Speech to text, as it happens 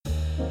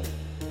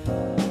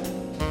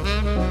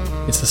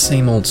It's the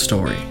same old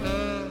story.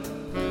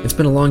 It's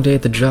been a long day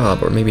at the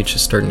job, or maybe it's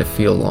just starting to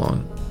feel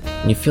long,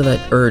 and you feel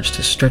that urge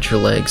to stretch your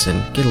legs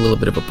and get a little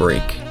bit of a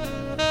break.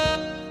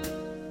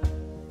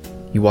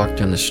 You walk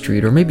down the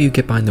street, or maybe you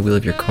get behind the wheel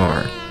of your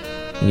car,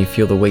 and you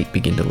feel the weight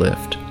begin to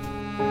lift.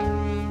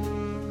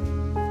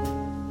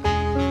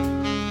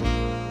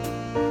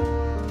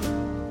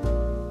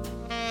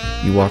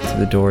 You walk through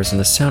the doors, and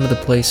the sound of the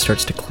place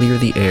starts to clear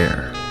the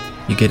air.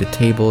 You get a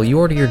table, you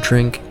order your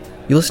drink,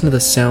 you listen to the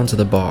sounds of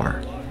the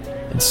bar,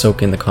 and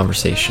soak in the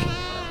conversation.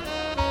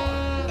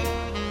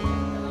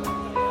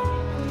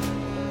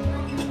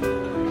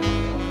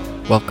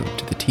 Welcome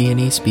to the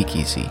T&E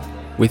Speakeasy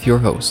with your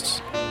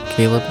hosts,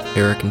 Caleb,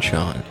 Eric, and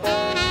Sean.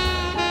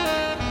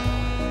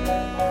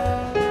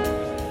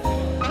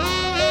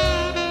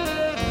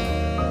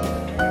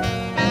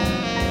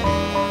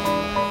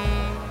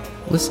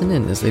 Listen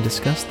in as they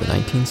discuss the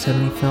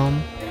 1970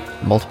 film,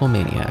 Multiple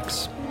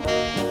Maniacs.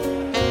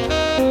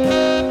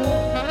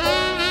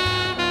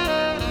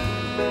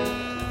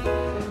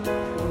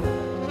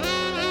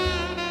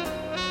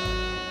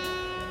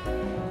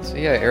 So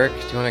yeah, Eric, do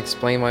you want to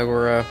explain why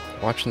we're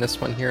watching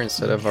this one here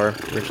instead of our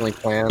originally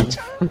planned?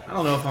 I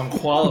don't know if I'm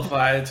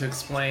qualified to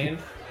explain.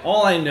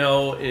 All I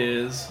know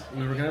is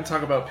we were going to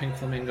talk about pink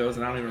flamingos,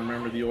 and I don't even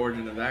remember the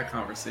origin of that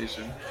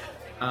conversation.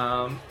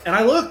 And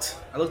I looked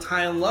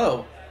high and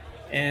low.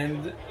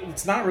 And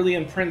it's not really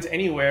in print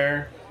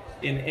anywhere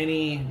in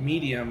any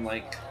medium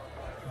like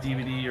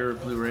DVD or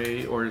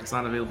Blu-ray, or it's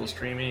not available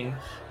streaming.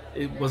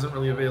 It wasn't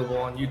really available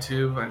on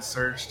YouTube. I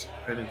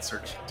didn't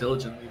search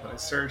diligently, but I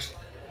searched.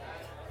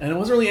 And it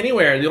wasn't really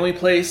anywhere. The only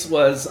place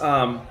was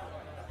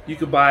you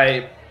could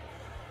buy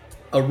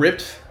a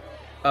ripped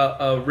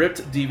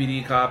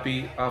DVD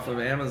copy off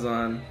of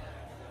Amazon,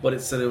 but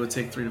it said it would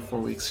take 3 to 4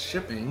 weeks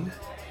shipping.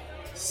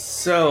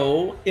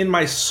 So in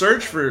my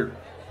search for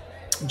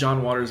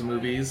John Waters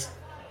movies,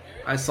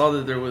 I saw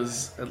that there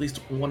was at least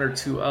 1 or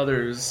 2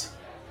 others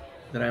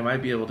that I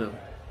might be able to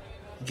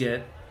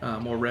get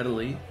more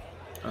readily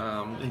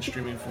in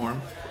streaming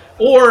form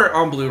or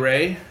on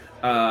Blu-ray,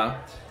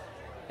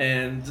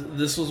 and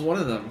this was one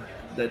of them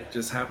that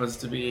just happens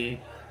to be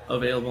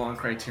available on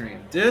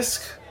Criterion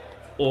Disc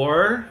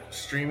or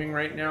streaming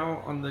right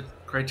now on the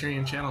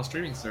Criterion Channel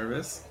streaming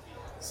service.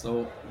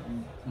 So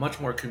much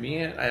more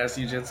convenient. I asked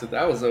you gents if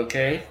that was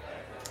okay,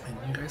 and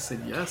you guys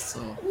said yes,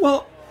 so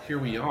well, here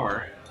we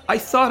are. I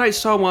thought I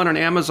saw one on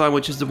Amazon,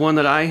 which is the one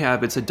that I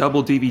have. It's a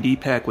double DVD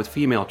pack with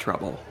Female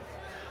Trouble.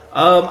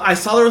 I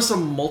saw there were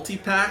some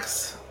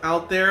multi-packs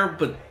out there,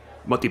 but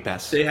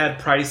Multi-pass. they had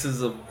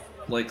prices of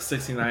like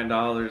 $69. I don't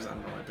know,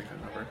 I think I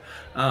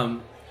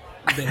remember.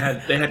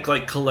 They had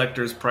like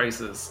collector's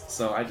prices,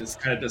 so I just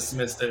kind of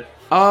dismissed it.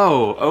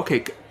 Oh,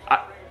 okay.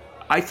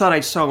 I thought I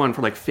saw one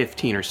for like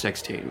 15 or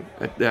 16.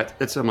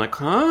 That's I'm like,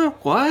 huh?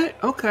 What?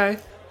 Okay.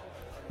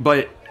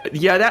 But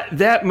yeah,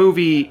 that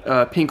movie,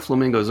 Pink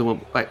Flamingos,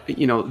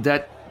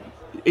 that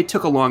it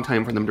took a long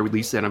time for them to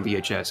release that on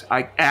VHS.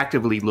 I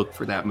actively looked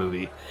for that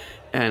movie,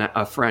 and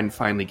a friend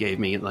finally gave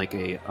me like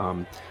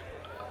a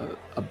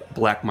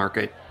black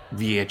market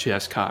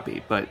VHS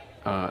copy. But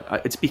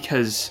it's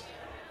because,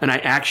 and I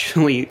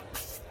actually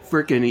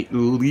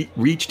freaking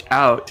reached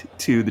out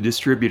to the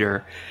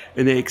distributor,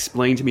 and they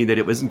explained to me that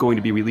it wasn't going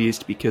to be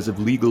released because of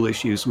legal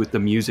issues with the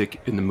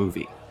music in the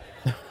movie.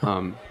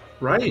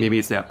 Right. Maybe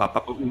it's that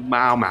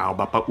mow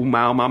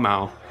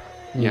mow.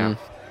 Yeah.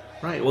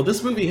 Right. Well,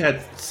 this movie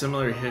had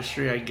similar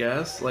history, I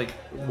guess, like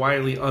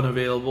widely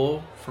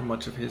unavailable for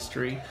much of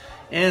history,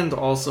 and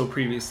also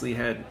previously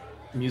had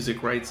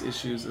music rights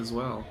issues as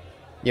well.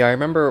 Yeah, I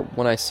remember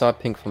when I saw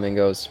Pink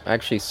Flamingos, I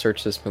actually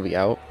searched this movie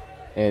out,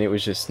 and it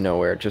was just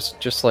nowhere.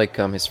 Just like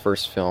his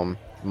first film,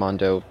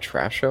 Mondo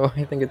Trasho,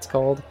 I think it's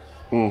called.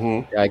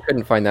 Mm-hmm. Yeah, I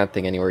couldn't find that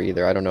thing anywhere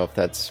either. I don't know if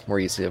that's more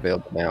easily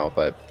available now,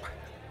 but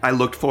I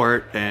looked for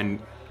it, and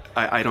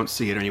I don't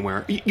see it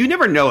anywhere. You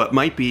never know; it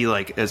might be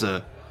like as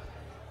a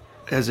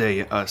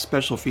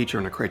special feature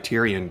on a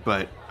Criterion,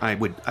 but I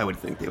would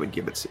think they would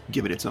give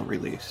it its own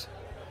release.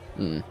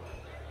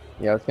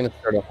 Yeah, I was going to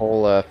start a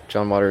whole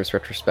John Waters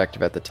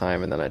retrospective at the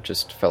time, and then it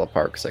just fell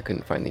apart because I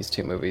couldn't find these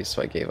 2 movies,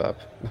 so I gave up.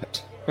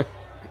 But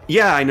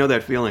yeah, I know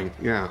that feeling.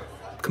 Yeah,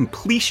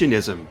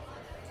 completionism.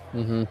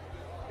 Mm-hmm.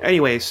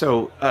 Anyway,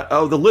 so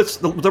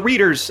the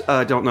readers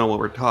don't know what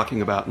we're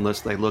talking about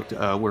unless they looked.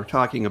 We're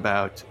talking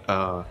about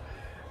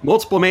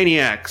Multiple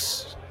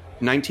Maniacs,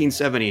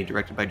 1970,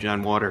 directed by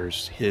John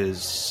Waters.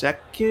 His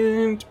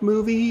second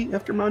movie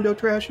after Mondo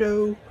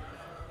Trasho.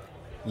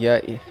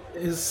 Yeah,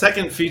 His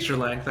second feature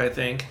length, I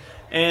think.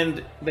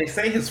 And they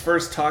say his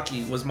first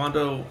talkie was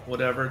Mondo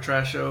whatever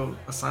Trasho,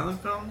 a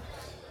silent film?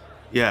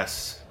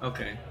 Yes.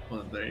 Okay,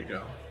 well there you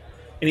go.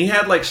 And he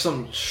had like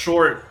some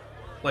short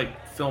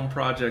like film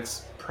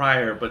projects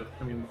prior, but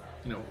I mean,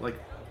 like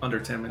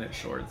under 10-minute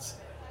shorts.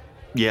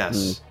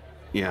 Yes.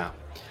 Yeah.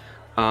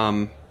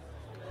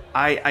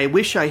 I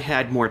wish I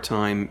had more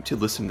time to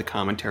listen to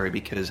commentary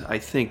because I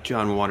think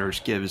John Waters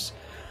gives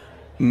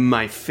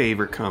my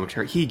favorite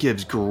commentary. He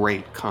gives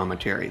great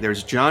commentary.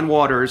 There's John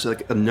Waters,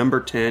 like a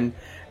number 10,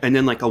 and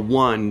then like a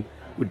 1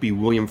 would be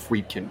William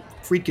Friedkin.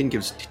 Friedkin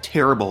gives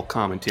terrible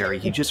commentary.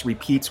 He just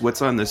repeats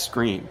what's on the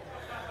screen.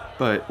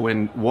 But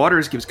when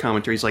Waters gives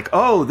commentary, he's like,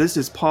 "Oh, this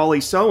is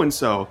Paulie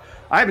so-and-so.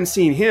 I haven't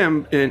seen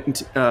him,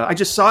 and I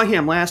just saw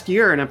him last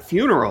year in a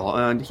funeral,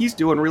 and he's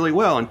doing really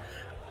well." And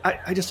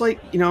I just like,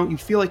 you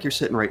feel like you're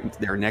sitting right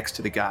there next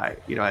to the guy,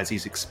 as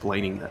he's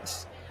explaining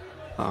this.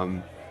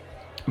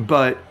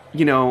 But,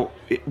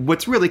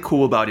 what's really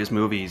cool about his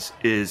movies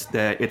is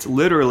that it's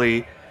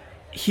literally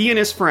he and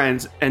his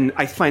friends, and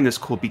I find this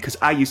cool because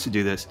I used to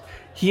do this.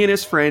 He and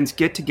his friends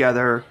get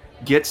together,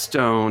 get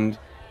stoned,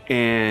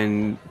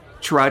 and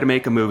try to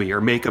make a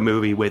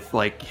movie with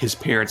like his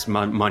parents'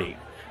 money,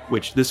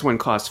 which this one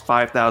cost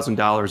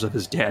 $5,000 of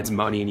his dad's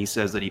money, and he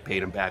says that he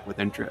paid him back with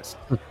interest.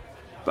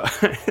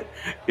 But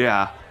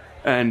yeah,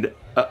 and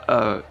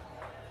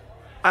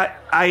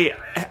I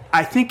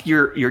think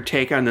your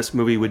take on this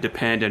movie would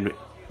depend on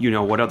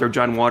what other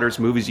John Waters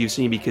movies you've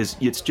seen, because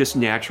it's just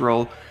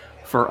natural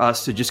for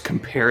us to just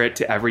compare it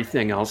to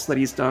everything else that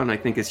he's done. I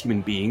think as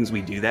human beings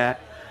we do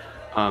that.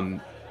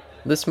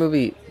 This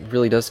movie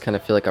really does kind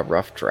of feel like a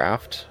rough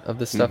draft of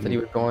the stuff that he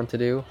would go on to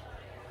do.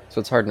 So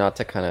it's hard not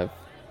to kind of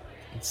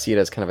see it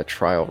as kind of a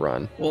trial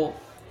run. Well,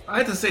 I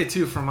have to say,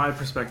 too, from my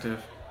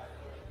perspective,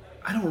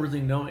 I don't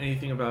really know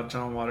anything about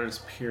John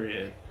Waters,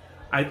 period.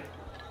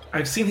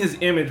 I've seen his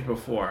image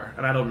before,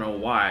 and I don't know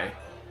why.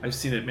 I've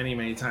seen it many,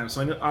 many times,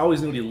 so I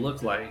always knew what he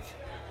looked like.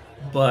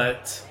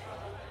 But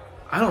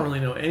I don't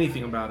really know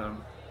anything about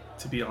him,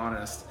 to be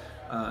honest.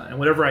 And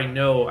whatever I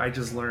know, I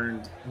just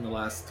learned in the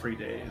last 3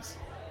 days.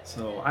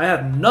 So I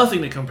have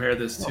nothing to compare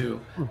this to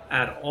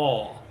at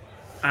all.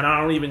 And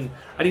I didn't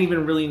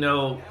even really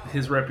know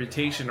his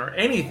reputation or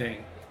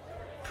anything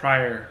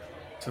prior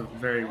to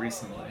very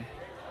recently.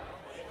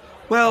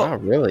 Well, wow,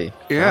 really?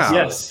 Yeah.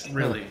 Yes,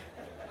 really.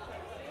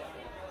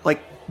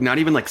 Like, not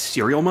even like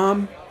Serial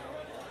Mom?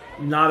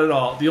 Not at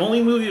all. The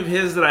only movie of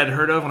his that I'd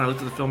heard of when I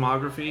looked at the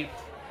filmography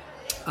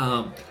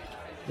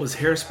was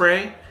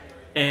Hairspray.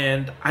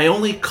 And I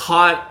only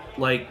caught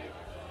like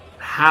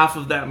half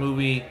of that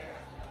movie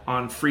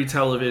on free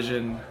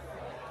television,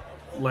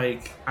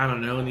 like, I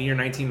don't know, in the year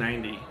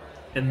 1990.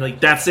 And like,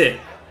 that's it.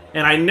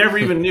 And I never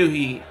even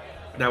knew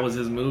that was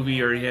his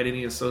movie, or he had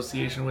any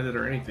association with it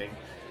or anything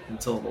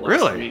until the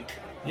last week.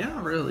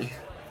 Yeah, really.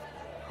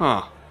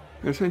 Huh.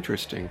 That's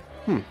interesting.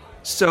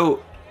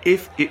 So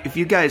if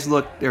you guys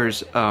look,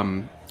 there's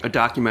a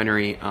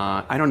documentary,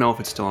 I don't know if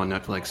it's still on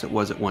Netflix. It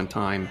was at one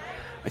time.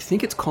 I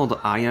think it's called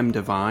I Am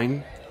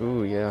Divine.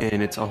 Ooh, yeah.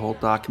 And it's a whole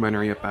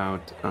documentary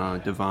about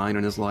Divine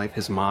and his life.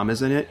 His mom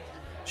is in it.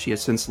 She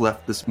has since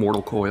left this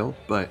mortal coil,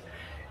 but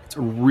it's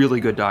a really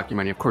good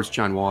documentary. Of course,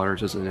 John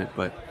Waters is in it,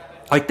 but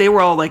like they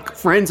were all like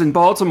friends in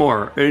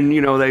Baltimore, and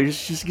they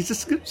just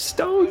get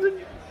stoned and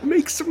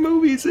make some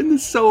movies, and it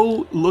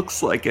so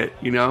looks like it,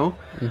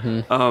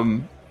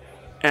 Mm-hmm.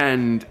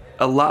 And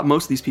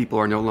most of these people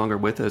are no longer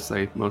with us.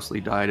 They mostly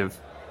died of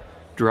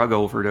drug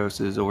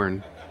overdoses, or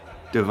in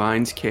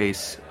Divine's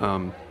case,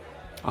 a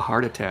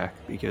heart attack,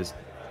 because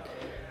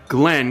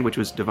Glenn, which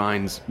was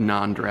Divine's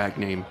non-drag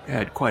name,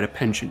 had quite a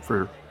penchant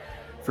for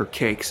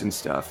cakes and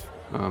stuff.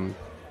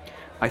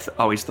 I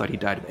always thought he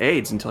died of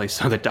AIDS until I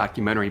saw the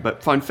documentary.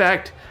 But fun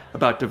fact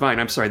about Divine,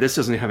 I'm sorry, this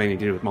doesn't have anything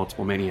to do with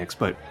Multiple Maniacs,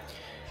 but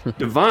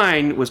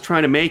Divine was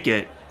trying to make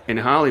it in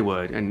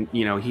Hollywood, and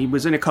he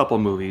was in a couple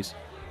movies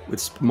with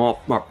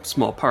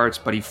small parts,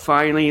 but he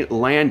finally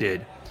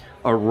landed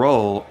a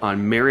role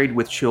on Married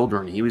with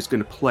Children. He was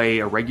going to play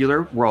a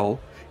regular role.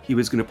 He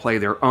was going to play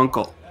their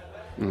uncle.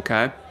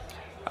 Okay.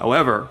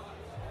 However,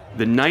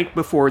 the night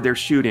before they're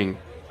shooting,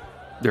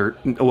 they're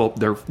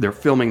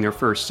filming their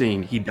first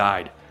scene, he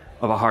died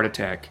of a heart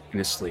attack in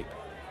his sleep,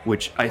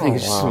 which I think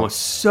was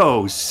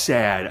so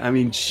sad. I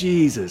mean,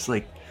 Jesus,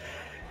 like,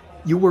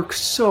 you work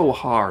so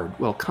hard.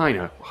 Well, kind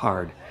of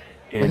hard.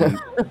 And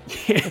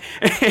He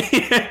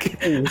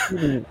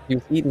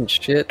was eating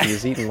shit. He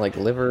was eating like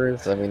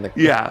livers. I mean,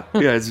 yeah,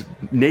 his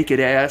naked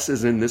ass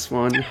is in this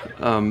one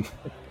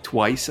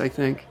twice, I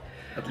think,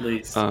 at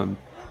least.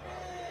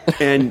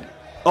 And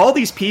all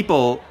these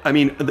people, I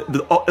mean,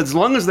 as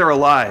long as they're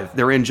alive,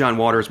 they're in John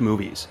Waters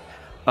movies.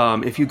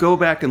 If you go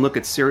back and look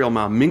at Serial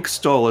Mom, Mink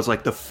Stoll is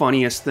like the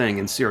funniest thing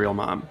in Serial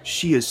Mom.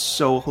 She is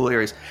so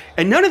hilarious,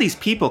 and none of these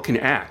people can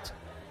act.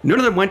 None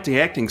of them went to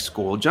acting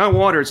school. John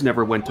Waters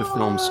never went to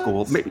film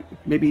school.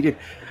 Maybe he did.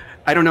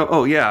 I don't know.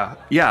 Oh, yeah.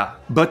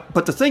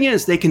 But the thing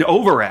is, they can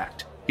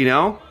overact.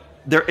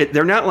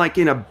 They're not like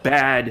in a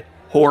bad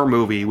horror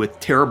movie with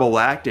terrible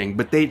acting,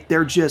 but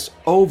they're just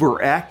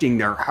overacting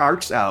their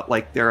hearts out,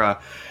 like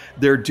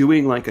they're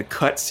doing like a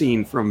cut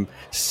scene from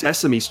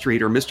Sesame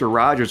Street or Mr.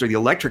 Rogers or the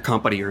Electric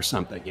Company or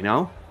something.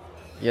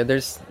 Yeah,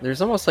 there's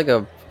almost like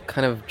a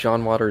kind of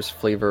John Waters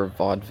flavor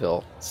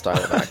vaudeville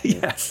style of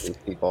acting. Yes. For these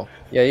people.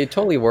 Yeah, it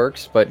totally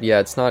works, but yeah,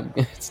 it's not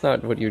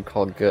what you'd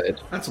call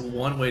good. That's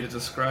one way to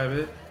describe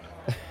it.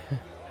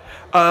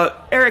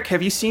 Eric,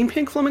 have you seen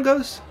Pink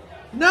Flamingos?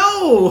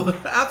 No,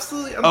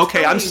 absolutely.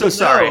 Okay, I'm so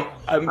sorry.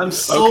 I'm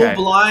so okay.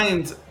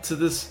 blind to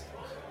this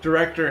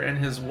director and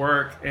his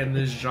work and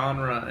this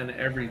genre and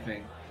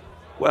everything.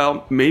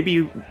 Well,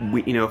 maybe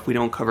we, if we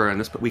don't cover on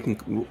this, but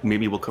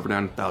maybe we'll cover it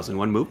on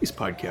 1001 Movies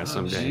podcast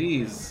someday.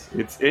 Jeez,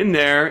 It's in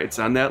there. It's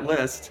on that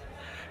list.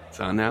 It's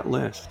on that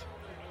list.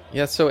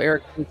 Yeah. So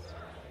Eric,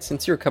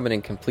 since you're coming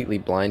in completely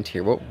blind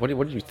here, what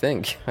did you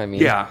think? I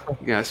mean,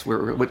 Yes,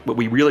 what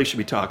we really should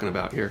be talking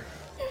about here.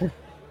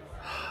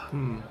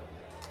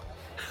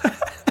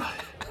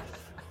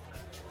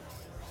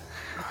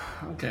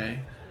 Okay.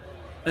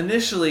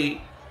 Initially,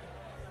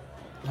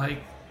 I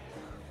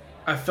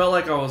felt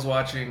like I was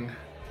watching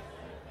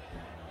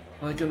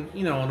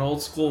an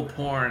old school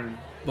porn,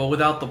 but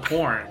without the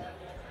porn.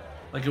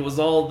 Like, it was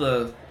all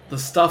the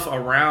stuff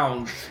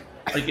around.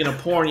 Like, in a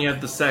porn, you have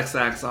the sex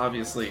acts,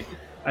 obviously.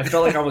 I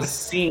felt like I was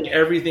seeing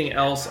everything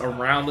else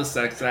around the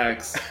sex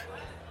acts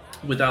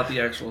without the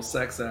actual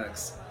sex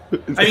acts.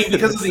 I mean,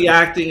 because of the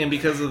acting and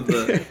because of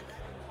the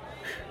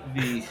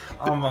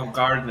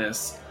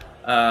avant-gardeness,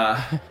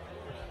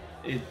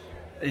 it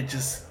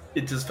just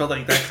felt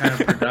like that kind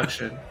of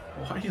production.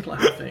 Why are you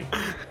laughing?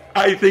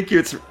 I think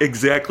it's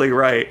exactly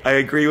right. I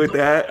agree with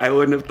that. I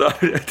wouldn't have thought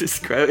to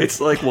describe it. It's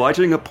like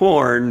watching a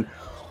porn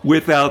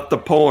without the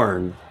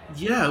porn.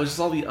 Yeah, it was just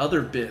all the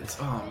other bits.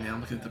 Oh man,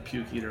 I'm looking at the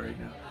puke eater right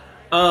now.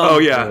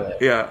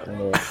 Yeah.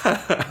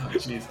 Oh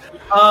jeez.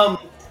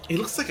 He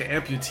looks like an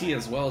amputee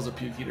as well as a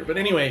puke eater. But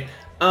anyway,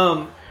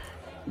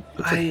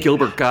 It's like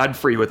Gilbert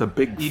Godfrey with a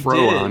big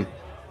fro on.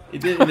 He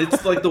did, and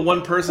it's like the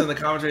one person in the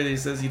commentary that he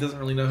says he doesn't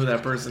really know who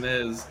that person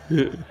is,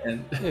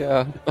 and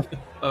yeah.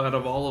 out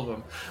of all of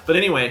them. But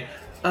anyway,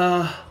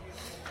 and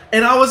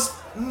I was,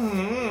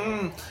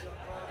 I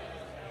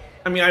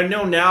mean, I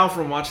know now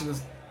from watching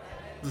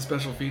the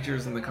special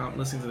features and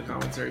listening to the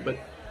commentary, but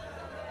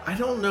I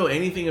don't know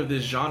anything of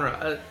this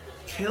genre.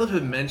 Caleb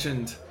had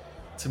mentioned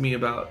to me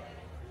about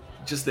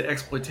just the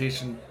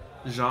exploitation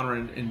genre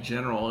in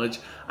general.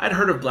 I'd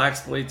heard of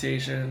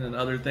blaxploitation and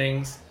other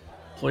things.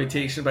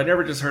 Exploitation, but I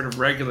never just heard of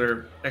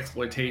regular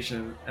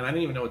exploitation, and I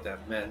didn't even know what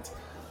that meant.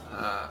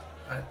 I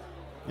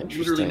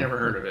literally never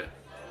heard of it,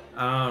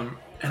 and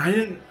I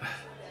didn't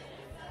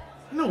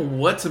know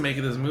what to make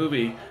of this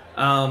movie.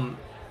 Man,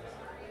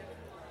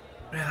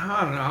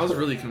 I don't know. I was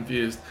really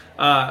confused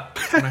when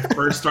I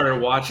first started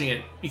watching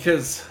it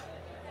because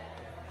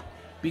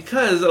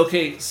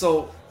okay,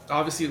 so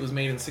obviously it was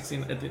made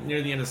in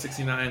near the end of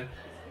 '69,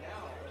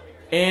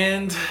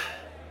 and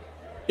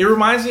it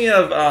reminds me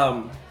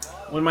of.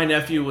 When my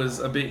nephew was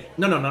a bit...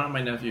 No, not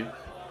my nephew.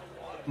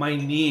 My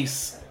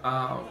niece,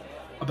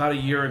 about a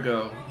year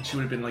ago, she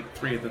would have been like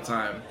 3 at the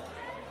time.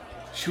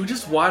 She would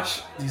just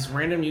watch these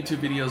random YouTube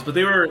videos, but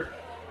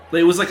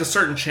it was like a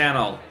certain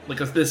channel.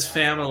 This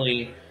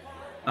family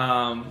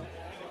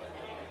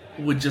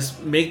would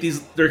just make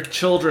their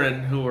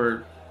children who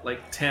were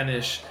like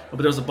 10-ish, but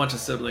there was a bunch of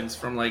siblings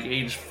from like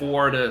age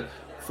 4 to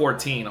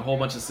 14, a whole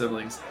bunch of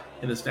siblings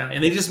in this family.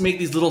 And they just make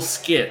these little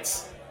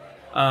skits.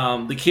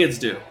 The kids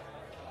do.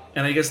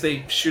 And I guess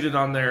they shoot it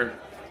on their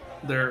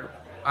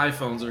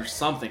iPhones or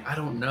something. I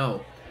don't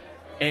know.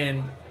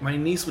 And my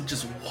niece would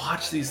just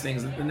watch these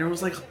things, and there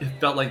was it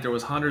felt like there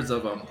was hundreds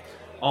of them,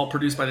 all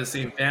produced by the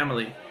same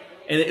family.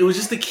 And it was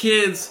just the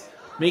kids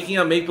making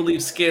up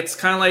make-believe skits,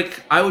 kind of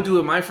like I would do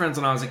with my friends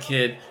when I was a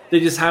kid. They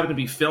just happened to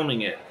be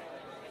filming it.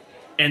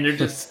 And they're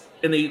just,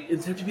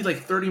 it'd have to be like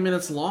 30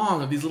 minutes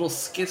long of these little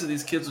skits that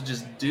these kids would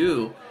just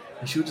do.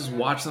 And she would just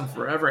watch them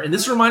forever. And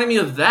this reminded me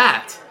of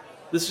that.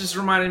 This just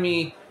reminded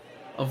me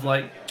of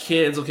like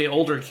kids,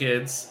 older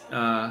kids,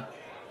 but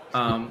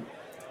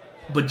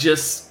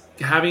just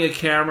having a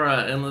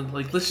camera and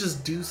like let's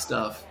just do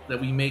stuff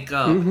that we make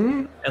up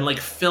and like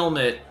film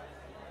it.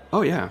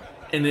 Oh yeah,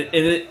 and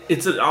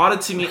it's an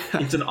oddity to me.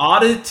 It's an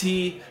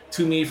oddity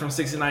to me from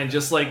 '69,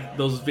 just like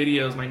those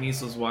videos my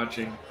niece was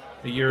watching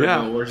a year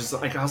ago. Where just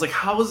like I was like,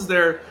 how is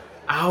there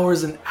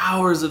hours and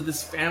hours of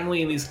this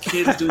family and these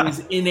kids doing these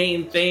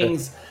inane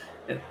things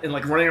and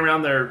like running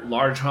around their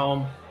large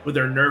home with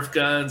their Nerf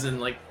guns and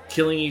like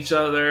killing each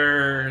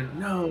other?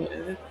 No,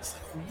 it's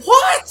like,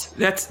 what?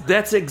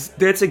 That's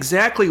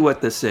exactly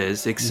what this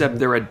is, except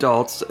they're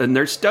adults and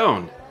they're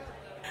stoned,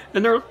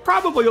 and they're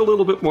probably a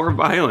little bit more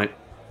violent.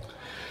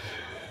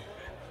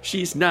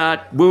 She's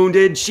not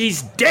wounded;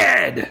 she's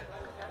dead.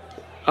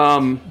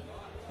 And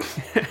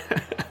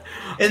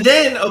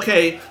then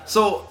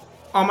so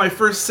on my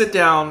first sit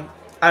down,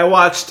 I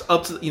watched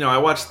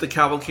the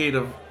Cavalcade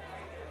of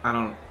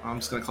I'm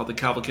just gonna call it the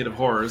Cavalcade of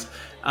Horrors,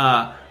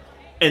 and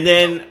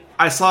then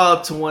I saw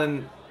up to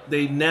when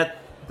they net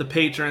the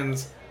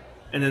patrons,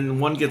 and then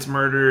one gets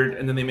murdered,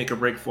 and then they make a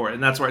break for it,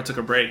 and that's where I took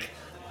a break,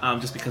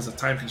 just because of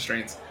time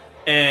constraints.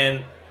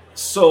 And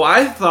so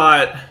I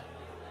thought,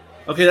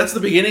 okay, that's the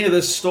beginning of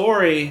this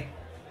story,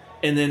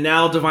 and then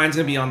now Divine's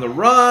gonna be on the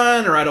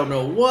run, or I don't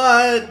know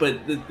what,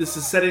 but this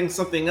is setting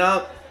something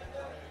up,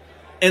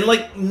 and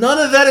like none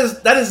of that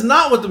is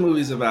not what the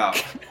movie's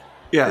about.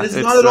 Yeah, it's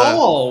not at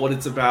all what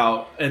it's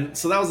about. And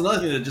so that was another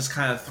thing that just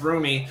kind of threw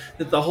me,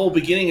 that the whole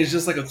beginning is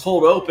just like a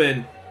cold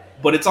open,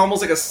 but it's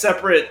almost like a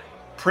separate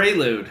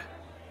prelude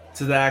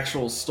to the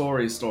actual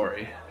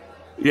story.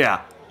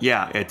 Yeah,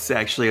 it's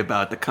actually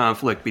about the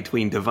conflict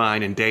between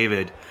Divine and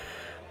David.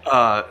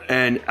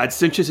 And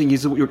it's interesting.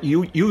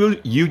 You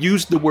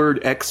used the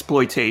word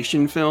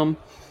exploitation film.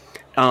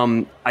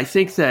 I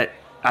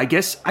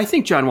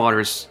think John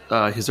Waters,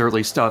 his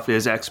early stuff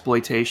is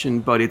exploitation,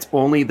 but it's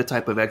only the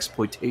type of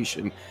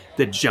exploitation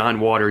that John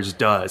Waters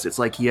does. It's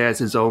like he has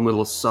his own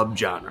little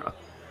subgenre.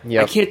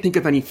 Yep. I can't think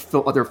of any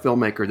other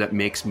filmmaker that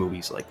makes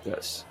movies like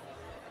this.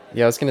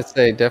 Yeah, I was going to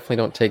say, definitely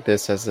don't take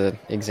this as an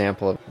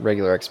example of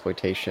regular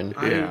exploitation.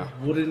 Yeah.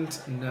 I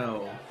wouldn't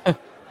know.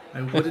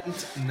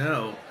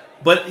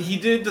 But he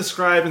did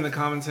describe in the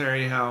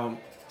commentary how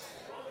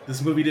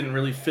this movie didn't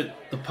really fit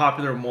the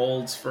popular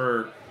molds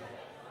for,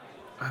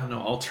 I don't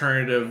know,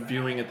 alternative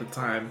viewing at the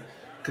time.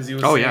 Because he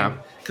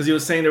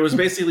was saying there was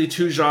basically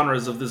two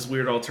genres of this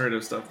weird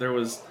alternative stuff. There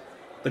was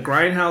the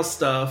grindhouse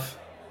stuff,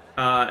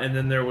 and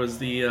then there was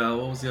the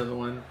what was the other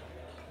one?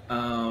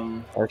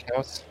 Art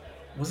house?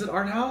 Was it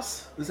art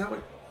house? Is that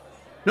what?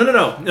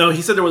 No.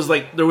 He said there was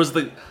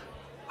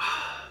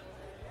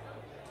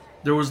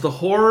the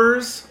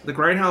horrors, the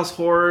grindhouse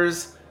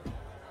horrors,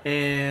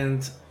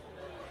 and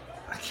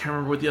I can't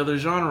remember what the other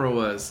genre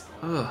was.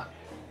 Ugh,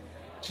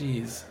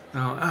 jeez.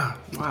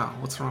 Wow,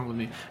 what's wrong with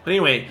me? But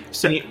anyway,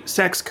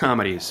 sex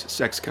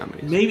comedies.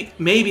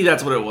 Maybe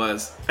that's what it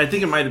was. I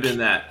think it might have been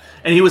that.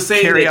 And he was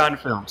saying Carry On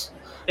films.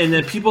 And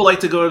then people like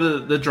to go to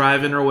the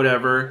drive-in or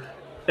whatever.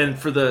 And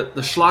for the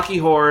schlocky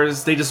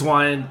horrors, they just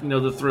wanted,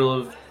 the thrill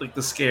of like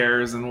the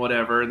scares and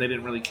whatever, and they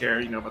didn't really care,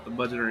 about the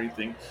budget or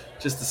anything,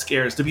 just the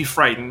scares, to be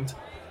frightened.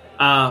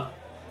 And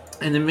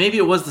then maybe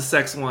it was the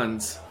sex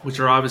ones, which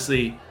are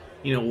obviously,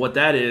 what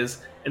that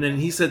is. And then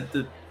he said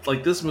that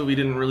like this movie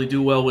didn't really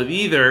do well with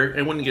either,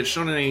 and wouldn't get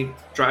shown in any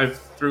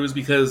drive-throughs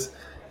because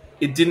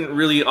it didn't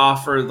really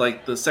offer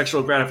like the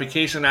sexual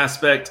gratification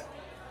aspect,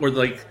 or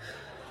like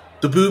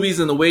the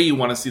boobies in the way you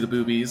want to see the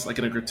boobies, like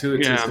in a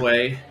gratuitous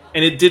way.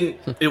 And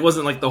it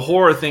wasn't like the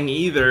horror thing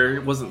either.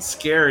 It wasn't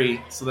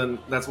scary. So then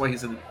that's why he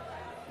said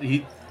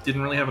he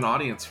didn't really have an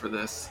audience for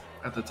this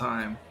at the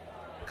time,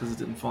 because it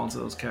didn't fall into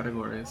those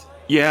categories.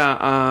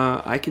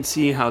 Yeah, I can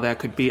see how that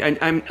could be.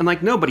 And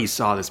like nobody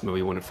saw this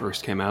movie when it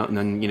first came out, and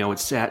then it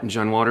sat in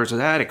John Waters'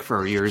 attic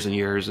for years and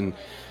years, and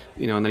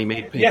and then he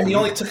made. Yeah, he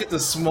only took it to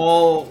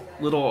small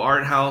little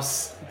art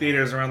house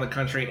theaters around the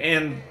country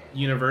and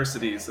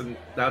universities, and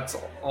that's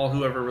all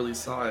whoever really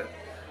saw it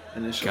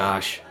initially.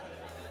 Gosh,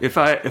 if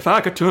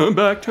I could turn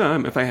back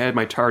time, if I had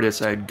my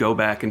TARDIS, I'd go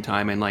back in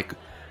time and like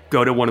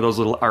go to one of those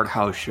little art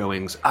house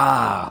showings.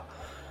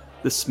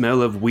 The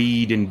smell of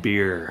weed and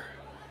beer.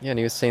 Yeah, and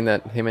he was saying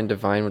that him and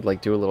Divine would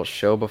like do a little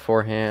show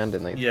beforehand,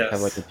 and they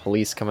have like the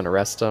police come and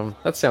arrest him.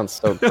 That sounds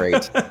so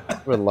great.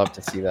 I would love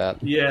to see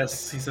that.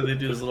 Yes, he said they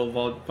do this little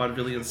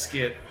vaudevillian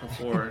skit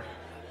before.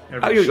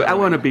 I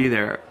want to be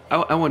there.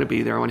 I want to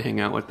be there. I want to hang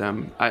out with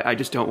them. I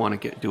just don't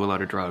want to do a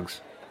lot of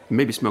drugs.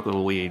 Maybe smoke a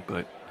little weed,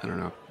 but I don't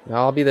know.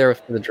 I'll be there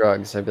for the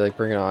drugs. I'd be like,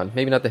 bring it on.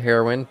 Maybe not the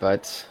heroin,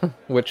 but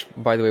which,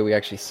 by the way, we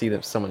actually see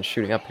that someone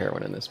shooting up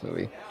heroin in this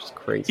movie, which is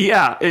crazy.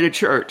 Yeah, in a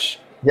church.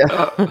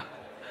 Yeah.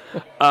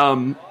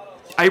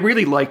 I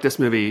really liked this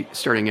movie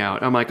starting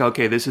out. I'm like,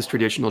 okay, this is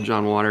traditional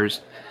John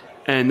Waters.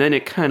 And then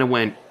it kind of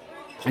went,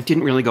 it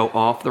didn't really go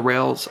off the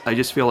rails. I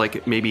just feel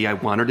like maybe I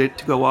wanted it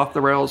to go off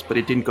the rails, but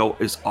it didn't go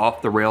as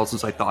off the rails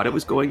as I thought it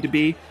was going to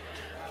be.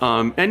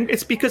 And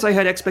it's because I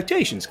had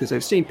expectations, because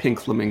I've seen Pink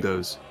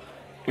Flamingos.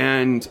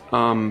 And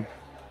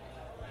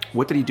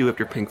what did he do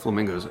after Pink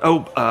Flamingos?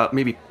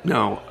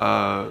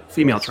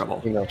 Female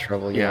Trouble. Female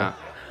Trouble, yeah.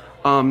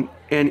 And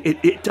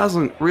it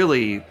doesn't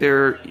really.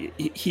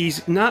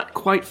 He's not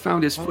quite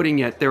found his footing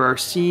yet. There are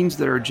scenes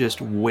that are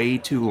just way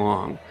too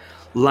long,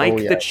 like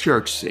the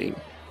church scene.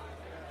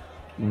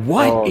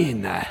 What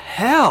in the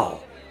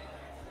hell?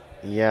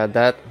 Yeah,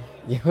 that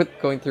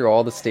going through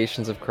all the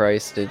Stations of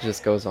Christ, it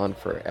just goes on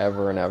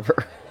forever and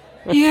ever.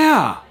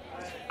 Yeah,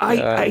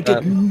 I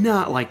did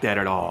not like that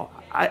at all.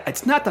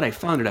 It's not that I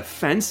found it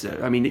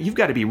offensive. I mean, you've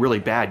got to be really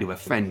bad to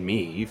offend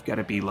me. You've got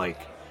to be like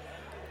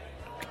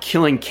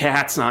killing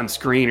cats on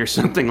screen or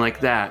something like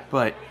that,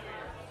 but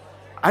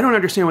I don't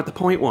understand what the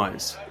point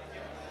was.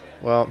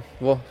 Well,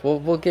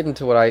 we'll get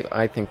into what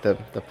I think the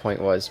point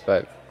was,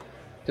 but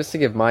just to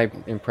give my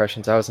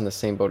impressions, I was in the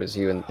same boat as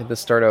you, and at the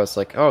start I was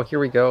like, oh, here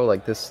we go,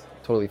 like this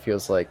totally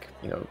feels like,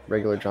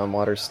 regular John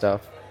Waters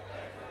stuff.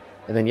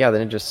 And then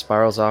then it just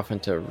spirals off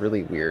into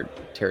really weird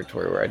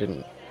territory where I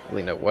didn't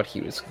really know what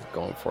he was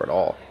going for at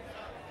all.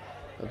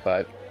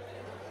 But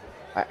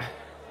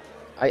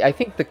I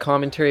think the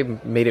commentary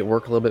made it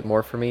work a little bit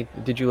more for me.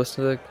 Did you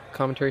listen to the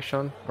commentary,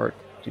 Sean? Or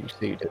did you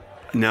say you did?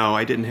 No,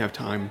 I didn't have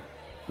time.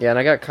 Yeah, and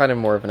I got kind of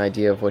more of an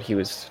idea of what he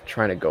was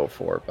trying to go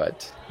for,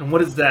 but... And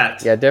what is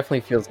that? Yeah, it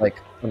definitely feels like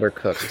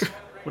undercooked.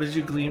 What did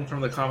you glean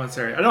from the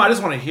commentary? I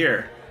just want to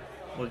hear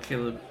what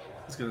Caleb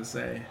is going to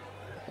say.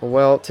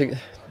 Well, do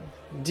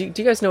you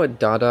guys know what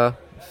Dada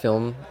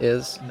film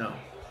is? No.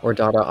 Or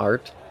Dada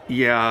art?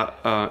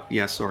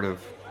 Yeah, sort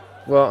of.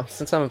 Well,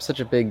 since I'm such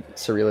a big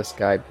surrealist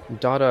guy,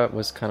 Dada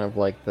was kind of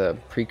like the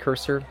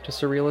precursor to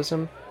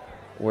surrealism,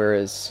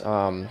 whereas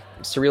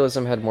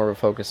surrealism had more of a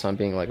focus on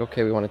being like,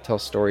 okay, we want to tell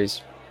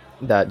stories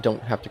that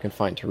don't have to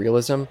confine to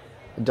realism.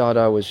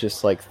 Dada was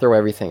just like throw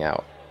everything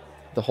out.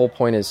 The whole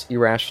point is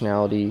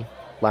irrationality,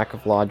 lack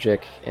of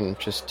logic, and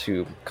just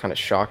to kind of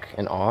shock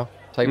and awe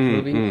type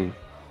movie Mm-mm.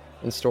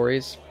 and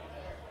stories.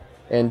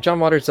 And John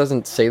Waters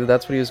doesn't say that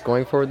that's what he was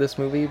going for with this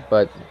movie,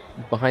 but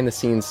behind the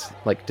scenes,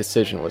 like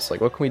decision was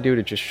like, what can we do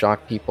to just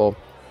shock people?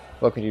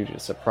 What can we do to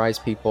surprise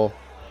people?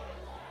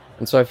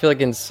 And so I feel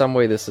like in some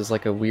way this is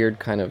like a weird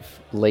kind of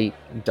late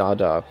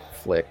Dada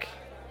flick,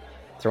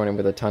 thrown in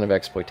with a ton of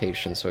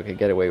exploitation, so it could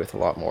get away with a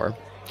lot more.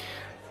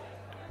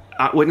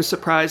 Wouldn't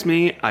surprise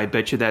me. I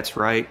bet you that's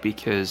right,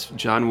 because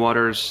John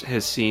Waters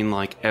has seen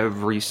like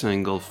every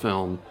single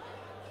film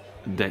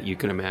that you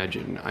can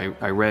imagine.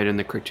 I read in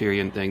the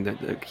Criterion thing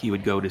that he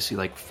would go to see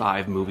like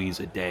 5 movies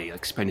a day,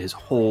 like spend his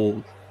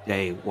whole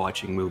day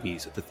watching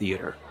movies at the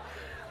theater.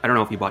 I don't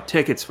know if he bought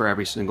tickets for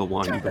every single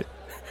one, but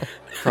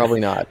Probably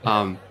not.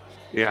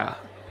 yeah.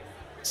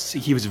 See,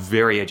 he was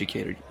very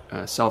educated,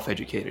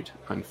 self-educated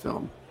on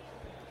film.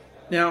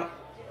 Now,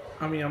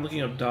 I mean, I'm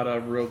looking up Dada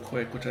real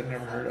quick, which I'd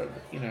never heard of,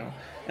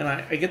 and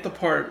I get the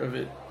part of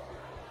it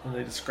when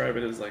they describe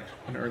it as like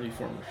an early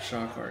form of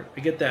shock art. I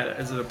get that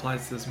as it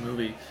applies to this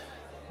movie.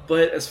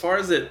 But as far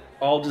as it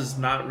all just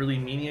not really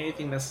meaning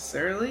anything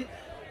necessarily,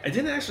 I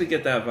didn't actually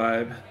get that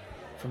vibe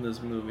from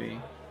this movie.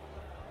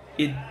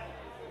 It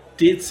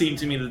did seem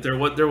to me that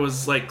there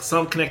was like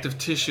some connective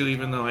tissue,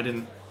 even though I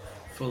didn't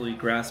fully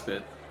grasp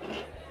it.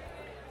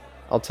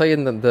 I'll tell you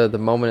the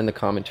moment in the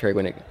commentary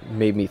when it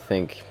made me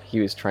think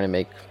he was trying to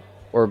make,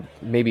 or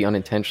maybe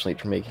unintentionally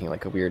making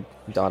like a weird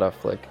Dada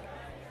flick.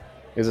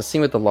 It was a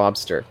scene with the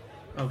lobster.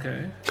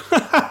 Okay.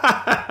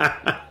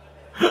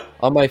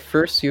 On my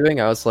first viewing,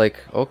 I was like,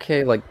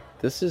 okay, like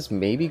this is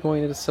maybe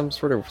going into some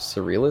sort of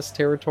surrealist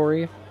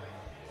territory.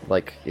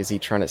 Like, is he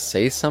trying to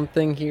say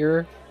something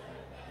here?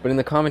 But in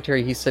the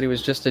commentary, he said it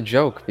was just a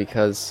joke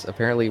because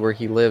apparently where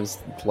he lives,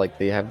 like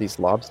they have these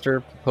lobster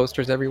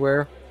posters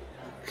everywhere.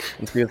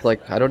 And so he was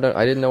like, I don't know,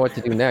 I didn't know what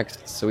to do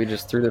next, so we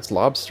just threw this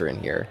lobster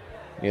in here.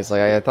 And he was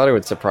like, I thought it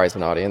would surprise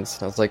an audience.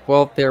 And I was like,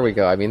 well, there we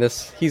go. I mean,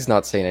 he's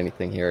not saying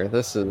anything here.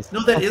 This is...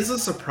 No, that is a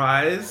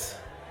surprise,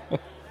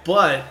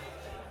 but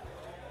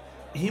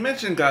he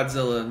mentioned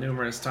Godzilla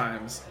numerous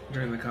times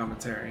during the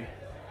commentary.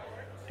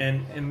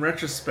 And in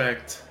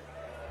retrospect,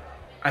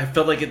 I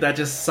felt like that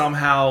just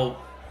somehow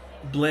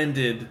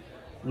blended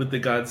with the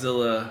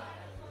Godzilla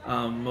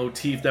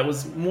motif that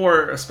was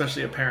more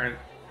especially apparent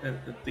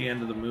at the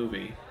end of the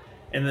movie.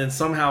 And then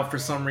somehow, for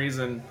some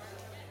reason,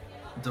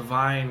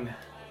 Divine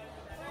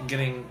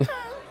getting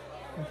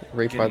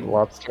raped by the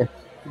lobster.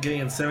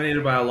 getting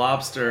inseminated by a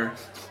lobster,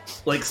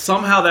 like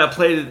somehow that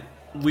played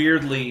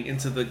weirdly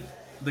into the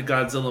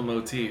Godzilla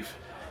motif.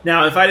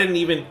 Now, if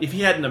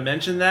he hadn't have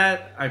mentioned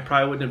that, I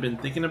probably wouldn't have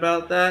been thinking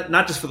about that.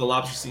 Not just for the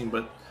lobster scene,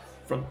 but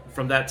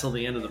from that till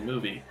the end of the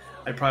movie,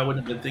 I probably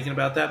wouldn't have been thinking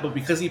about that. But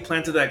because he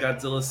planted that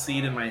Godzilla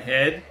seed in my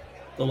head,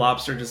 the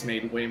lobster just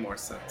made way more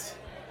sense.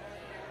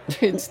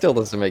 It still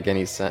doesn't make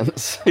any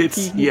sense.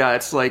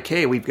 It's like,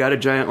 hey, we've got a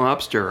giant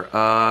lobster.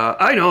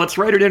 I know, let's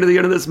write it into the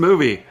end of this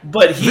movie.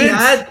 But he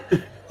had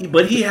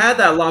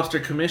that lobster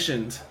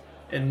commissioned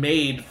and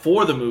made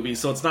for the movie,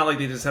 so it's not like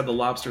they just had the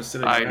lobster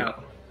sitting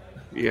around.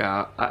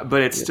 Yeah,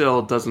 but it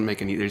still doesn't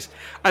make any...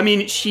 I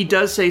mean, she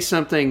does say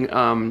something,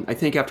 I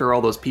think after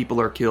all those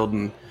people are killed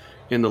in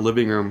the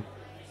living room,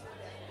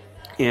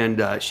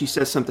 and she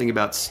says something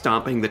about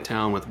stomping the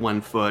town with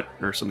 1 foot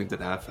or something to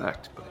that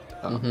effect. But,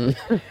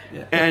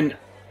 Yeah. And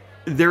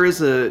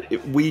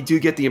we do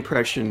get the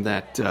impression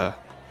that...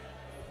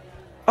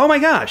 oh my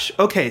gosh!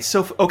 Okay,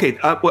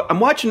 I'm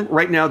watching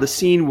right now the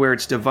scene where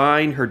it's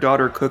Divine, her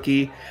daughter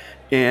Cookie,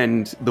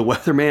 and the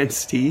weatherman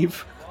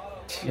Steve.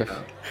 Yeah.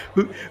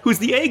 Who's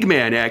the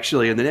Eggman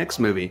actually in the next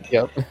movie?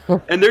 Yep.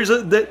 And there's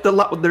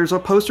a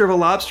poster of a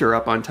lobster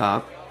up on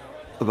top,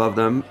 above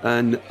them,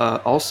 and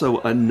also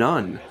a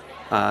nun,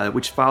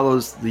 which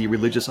follows the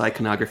religious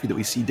iconography that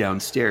we see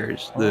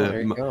downstairs.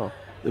 There you go.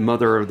 The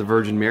mother of the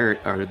Virgin Mary,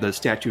 or the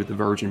statue of the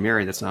Virgin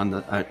Mary that's on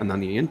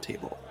the end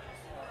table.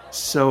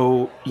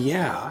 So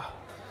yeah,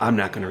 I'm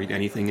not going to read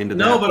anything into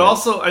that. No, but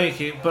also,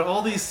 but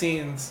all these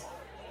scenes,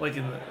 like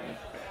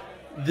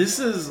this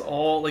is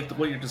all like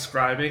what you're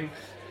describing.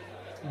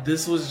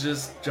 This was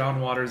just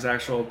John Waters'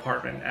 actual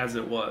apartment as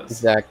it was.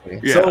 Exactly.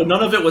 Yeah. So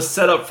none of it was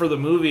set up for the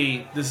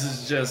movie. This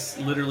is just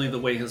literally the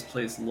way his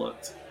place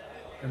looked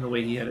and the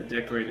way he had it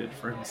decorated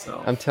for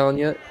himself. I'm telling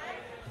you,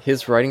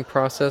 his writing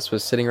process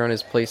was sitting around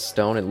his place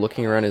stone and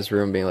looking around his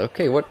room being like,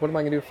 okay, what am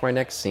I going to do for my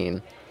next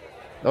scene?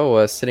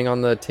 Oh, sitting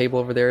on the table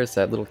over there is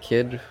that little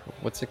kid.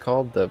 What's it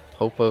called? The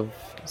Pope of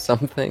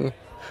something?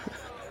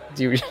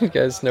 Do you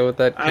guys know what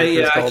that character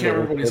is called? I can't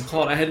remember what he's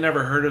called. I had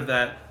never heard of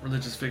that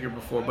religious figure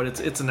before, but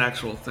it's an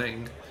actual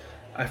thing.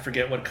 I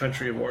forget what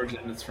country of origin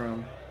it's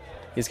from.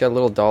 He's got a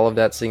little doll of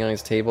that sitting on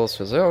his table.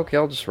 Says, "Oh, okay,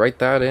 I'll just write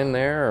that in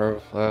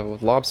there, or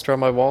with lobster on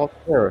my wall,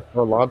 or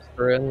throw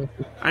lobster in."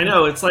 I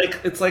know it's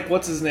like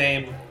what's his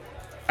name?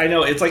 I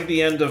know it's like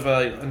the end of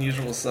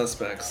Unusual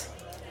Suspects,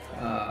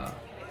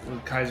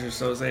 with Kaiser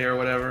Soze or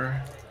whatever,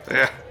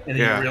 Yeah. and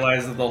he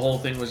realized that the whole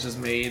thing was just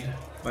made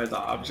by the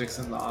objects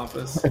in the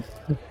office.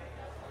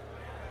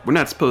 We're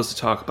not supposed to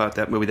talk about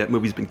that movie. That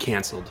movie's been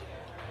canceled.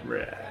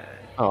 Right.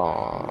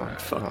 Aw,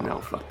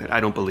 Fuck that. I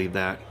don't believe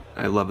that.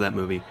 I love that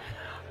movie.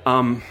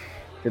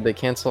 Did they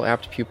cancel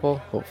Apt Pupil?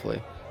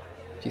 Hopefully.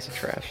 Piece of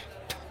trash.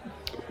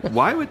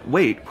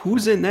 Wait,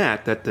 who's in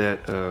that?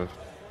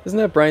 Isn't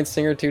that Bryan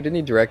Singer too? Didn't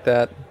he direct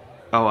that?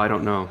 Oh, I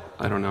don't know.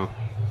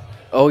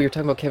 Oh, you're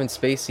talking about Kevin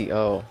Spacey.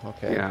 Oh,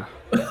 okay. Yeah.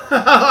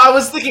 I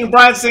was thinking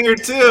Bryan Singer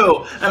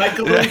too, and I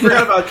completely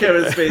forgot about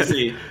Kevin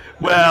Spacey.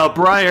 Well,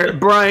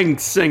 Bryan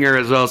Singer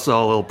is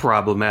also a little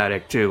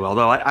problematic too.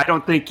 Although I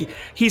don't think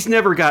he's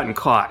never gotten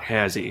caught,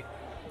 has he?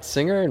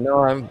 Singer?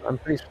 No, I'm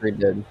pretty sure he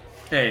did.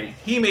 Hey,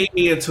 he made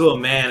me into a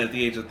man at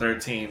the age of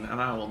 13,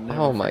 and I will never.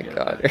 Oh my forget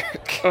god, that.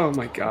 Eric. Oh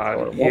my god.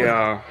 Horrible.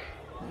 Yeah.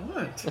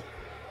 What?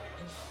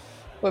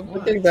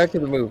 But getting back to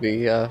the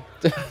movie,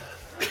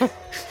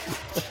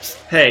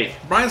 Hey,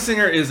 Bryan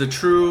Singer is a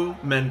true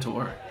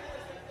mentor.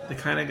 The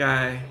kind of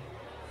guy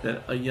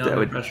that a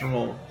young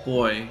impressionable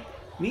boy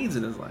needs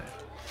in his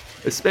life.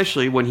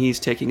 Especially when he's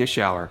taking a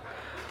shower.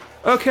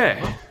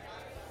 Okay.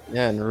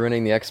 yeah, and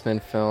ruining the X-Men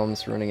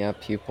films, ruining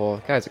Apt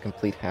Pupil. Guy's a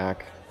complete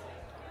hack.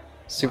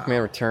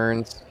 Superman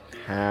Returns,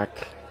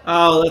 hack.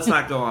 Oh, let's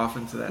not go off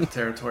into that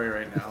territory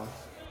right now.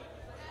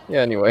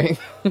 Yeah, anyway.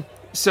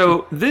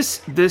 So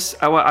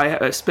I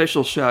have a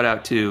special shout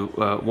out to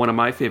one of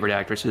my favorite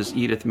actresses,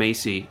 Edith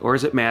Macy, or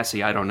is it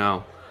Massey? I don't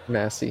know.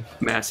 Massey.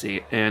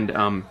 And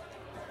I'm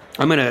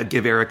gonna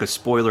give Eric a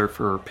spoiler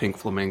for Pink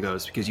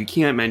Flamingos because you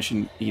can't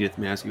mention Edith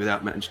Massey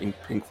without mentioning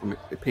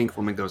Pink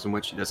Flamingos and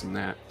what she does in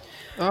that.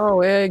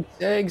 Oh, eggs,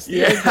 the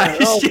Yeah. Eggman.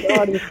 Oh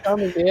god, he's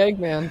coming, the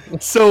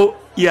Eggman. So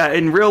yeah,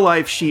 in real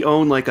life, she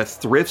owned like a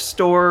thrift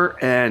store,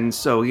 and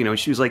so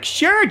she was like,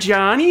 "Sure,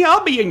 Johnny,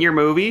 I'll be in your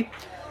movie."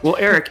 Well,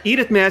 Eric,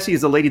 Edith Massey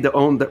is the lady that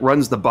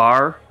runs the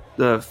bar,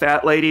 the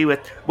fat lady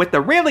with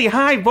the really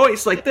high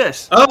voice like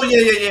this. Oh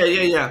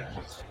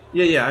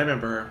yeah. I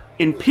remember her.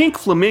 In Pink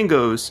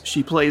Flamingos,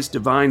 she plays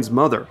Divine's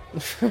mother,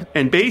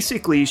 and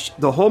basically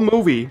the whole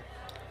movie,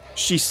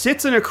 she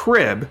sits in a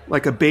crib,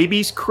 like a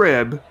baby's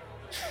crib,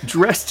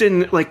 dressed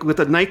in like with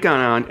a nightgown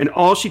on, and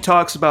all she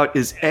talks about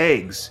is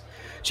eggs.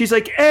 She's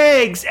like,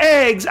 eggs,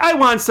 I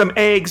want some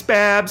eggs,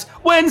 Babs.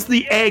 When's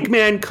the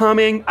Eggman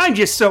coming? I'm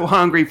just so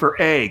hungry for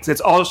eggs.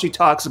 That's all she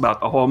talks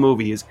about the whole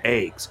movie is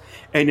eggs.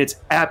 And it's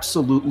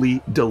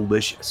absolutely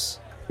delicious.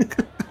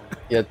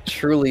 Yeah,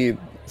 truly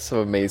some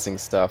amazing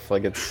stuff.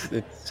 Like, it's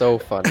so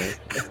funny.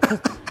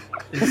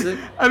 Is it?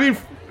 I mean,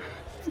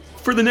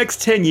 for the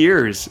next 10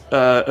 years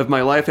of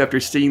my life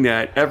after seeing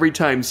that, every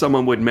time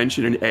someone would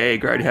mention an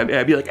egg, or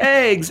I'd be like,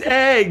 eggs.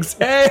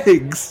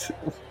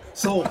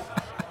 So,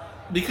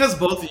 because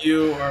both of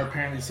you are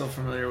apparently so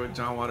familiar with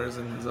John Waters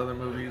and his other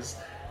movies,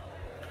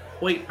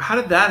 wait, how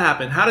did that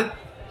happen? How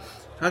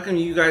come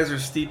you guys are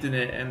steeped in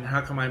it, and how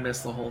come I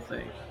missed the whole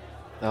thing?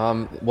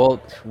 Well,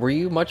 were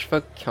you much of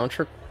a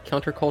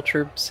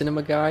counterculture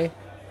cinema guy?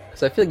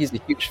 Because I feel like he's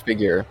a huge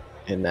figure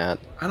in that.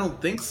 I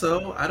don't think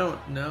so. I don't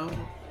know,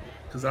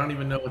 because I don't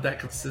even know what that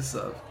consists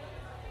of.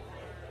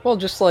 Well,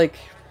 just like,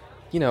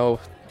 the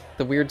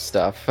weird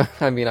stuff.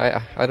 I mean,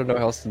 I don't know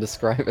how else to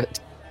describe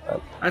it.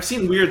 I've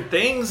seen weird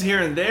things here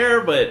and there,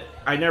 but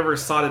I never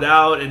sought it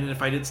out, and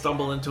if I did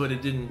stumble into it,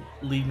 it didn't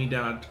lead me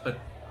down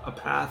a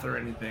path or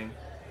anything.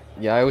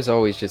 Yeah, I was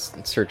always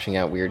just searching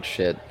out weird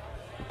shit.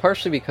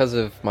 Partially because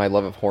of my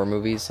love of horror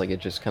movies, like it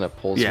just kind of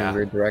pulls me in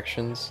weird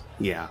directions.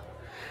 Yeah.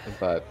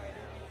 But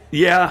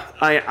yeah,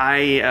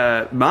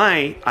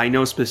 I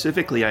know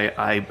specifically.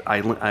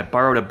 I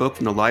borrowed a book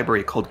from the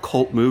library called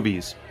Cult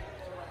Movies,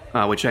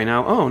 which I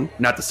now own.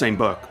 Not the same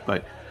book,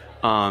 but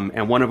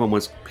and one of them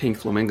was Pink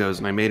Flamingos,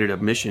 and I made it a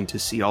mission to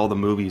see all the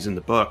movies in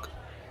the book.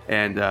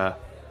 And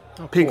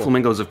Pink cool.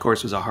 Flamingos, of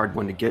course, was a hard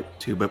one to get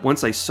to, but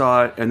once I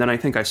saw it, and then I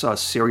think I saw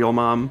Serial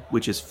Mom,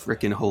 which is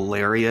freaking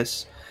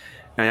hilarious.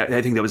 And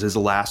I think that was his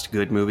last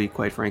good movie,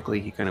 quite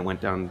frankly. He kind of went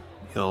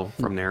downhill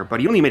from there, but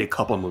he only made a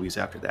couple of movies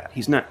after that.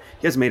 He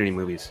hasn't made any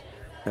movies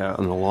in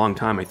a long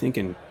time. I think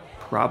in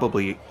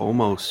probably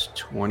almost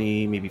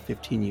 20, maybe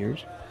 15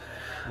 years.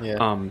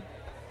 yeah.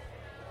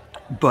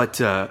 But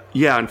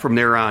and from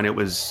there on, it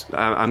was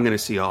I'm going to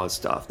see all his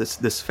stuff.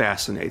 This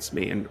fascinates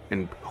me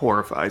and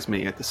horrifies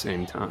me at the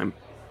same time.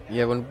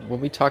 Yeah, when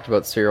we talked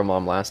about Serial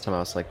Mom last time, I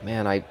was like,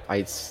 man,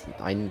 I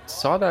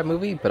saw that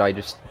movie, but I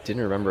just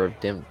didn't remember a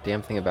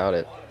damn thing about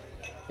it.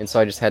 And so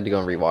I just had to go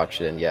and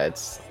rewatch it, and yeah,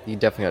 you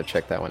definitely gotta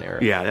check that one,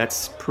 Eric. Yeah,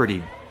 that's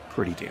pretty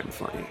damn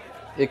funny.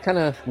 It kind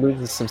of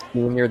loses some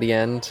steam near the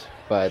end,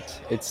 but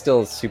it's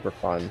still super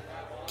fun.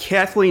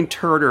 Kathleen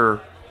Turner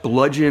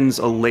bludgeons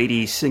a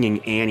lady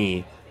singing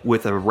Annie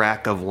with a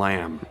rack of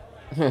lamb.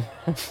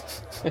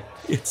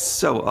 It's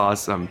so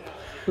awesome.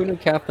 Who knew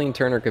Kathleen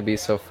Turner could be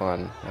so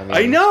fun? mean,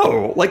 I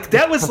know. Like,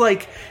 that was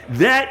like,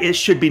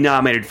 should be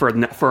nominated for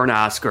an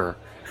Oscar.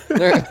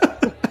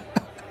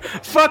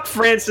 Fuck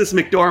Frances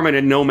McDormand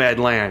in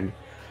Nomadland.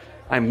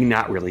 I'm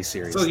not really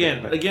serious. So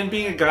again,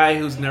 being a guy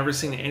who's never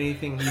seen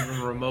anything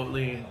even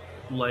remotely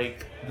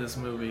like this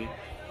movie,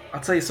 I'll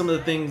tell you some of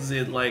the things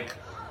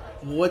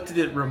what did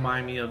it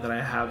remind me of that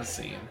I have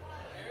seen,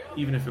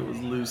 even if it was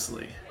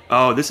loosely.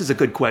 Oh, this is a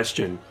good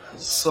question.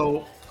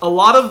 So a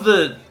lot of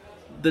the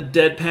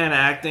deadpan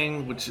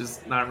acting, which is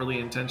not really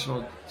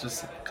intentional,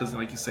 just because,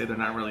 like you say, they're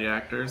not really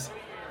actors.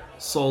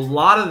 So a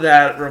lot of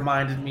that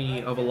reminded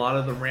me of a lot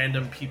of the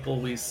random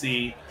people we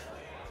see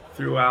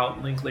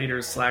throughout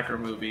Linklater's Slacker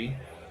movie.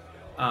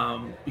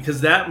 Because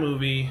that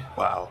movie,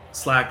 wow,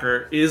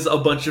 Slacker, is a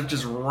bunch of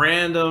just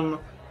random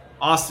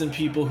Austin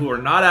people who are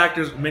not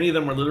actors. Many of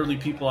them were literally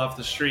people off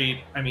the street.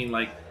 I mean,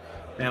 like,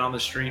 man on the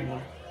street,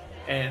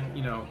 and,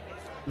 you know,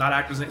 not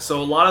actors.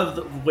 So a lot of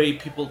the way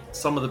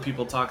some of the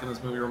people talk in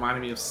this movie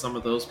reminded me of some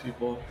of those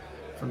people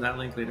from that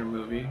Linklater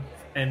movie.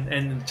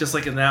 And just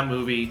like in that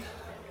movie,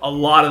 a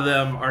lot of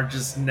them are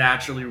just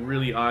naturally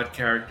really odd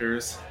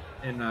characters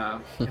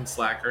in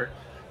Slacker.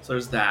 So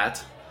there's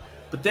that.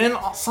 But then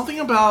something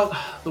about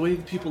the way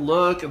people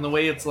look and the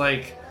way it's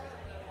like,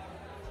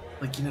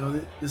 you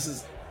know,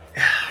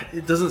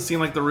 it doesn't seem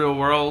like the real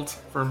world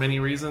for many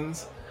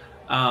reasons.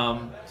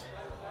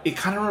 It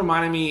kind of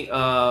reminded me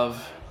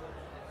of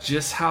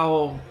just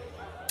how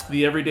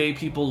the everyday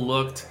people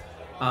looked.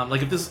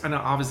 Like, if this, I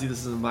know obviously this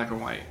is in black and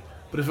white,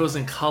 but if it was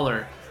in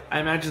color, I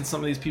imagine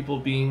some of these people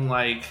being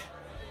like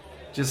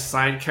just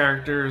side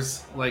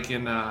characters, like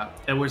in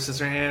Edward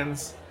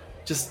Scissorhands.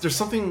 Just, there's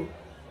something,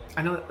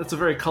 I know it's a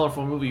very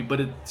colorful movie, but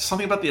it's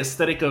something about the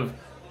aesthetic of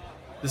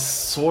this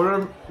sort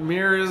of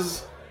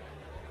mirrors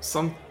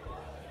some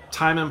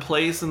time and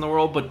place in the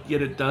world, but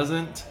yet it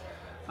doesn't.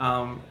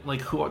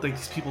 Like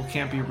these people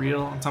can't be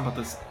real. I'm talking about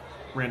this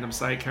random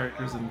side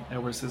characters in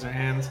Edward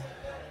Scissorhands.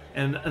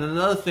 And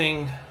another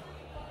thing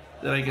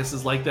that I guess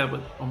is like that,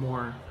 but a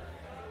more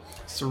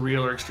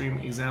surreal or extreme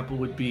example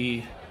would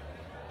be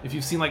if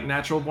you've seen like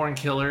Natural Born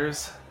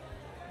Killers,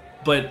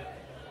 but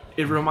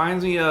it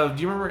reminds me of,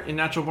 do you remember in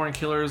Natural Born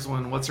Killers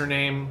when what's her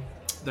name,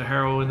 the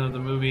heroine of the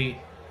movie,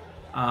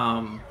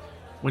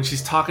 when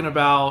she's talking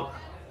about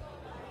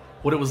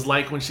what it was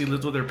like when she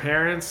lived with her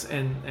parents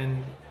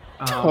and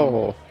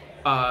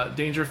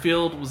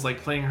Dangerfield was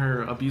like playing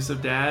her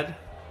abusive dad.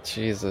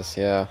 Jesus,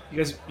 yeah.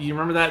 You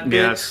remember that bit?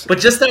 Yes. But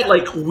just that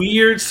like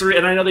weird, surreal,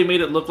 and I know they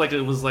made it look like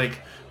it was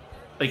like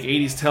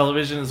 80s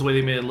television is the way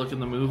they made it look in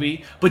the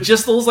movie. But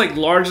just those like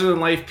larger than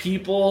life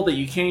people that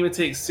you can't even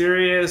take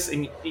serious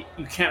and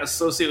you can't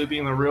associate with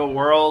being in the real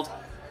world.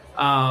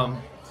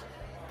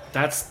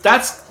 That's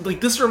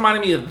like, this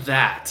reminded me of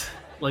that.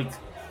 Like,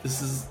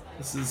 this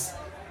is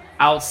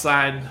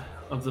outside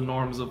of the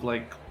norms of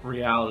like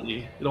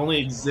reality. It only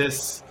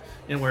exists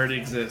in where it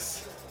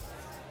exists.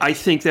 I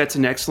think that's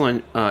an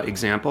excellent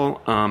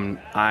example.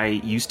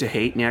 I used to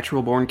hate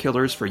Natural Born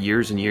Killers for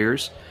years and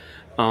years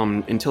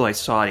until I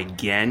saw it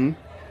again.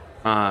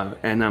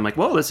 And I'm like,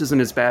 well, this isn't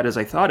as bad as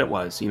I thought it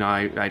was. You know,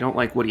 I don't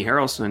like Woody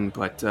Harrelson,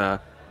 but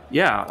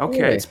yeah,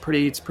 okay, Really?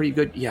 it's pretty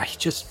good. Yeah, he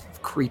just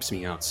creeps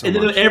me out so And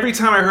then much. every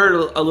time I heard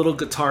a little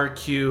guitar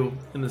cue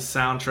in the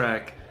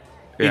soundtrack,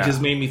 Yeah. it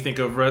just made me think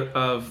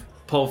of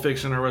Pulp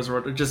Fiction or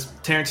Reservoir, or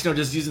just Tarantino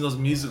just using those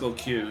musical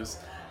cues.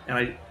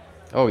 And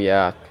Oh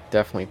yeah,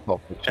 definitely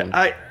Pulp Fiction.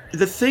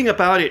 The thing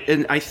about it,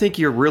 and I think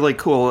you're really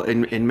cool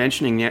in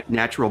mentioning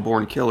Natural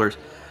Born Killers.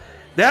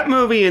 That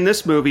movie and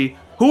this movie,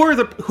 who are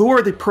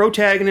the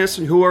protagonists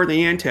and who are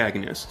the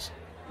antagonists?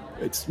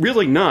 It's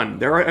really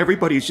none.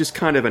 Everybody's just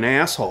kind of an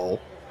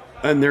asshole,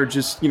 and they're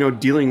just, you know,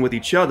 dealing with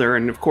each other.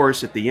 And of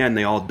course, at the end,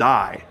 they all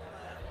die.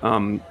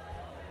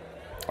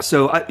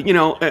 So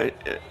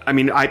I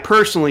mean, I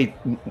personally,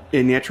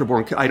 in Natural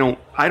Born, I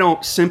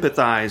don't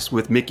sympathize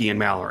with Mickey and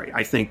Mallory.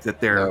 I think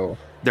that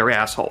they're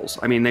assholes.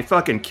 I mean, they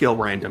fucking kill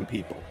random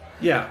people.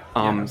 yeah,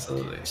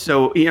 absolutely.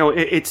 So, you know,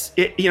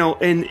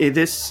 and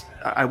this,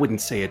 I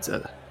wouldn't say it's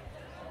a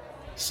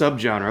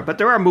subgenre, but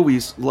there are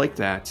movies like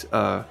that.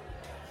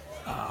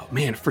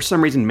 Man, for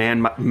some reason,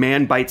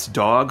 Man Bites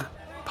Dog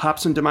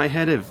pops into my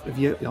head. Have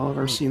y'all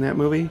ever seen that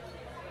movie?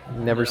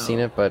 Never seen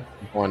it, but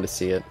wanted to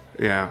see it.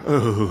 Yeah.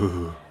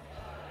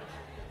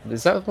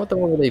 Is that what the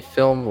one where they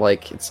film,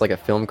 like, it's like a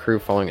film crew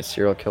following a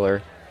serial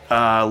killer?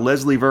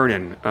 Leslie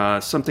Vernon.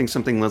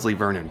 Something Leslie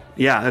Vernon.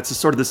 Yeah, that's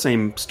sort of the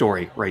same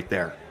story right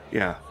there.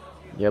 Yeah.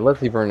 Yeah,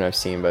 Leslie Vernon I've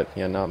seen, but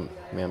yeah, not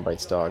Man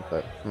Bites Dog,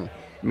 but...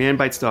 Man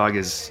Bites Dog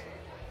is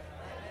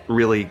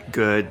really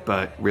good,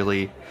 but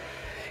really...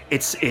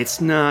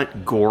 It's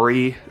not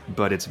gory,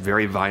 but it's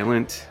very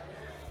violent.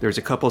 There's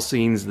a couple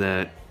scenes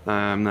that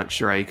I'm not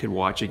sure I could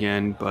watch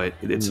again, but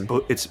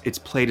it's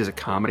played as a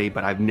comedy,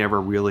 but I've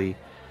never really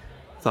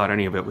thought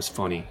any of it was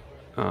funny.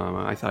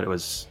 I thought it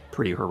was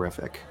pretty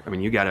horrific. I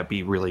mean, you got to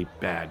be really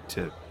bad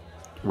to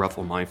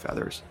ruffle my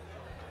feathers.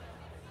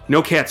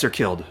 No cats are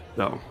killed,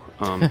 though.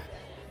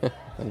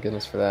 Thank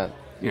goodness for that.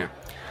 Yeah.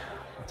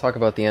 Talk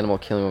about the animal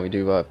killing when we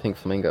do Pink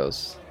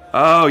Flamingos.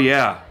 Oh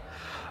yeah.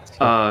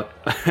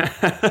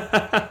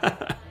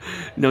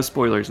 No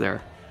spoilers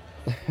there.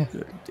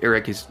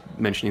 Eric is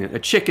mentioning that a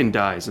chicken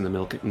dies in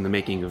the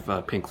making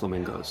of Pink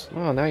Flamingos.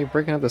 Oh, now you're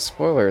breaking up the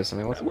spoilers. I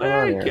mean, what's going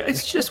on here?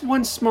 It's just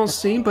one small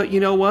scene, but you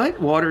know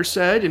what? Waters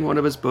said in one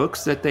of his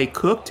books that they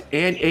cooked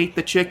and ate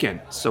the chicken,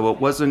 so it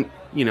wasn't,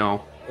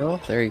 Well,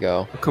 there you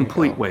go. a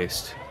complete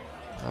waste.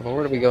 But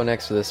where do we go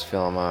next for this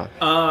film?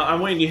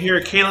 I'm waiting to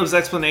hear Caleb's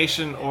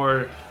explanation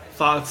or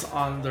thoughts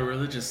on the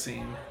religious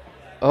scene.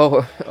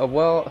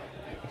 Well,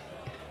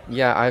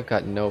 yeah, I've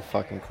got no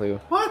fucking clue.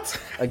 What?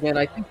 Again,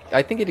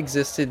 I think it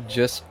existed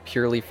just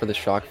purely for the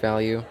shock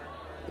value.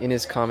 In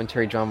his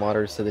commentary, John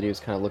Waters said that he was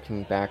kind of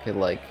looking back at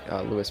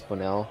Louis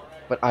Buñuel,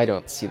 but I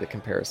don't see the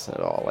comparison at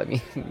all. I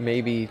mean,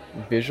 maybe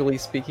visually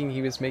speaking,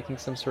 he was making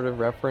some sort of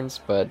reference,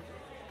 but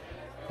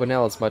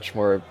Buñuel is much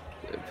more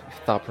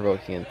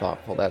thought-provoking and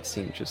thoughtful. That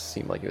scene just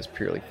seemed like it was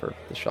purely for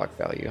the shock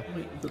value.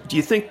 Do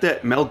you think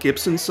that Mel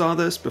Gibson saw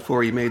this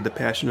before he made The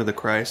Passion of the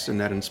Christ,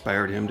 and that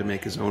inspired him to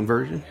make his own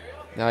version?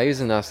 No, he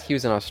was in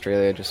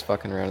Australia, just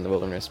fucking around in the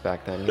wilderness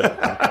back then.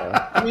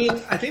 I mean,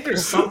 I think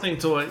there's something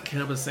to what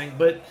Caleb was saying,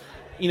 but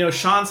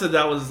Sean said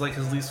that was like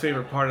his least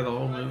favorite part of the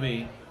whole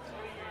movie.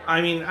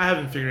 I mean, I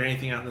haven't figured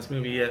anything out in this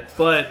movie yet,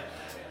 but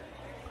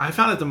I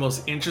found it the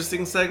most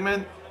interesting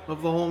segment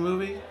of the whole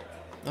movie.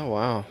 Oh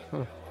wow.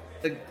 Huh.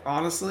 Like,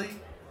 honestly,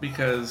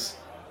 because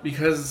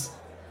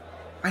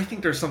I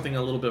think there's something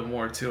a little bit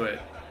more to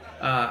it,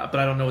 but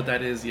I don't know what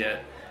that is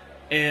yet.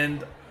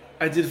 And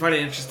I did find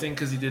it interesting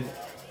because he did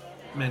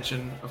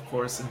mention, of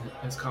course, in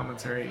his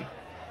commentary,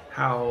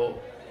 how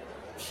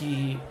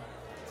he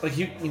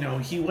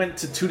went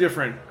to two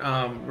different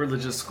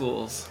religious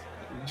schools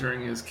during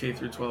his K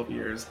through 12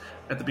 years.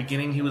 At the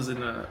beginning, he was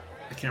in I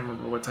can't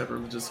remember what type of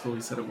religious school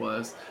he said it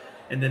was,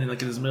 and then in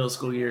his middle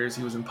school years,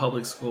 he was in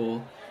public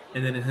school.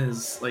 And then in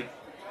his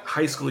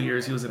high school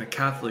years, he was in a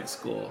Catholic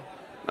school.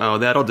 Oh,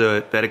 that'll do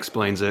it. That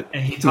explains it.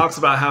 And he talks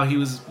about how he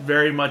was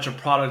very much a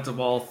product of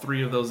all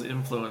three of those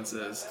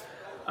influences.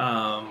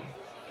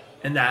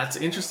 And that's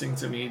interesting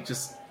to me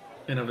just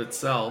in of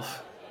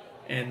itself.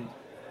 And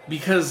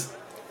because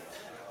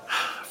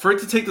for it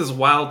to take this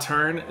wild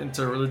turn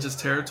into religious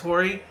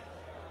territory,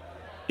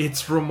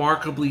 it's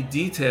remarkably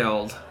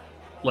detailed.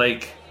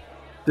 Like,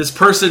 this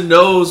person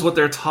knows what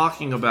they're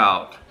talking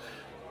about.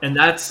 And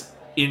that's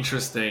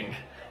interesting.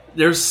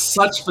 There's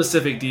such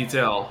specific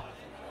detail.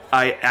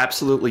 I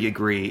absolutely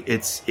agree.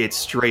 It's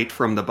straight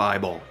from the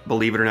Bible.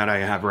 Believe it or not, I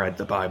have read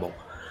the Bible.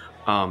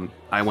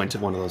 I went to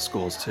one of those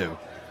schools too.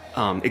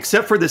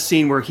 Except for the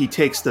scene where he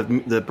takes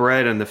the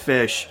bread and the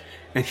fish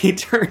and he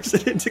turns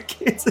it into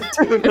cans of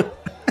tuna.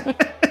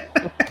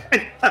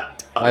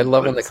 I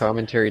love in the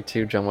commentary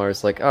too, John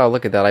Waters like, oh,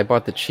 look at that, I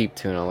bought the cheap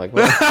tuna. Like,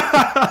 what?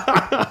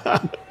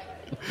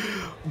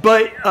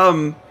 But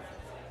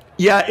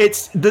yeah,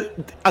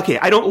 okay.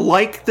 I don't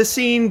like the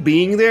scene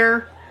being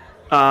there.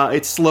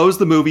 It slows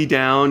the movie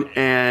down,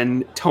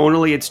 and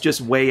tonally, it's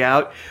just way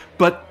out.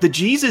 But the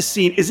Jesus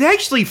scene is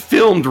actually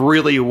filmed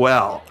really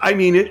well. I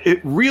mean, it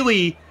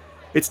really,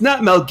 it's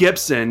not Mel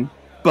Gibson,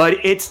 but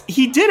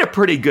he did a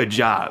pretty good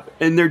job,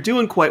 and they're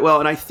doing quite well.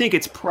 And I think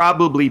it's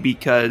probably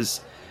because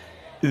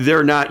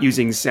they're not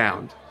using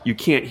sound. You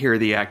can't hear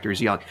the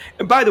actors yelling.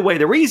 And by the way,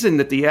 the reason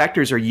that the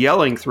actors are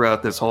yelling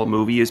throughout this whole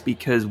movie is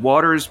because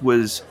Waters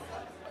was.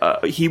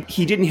 He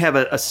didn't have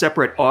a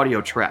separate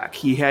audio track.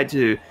 He had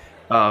to.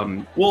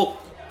 Well,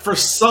 for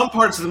some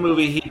parts of the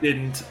movie, he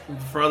didn't.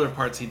 For other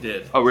parts, he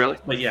did. Oh, really?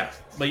 But yeah.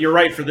 But you're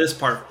right, for this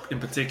part in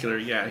particular,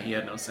 yeah, he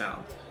had no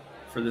sound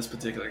for this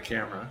particular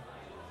camera.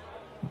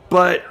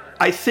 But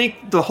I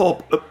think the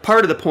whole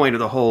part of the point of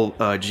the whole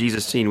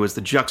Jesus scene was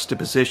the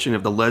juxtaposition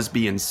of the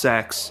lesbian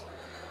sex.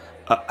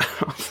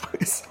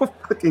 It's so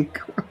fucking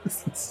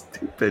gross and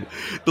stupid.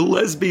 The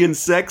lesbian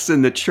sex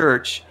in the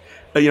church.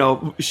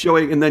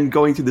 Showing and then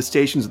going through the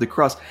Stations of the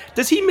Cross.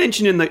 Does he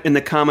mention in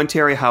the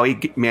commentary how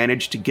he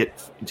managed to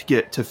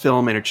get to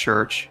film in a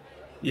church?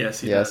 Yes,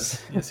 he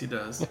does. Yes, he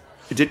does.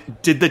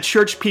 Did the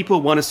church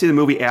people want to see the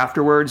movie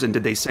afterwards, and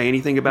did they say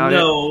anything about it?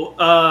 No.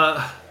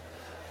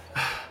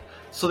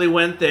 So they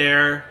went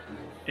there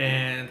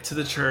and to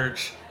the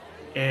church,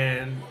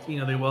 and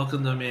they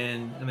welcomed them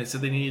in, and they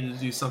said they needed to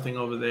do something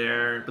over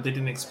there, but they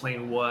didn't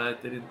explain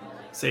what. They didn't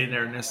say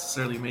they're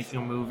necessarily making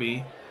a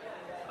movie.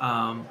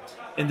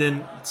 And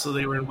then, so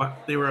they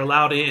were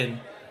allowed in,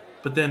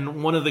 but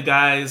then one of the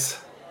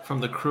guys from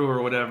the crew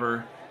or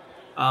whatever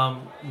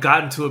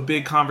got into a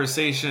big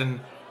conversation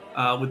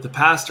with the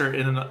pastor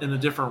in a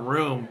different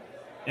room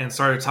and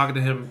started talking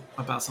to him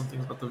about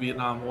something about the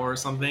Vietnam War or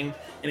something,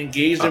 and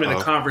engaged him in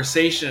a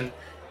conversation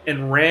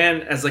and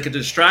ran as like a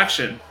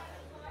distraction.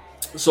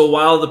 So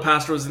while the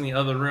pastor was in the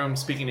other room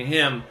speaking to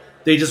him,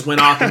 they just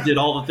went off and did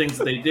all the things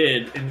that they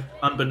did,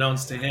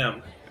 unbeknownst to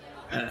him.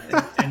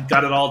 And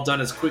got it all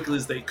done as quickly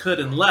as they could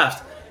and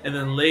left. And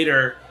then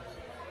later,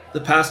 the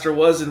pastor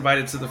was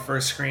invited to the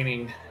first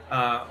screening.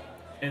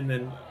 And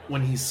then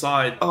when he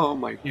saw it,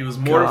 he was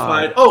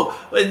mortified. Oh,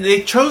 and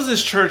they chose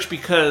this church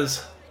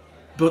because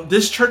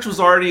this church was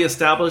already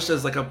established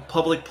as like a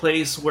public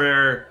place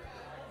where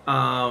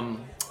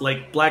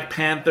like Black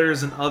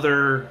Panthers and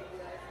other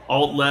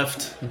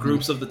alt-left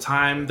groups of the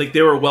time, like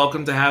they were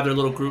welcome to have their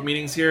little group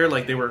meetings here.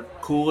 Like they were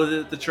cool with it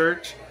at the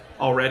church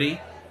already,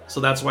 so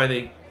that's why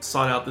they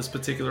sought out this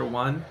particular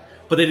one.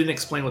 But they didn't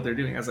explain what they're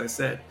doing, as I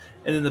said.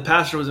 And then the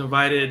pastor was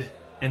invited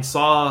and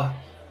saw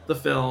the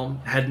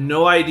film, had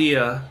no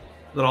idea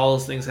that all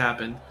those things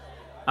happened,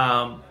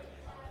 and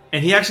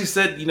he actually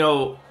said, he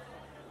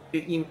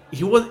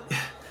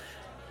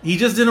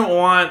just didn't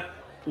want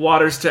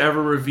Waters to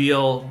ever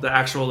reveal the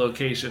actual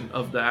location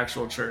of the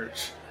actual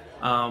church.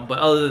 But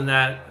other than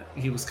that,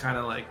 he was kind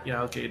of like,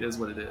 yeah, okay, it is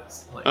what it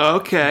is. Like,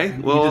 Okay,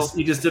 well,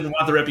 he just didn't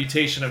want the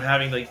reputation of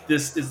having like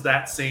this is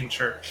that same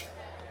church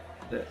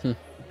that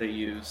they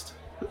used.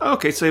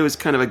 okay, so he was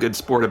kind of a good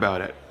sport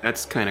about it.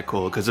 That's kind of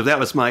cool, because if that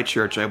was my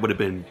church, I would have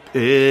been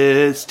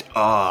pissed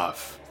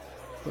off.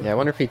 Yeah, I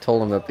wonder if he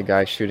told him that the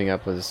guy shooting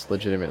up was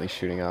legitimately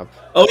shooting up.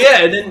 Oh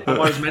yeah, and then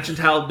Waters mentioned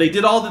how they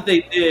did all that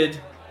they did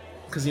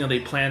because they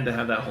planned to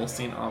have that whole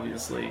scene,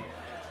 obviously,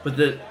 but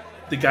the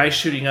guy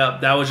shooting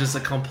up, that was just a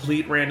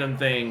complete random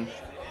thing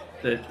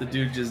that the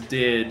dude just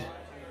did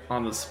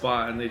on the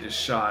spot, and they just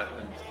shot.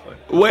 And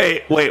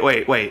Wait.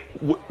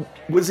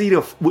 Was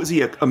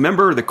he a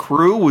member of the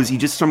crew? Was he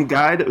just some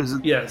guy that was...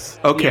 Yes.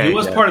 Okay. Yeah, he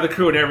was part of the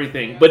crew and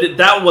everything, but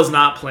that was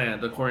not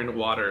planned, according to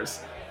Waters.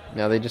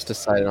 Now they just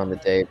decided on the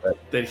day, but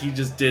That he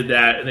just did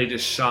that, and they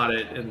just shot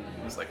it, and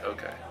it was like,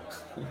 okay.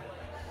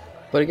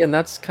 but again,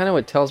 that's kind of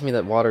what tells me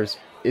that Waters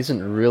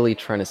isn't really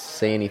trying to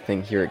say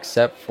anything here,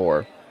 except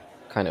for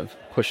kind of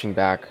pushing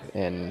back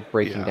and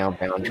breaking down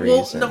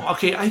boundaries. Well, no,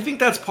 okay, I think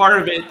that's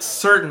part of it,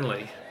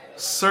 certainly.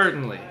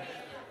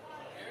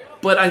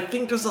 But I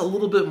think there's a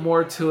little bit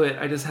more to it.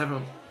 I just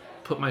haven't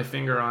put my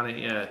finger on it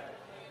yet.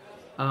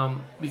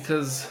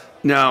 Because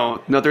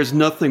No, there's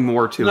nothing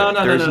more to it.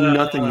 There's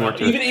nothing more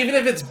to it.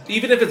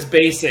 Even if it's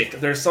basic,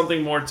 there's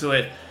something more to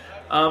it.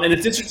 And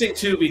it's interesting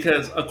too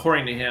because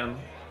according to him,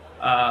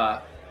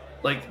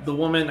 like the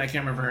woman, I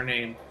can't remember her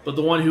name, but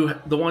the one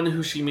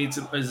who she meets,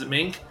 is it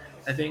Mink?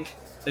 I think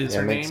is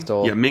her Mink name.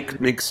 Stoll. Yeah,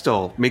 Mink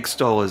Stoll. Mink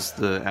Stoll is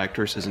the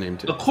actress's name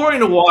too. According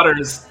to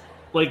Waters,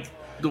 like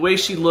the way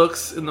she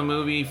looks in the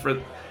movie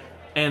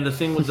and the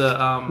thing with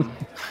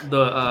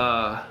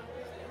the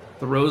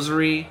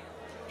rosary,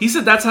 he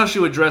said that's how she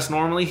would dress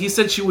normally. He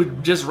said she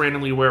would just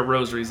randomly wear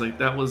rosaries, like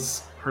that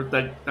was her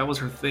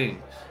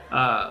thing.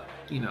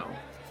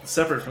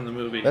 Separate from the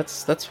movie.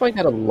 That's why you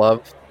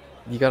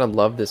gotta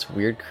love this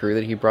weird crew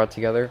that he brought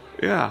together.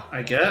 Yeah.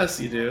 I guess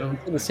you do.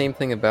 The same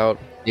thing about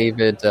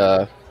David.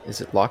 Is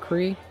it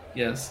Lockery?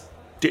 Yes.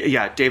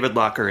 David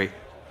Lockery.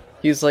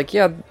 He's like,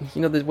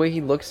 the way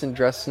he looks and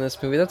dressed in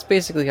this movie, that's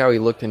basically how he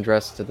looked and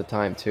dressed at the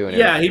time, too. And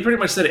Yeah, he pretty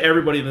much said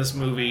everybody in this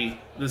movie,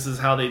 this is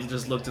how they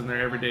just looked in their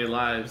everyday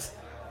lives.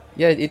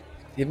 Yeah, it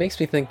makes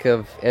me think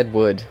of Ed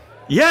Wood.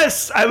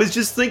 Yes, I was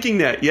just thinking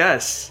that.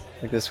 Yes.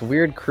 Like this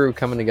weird crew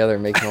coming together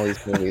and making all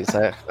these movies.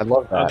 I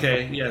love that.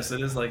 Okay, yes,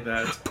 it is like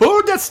that.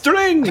 Pull the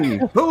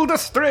string! Pull the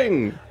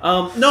string!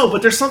 No,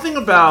 but there's something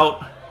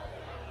about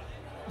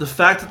the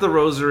fact that the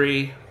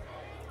rosary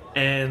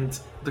and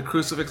the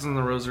crucifix and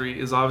the rosary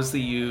is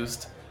obviously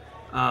used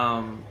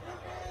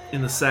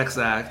in the sex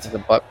act. The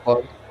butt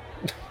plug.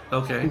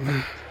 Okay.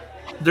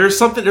 There's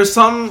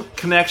some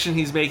connection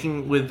he's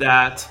making with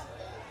that,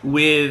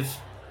 with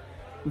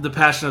the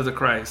Passion of the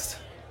Christ.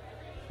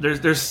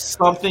 There's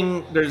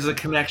a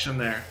connection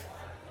there.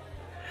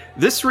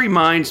 This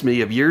reminds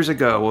me of years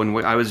ago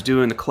when I was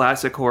doing the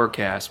classic horror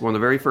cast. One of the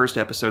very first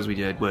episodes we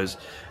did was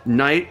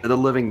Night of the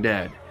Living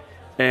Dead.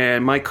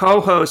 And my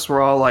co-hosts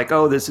were all like,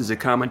 oh, this is a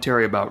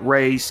commentary about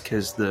race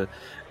because the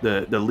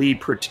lead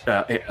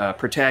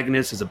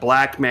protagonist is a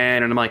black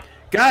man. And I'm like,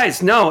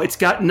 guys, no, it's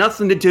got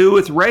nothing to do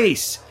with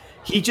race.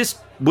 He just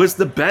was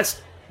the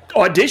best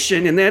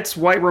audition, and that's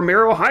why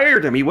Romero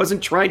hired him. He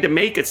wasn't trying to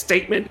make a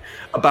statement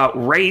about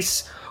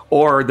race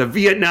or the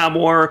Vietnam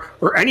War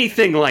or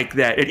anything like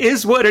that. It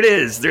is what it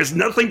is. There's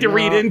nothing to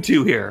read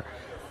into here,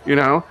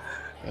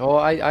 Well,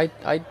 I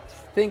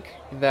think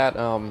that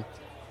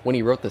when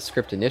he wrote the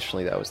script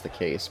initially, that was the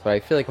case. But I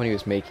feel like when he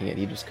was making it,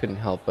 he just couldn't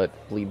help but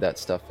bleed that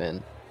stuff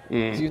in.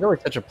 Because he was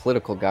always such a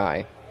political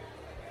guy.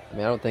 I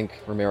mean, I don't think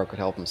Romero could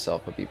help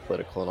himself but be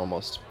political in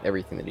almost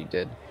everything that he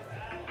did.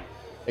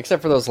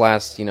 Except for those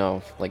last,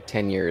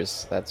 10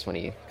 years. That's when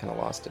he kind of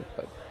lost it.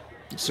 But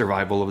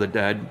Survival of the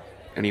Dead.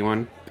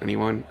 Anyone?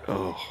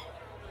 Oh.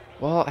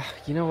 Well,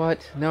 you know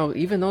what? No,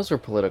 even those were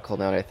political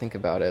now that I think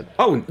about it.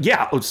 Oh,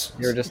 yeah.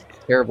 They were just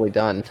terribly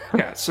done.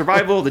 Yeah,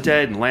 Survival of the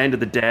Dead and Land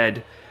of the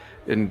Dead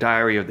and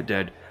Diary of the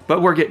Dead.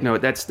 But we're getting... No,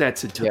 that's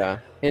it. Yeah.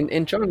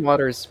 And John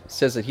Waters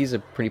says that he's a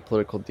pretty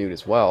political dude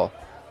as well.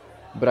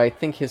 But I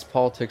think his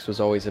politics was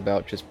always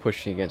about just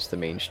pushing against the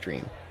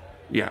mainstream.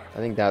 Yeah. I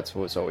think that's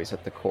what was always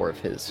at the core of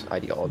his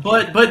ideology.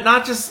 But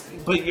not just...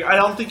 But I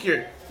don't think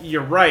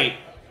you're right.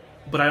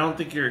 But I don't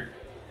think you're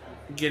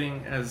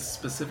getting as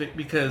specific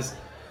because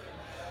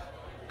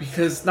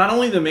not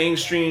only the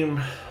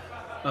mainstream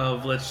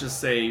of, let's just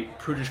say,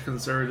 prudish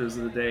conservatives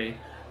of the day,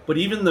 but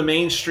even the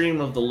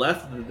mainstream of the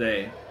left of the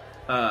day,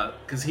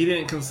 because he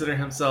didn't consider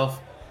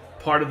himself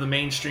part of the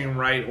mainstream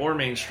right or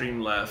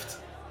mainstream left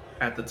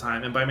at the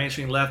time. And by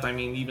mainstream left, I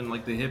mean even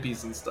like the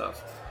hippies and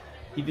stuff.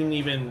 He didn't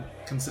even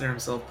consider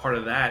himself part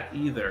of that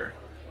either.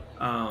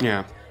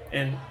 Yeah.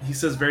 And he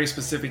says very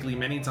specifically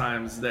many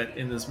times that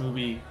in this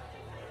movie,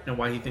 and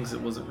why he thinks it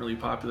wasn't really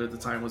popular at the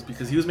time was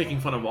because he was making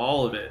fun of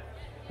all of it.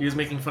 He was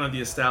making fun of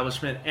the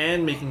establishment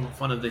and making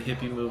fun of the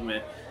hippie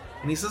movement.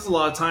 And he says a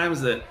lot of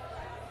times that,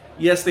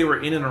 yes, they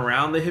were in and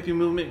around the hippie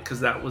movement because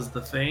that was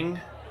the thing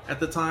at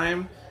the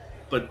time,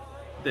 but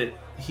that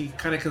he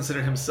kind of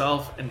considered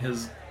himself and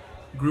his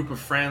group of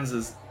friends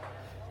as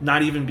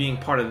not even being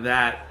part of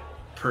that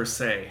per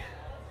se.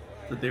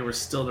 That they were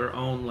still their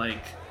own,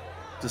 like,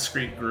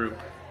 discrete group.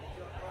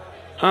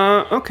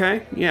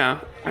 Okay, yeah,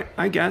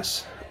 I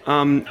guess.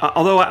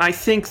 Although I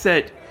think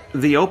that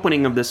the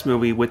opening of this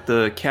movie with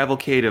the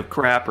cavalcade of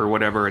crap or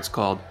whatever it's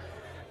called,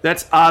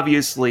 that's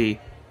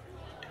obviously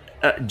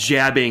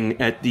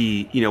jabbing at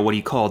the, what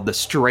he called the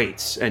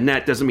straights. And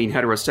that doesn't mean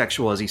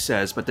heterosexual, as he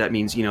says, but that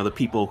means, the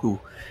people who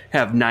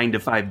have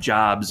 9-to-5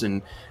 jobs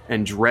and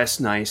dress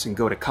nice and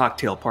go to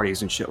cocktail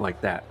parties and shit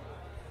like that.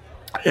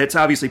 It's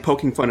obviously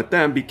poking fun at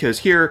them because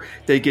here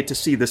they get to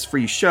see this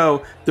free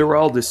show. They're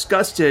all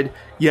disgusted,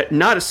 yet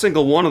not a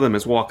single one of them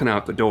is walking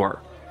out the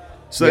door.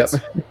 So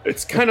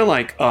it's kind of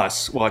like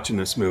us watching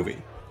this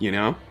movie,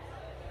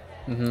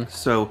 Mm-hmm.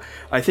 So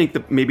I think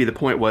that maybe the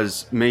point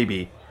was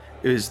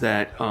is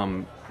that,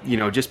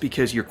 just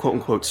because you're quote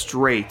unquote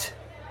straight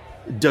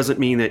doesn't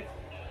mean that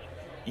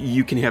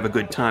you can have a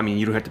good time and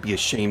you don't have to be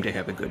ashamed to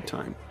have a good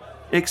time.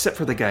 Except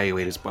for the guy who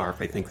ate his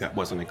barf. I think that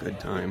wasn't a good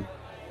time.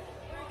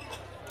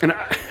 And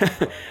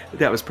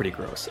that was pretty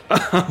gross.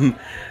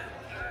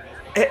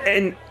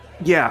 And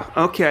yeah,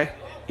 okay.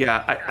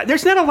 Yeah,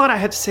 there's not a lot I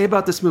have to say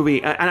about this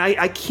movie. And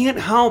I can't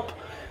help,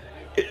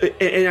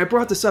 and I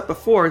brought this up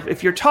before,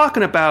 if you're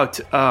talking about,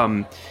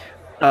 A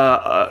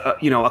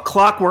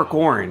Clockwork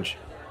Orange,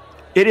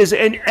 it is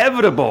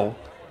inevitable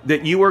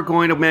that you are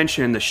going to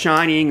mention The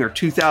Shining or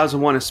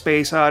 2001: A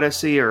Space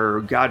Odyssey or,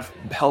 God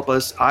help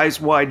us,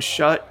 Eyes Wide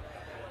Shut.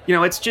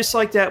 It's just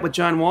like that with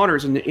John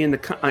Waters in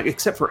the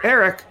except for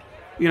Eric.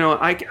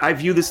 I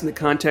view this in the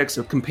context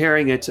of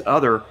comparing it to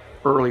other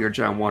earlier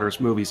John Waters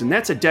movies, and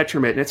that's a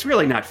detriment, and it's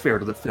really not fair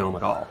to the film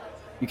at all.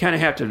 You kind of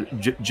have to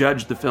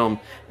judge the film,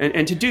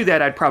 and to do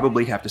that, I'd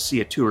probably have to see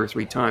it 2 or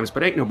 3 times,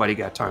 but ain't nobody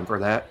got time for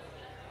that.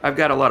 I've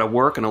got a lot of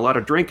work and a lot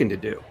of drinking to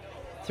do.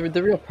 So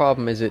the real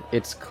problem is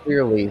it's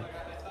clearly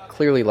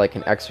like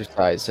an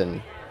exercise,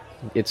 and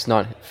it's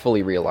not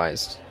fully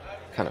realized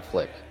kind of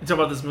flick. You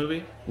talking about this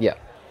movie? Yeah.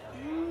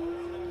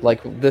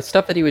 Like, the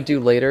stuff that he would do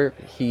later,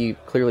 he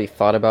clearly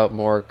thought about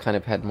more, kind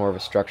of had more of a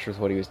structure with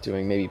what he was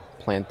doing, maybe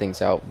planned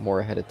things out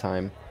more ahead of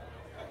time.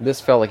 This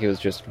felt like it was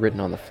just written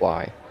on the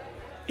fly.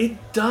 It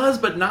does,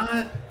 but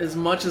not as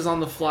much as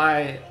on the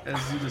fly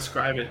as you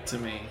describe it to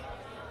me.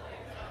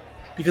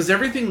 Because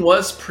everything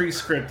was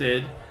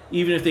pre-scripted,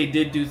 even if they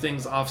did do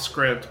things off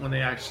script when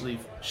they actually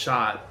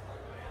shot.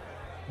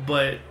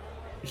 But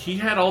he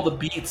had all the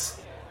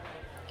beats.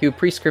 He would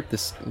pre-script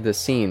the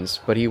scenes,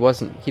 but he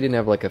didn't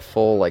have like a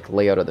full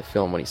layout of the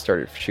film when he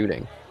started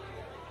shooting.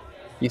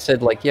 He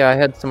said yeah, I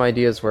had some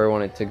ideas where I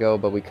wanted to go,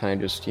 but we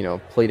kind of just,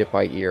 played it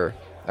by ear.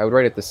 I would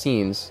write at the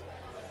scenes.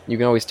 You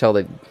can always tell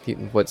that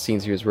what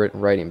scenes he was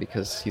writing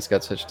because he's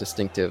got such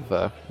distinctive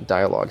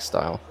dialogue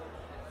style.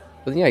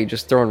 But yeah, he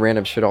just throwing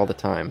random shit all the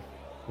time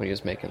when he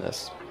was making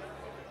this.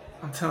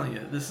 I'm telling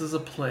you, this is a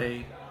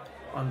play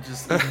on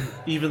just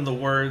even the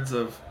words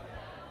of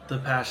the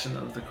Passion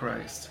of the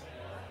Christ.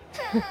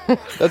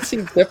 That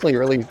seems definitely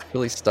really,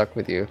 really stuck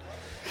with you.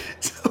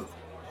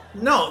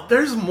 No,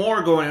 there's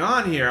more going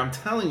on here, I'm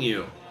telling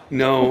you.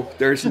 No,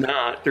 there's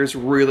not. There's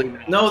really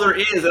not. No, there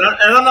is. And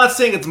I'm not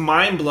saying it's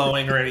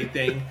mind-blowing or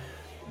anything,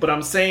 but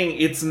I'm saying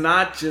it's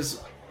not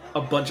just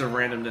a bunch of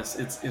randomness.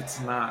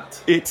 It's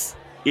not.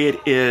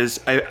 It is.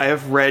 I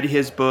have read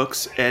his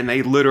books, and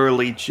they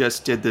literally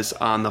just did this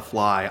on the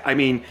fly. I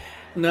mean...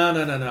 No.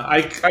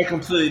 I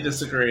completely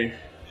disagree.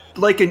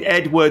 Like in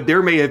Ed Wood,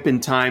 there may have been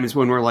times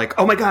when we're like,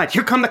 oh my God,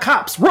 here come the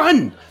cops,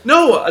 run!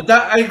 No,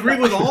 I agree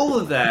with all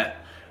of that.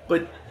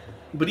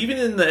 But even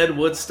in the Ed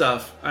Wood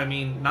stuff, I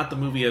mean, not the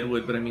movie Ed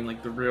Wood, but I mean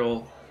like the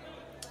real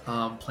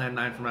Plan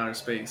 9 from Outer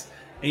Space.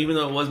 And even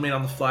though it was made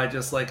on the fly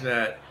just like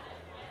that,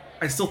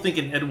 I still think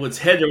in Ed Wood's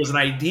head there was an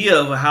idea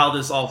of how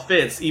this all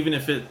fits, even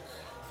if it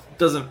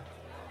doesn't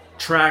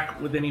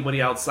track with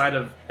anybody outside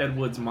of Ed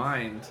Wood's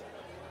mind.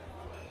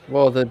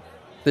 Well, the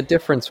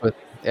difference with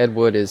Ed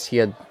Wood is he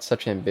had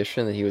such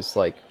ambition that he was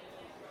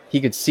he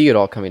could see it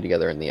all coming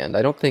together in the end.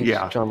 I don't think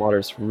John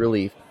Waters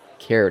really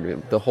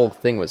cared. The whole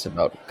thing was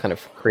about kind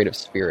of creative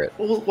spirit.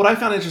 Well, what I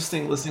found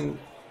interesting listening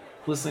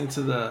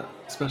to the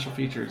special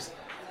features,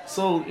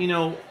 so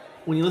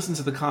when you listen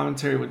to the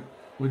commentary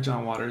with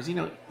John Waters,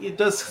 it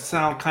does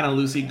sound kind of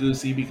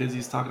loosey-goosey because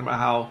he's talking about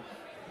how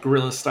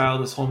guerrilla style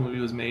this whole movie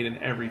was made and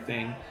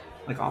everything,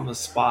 like on the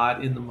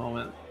spot, in the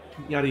moment,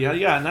 yada yada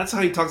yada, and that's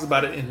how he talks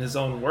about it in his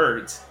own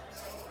words.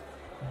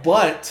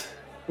 But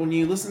when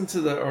you listen to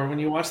when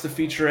you watch the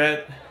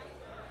featurette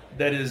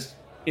that is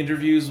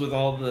interviews with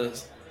all the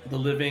the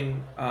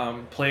living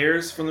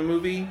players from the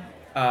movie,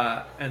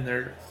 and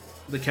they're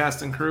the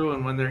cast and crew,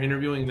 and when they're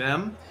interviewing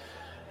them,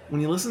 when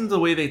you listen to the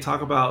way they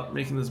talk about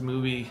making this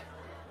movie,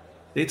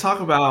 they talk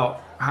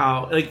about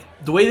how, like,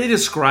 the way they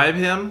describe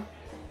him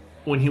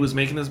when he was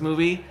making this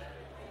movie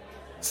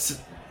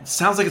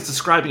sounds like it's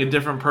describing a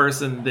different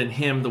person than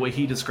him the way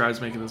he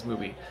describes making this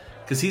movie,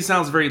 because he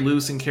sounds very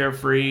loose and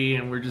carefree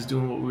and we're just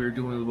doing what we were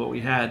doing with what we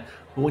had.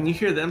 But when you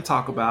hear them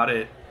talk about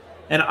it,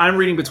 and I'm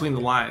reading between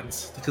the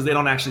lines because they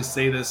don't actually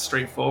say this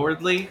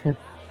straightforwardly,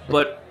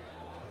 but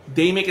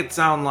they make it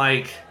sound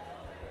like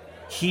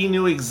he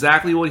knew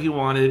exactly what he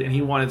wanted, and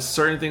he wanted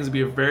certain things to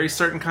be a very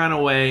certain kind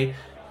of way.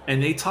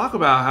 And they talk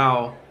about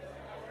how,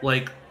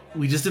 like,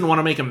 we just didn't want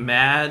to make him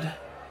mad,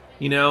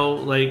 you know,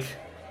 like,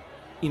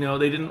 you know,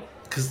 they didn't,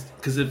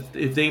 because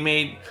if they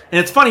made,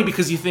 and it's funny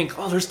because you think,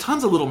 oh, there's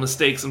tons of little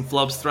mistakes and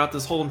flubs throughout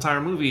this whole entire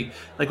movie,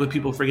 like with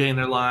people forgetting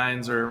their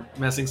lines or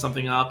messing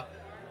something up.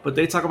 But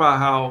they talk about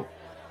how,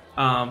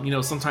 you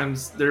know,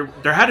 sometimes there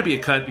had to be a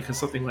cut because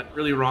something went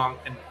really wrong,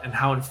 and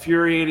how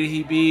infuriated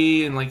he'd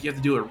be, and like, you have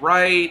to do it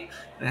right,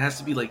 and it has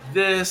to be like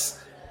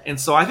this. And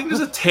so I think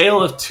there's a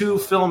tale of two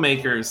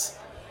filmmakers,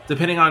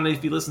 depending on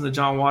if you listen to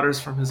John Waters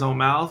from his own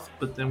mouth,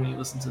 but then when you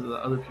listen to the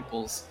other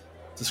people's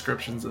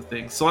descriptions of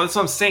things. So that's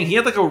what I'm saying. He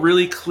had like a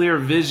really clear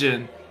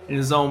vision in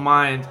his own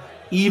mind,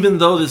 even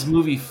though this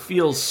movie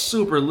feels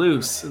super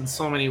loose in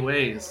so many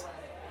ways.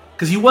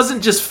 Because he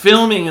wasn't just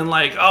filming and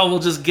like, oh, we'll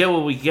just get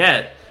what we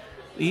get.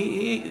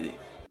 He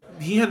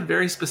had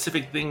very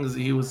specific things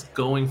that he was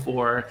going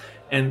for,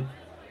 and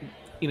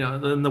you know,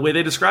 the way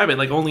they describe it,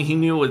 like only he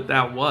knew what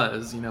that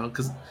was, you know,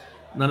 because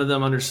none of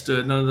them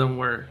understood. None of them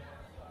were,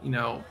 you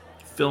know,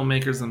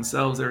 filmmakers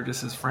themselves. They were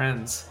just his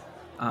friends,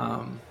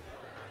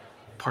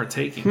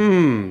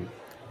 partaking.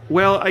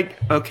 Well,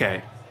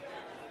 okay.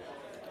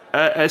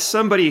 As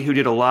somebody who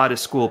did a lot of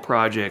school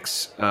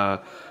projects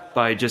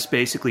by just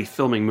basically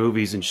filming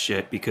movies and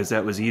shit because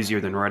that was easier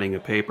than writing a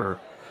paper,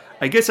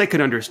 I guess I could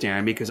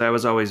understand, because I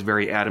was always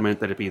very adamant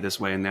that it be this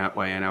way and that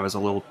way, and I was a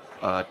little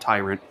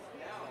tyrant.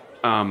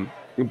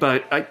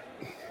 But I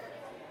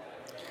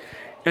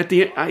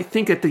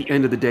think at the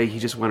end of the day, he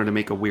just wanted to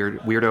make a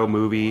weirdo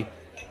movie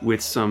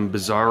with some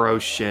bizarro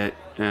shit.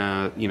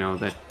 You know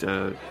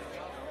that.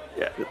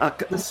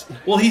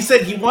 Well, he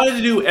said he wanted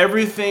to do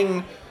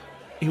everything.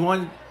 He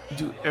wanted to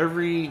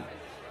do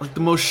like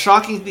the most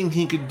shocking thing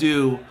he could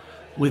do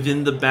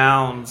within the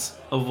bounds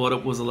of what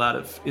it was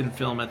allowed in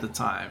film at the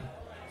time.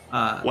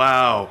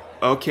 Wow.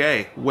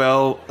 Okay.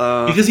 Well,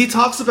 because he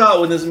talks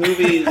about when this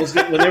movie was,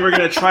 when they were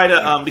going to try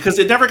to, because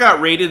it never got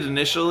rated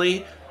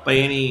initially by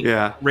any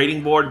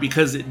rating board,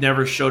 because it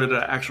never showed at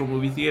an actual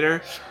movie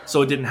theater,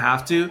 so it didn't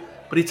have to.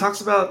 But he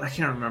talks about, I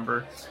can't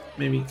remember,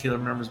 maybe Caleb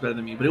remembers better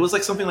than me, but it was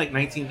like something like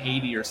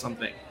 1980 or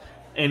something,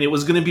 and it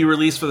was going to be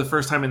released for the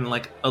first time in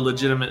like a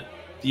legitimate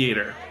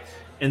theater,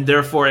 and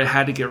therefore it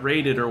had to get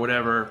rated or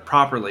whatever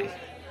properly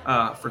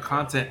for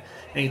content.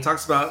 And he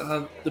talks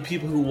about the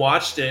people who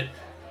watched it.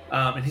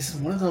 And he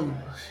said one of them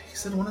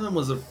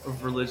was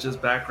of religious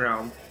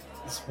background.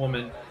 This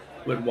woman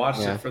who had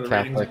watched it for the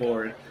Catholic ratings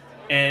board,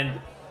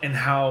 and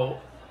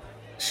how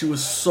she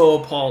was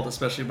so appalled,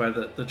 especially by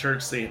the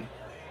church scene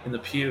in the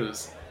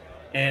pews,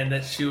 and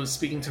that she was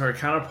speaking to her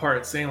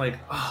counterpart, saying like,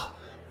 "Oh,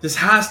 this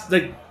has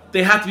like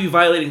they have to be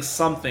violating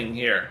something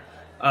here,"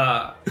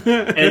 and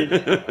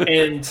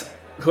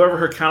whoever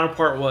her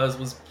counterpart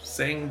was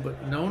saying,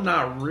 "But no,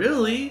 not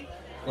really."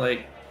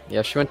 Like,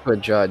 yeah, she went to a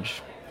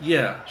judge.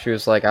 Yeah, she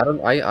was like, I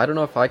don't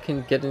know if I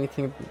can get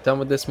anything done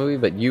with this movie,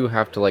 but you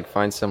have to like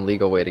find some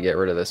legal way to get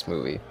rid of this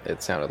movie.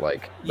 It sounded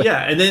like.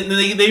 Yeah, and then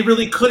they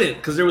really couldn't,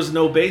 because there was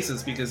no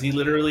basis, because he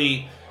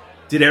literally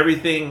did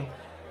everything,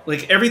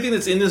 like everything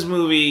that's in this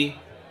movie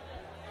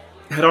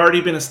had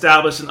already been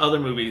established in other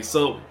movies.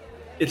 So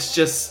it's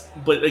just,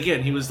 but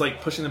again, he was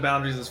like pushing the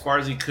boundaries as far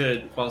as he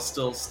could while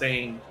still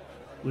staying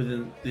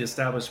within the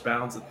established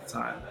bounds at the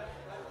time.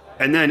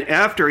 And then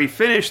after he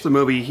finished the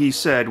movie, he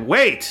said,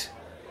 "Wait,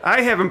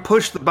 I haven't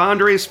pushed the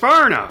boundaries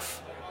far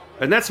enough."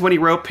 And that's when he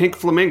wrote Pink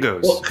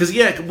Flamingos.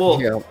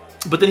 Well,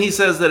 but then he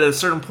says that at a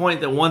certain point,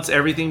 that once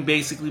everything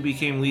basically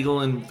became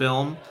legal in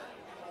film,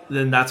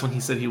 then that's when he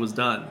said he was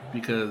done,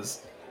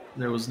 because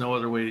there was no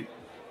other way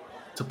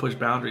to push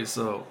boundaries.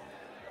 So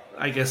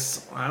I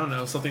guess, I don't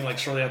know, something like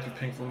shortly after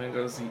Pink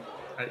Flamingos,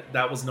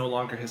 that was no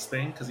longer his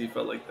thing, because he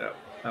felt like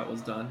that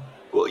was done.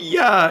 Well,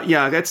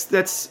 yeah.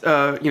 That's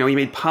you know, he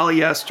made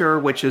Polyester,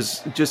 which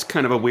is just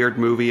kind of a weird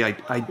movie.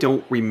 I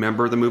don't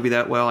remember the movie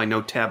that well. I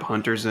know Tab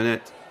Hunter's in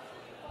it.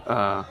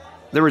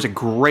 There was a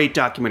great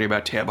documentary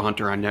about Tab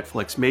Hunter on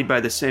Netflix, made by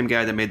the same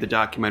guy that made the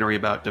documentary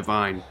about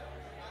Divine.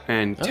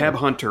 And Tab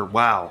Hunter,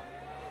 wow,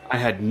 I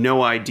had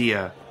no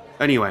idea.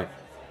 Anyway,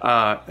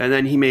 and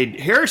then he made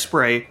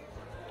Hairspray,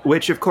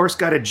 which of course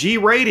got a G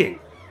rating.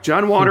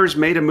 John Waters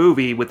made a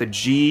movie with a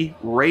G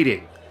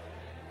rating,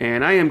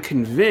 and I am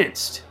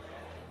convinced.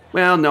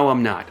 Well, no,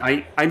 I'm not.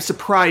 I'm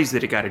surprised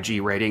that it got a G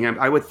rating.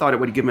 I would thought it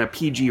would give him a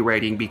PG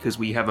rating, because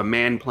we have a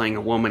man playing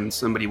a woman, and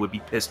somebody would be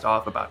pissed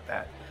off about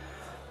that.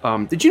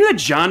 Did you know that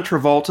John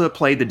Travolta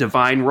played the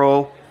Divine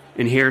role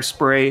in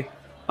Hairspray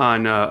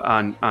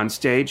on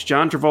stage.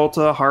 John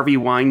Travolta, Harvey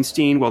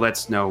Weinstein. Well,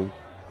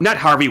 not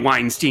Harvey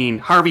Weinstein.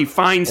 Harvey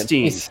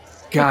Feinstein.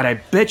 God, I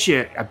bet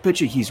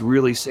you he's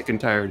really sick and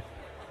tired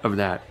of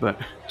that. But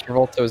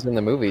Travolta was in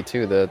the movie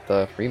too,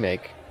 the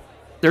remake.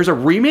 There's a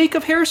remake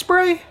of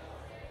Hairspray?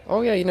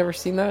 Oh yeah, you never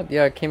seen that?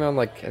 Yeah, it came out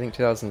like I think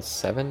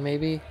 2007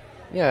 maybe.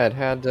 Yeah, it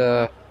had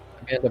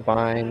Amanda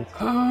Bynes.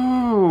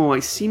 Oh, I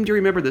seem to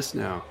remember this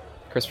now.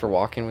 Christopher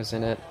Walken was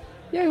in it.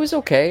 Yeah, it was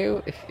okay.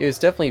 It was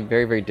definitely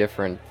very, very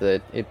different.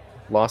 That it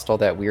lost all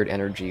that weird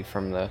energy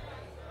from the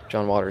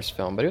John Waters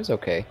film, but it was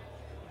okay.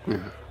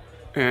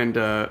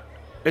 Yeah.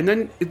 And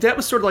then that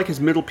was sort of like his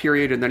middle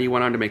period, and then he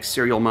went on to make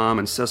Serial Mom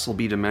and Cecil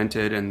B.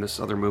 Demented and this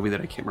other movie that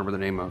I can't remember the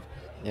name of.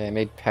 Yeah, he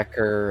made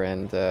Pecker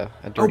and A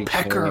Dirty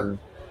Pecker. Shame.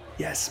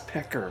 Yes,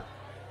 Pecker.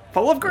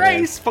 Full of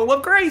grace, full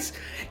of grace.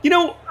 You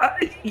know,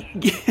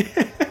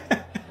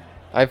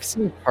 I've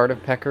seen part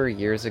of Pecker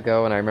years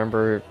ago, and I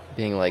remember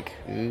being like,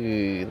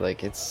 ooh,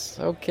 like it's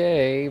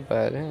okay,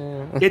 but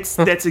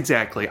that's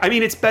exactly. I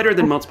mean, it's better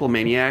than Multiple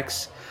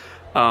Maniacs,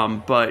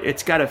 but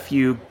it's got a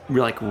few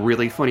like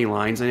really funny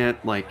lines in it.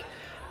 Like,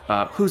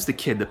 who's the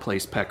kid that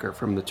plays Pecker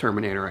from the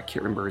Terminator? I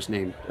can't remember his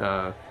name.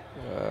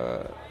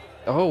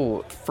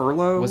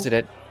 Furlow? Was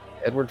it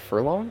Edward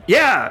Furlong?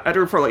 Yeah,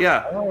 Edward Furlong.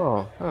 Yeah.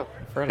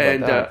 I've heard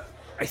about that.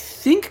 I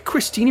think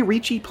Christina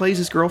Ricci plays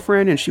his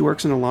girlfriend, and she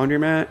works in a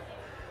laundromat.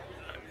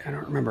 I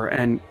don't remember.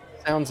 And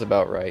sounds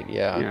about right.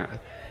 Yeah. Yeah.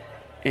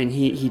 And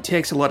he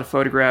takes a lot of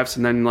photographs,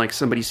 and then like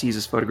somebody sees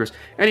his photographs.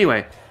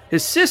 Anyway,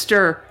 his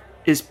sister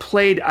is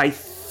played, I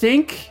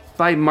think,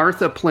 by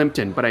Martha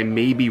Plimpton, but I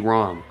may be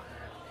wrong.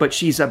 But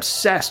she's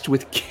obsessed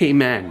with gay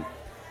men,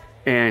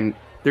 and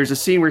there's a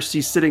scene where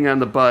she's sitting on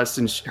the bus,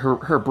 and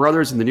her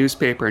brother's in the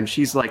newspaper, and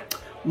she's like,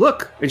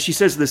 "Look," and she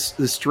says this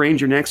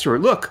stranger next to her,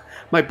 "Look,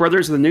 my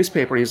brother's in the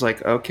newspaper," and he's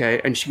like, "Okay,"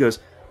 and she goes,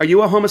 "Are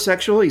you a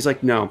homosexual?" He's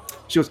like, "No."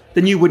 She goes,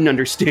 "Then you wouldn't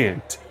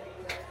understand."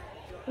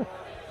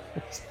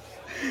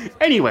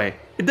 Anyway,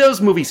 those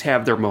movies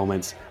have their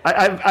moments.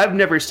 I've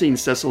never seen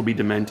Cecil B.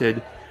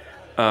 Demented,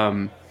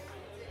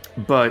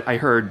 but I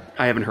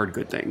haven't heard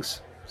good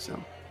things. So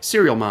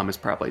Serial Mom is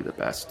probably the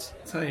best.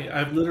 I'll tell you,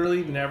 I've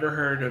literally never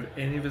heard of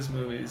any of his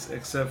movies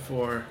except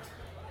for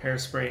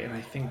Hairspray and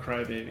I think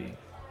Crybaby,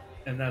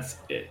 and that's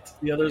it.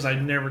 The others I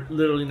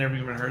literally never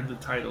even heard the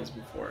titles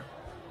before.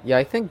 Yeah,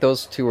 I think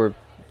those two are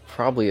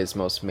probably his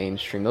most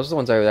mainstream. Those are the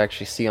ones I would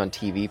actually see on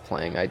TV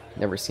playing. I'd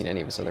never seen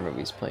any of his other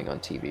movies playing on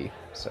TV.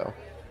 So,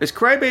 is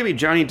Crybaby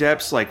Johnny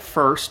Depp's like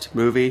first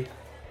movie?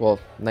 Well,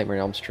 Nightmare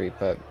on Elm Street,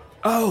 but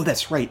oh,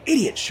 that's right,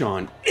 idiot,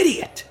 Sean,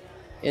 idiot.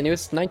 And it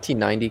was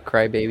 1990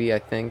 Crybaby, I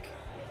think.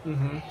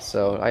 Mm-hmm.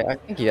 So I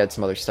think he had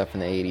some other stuff in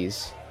the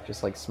 80s,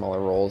 just like smaller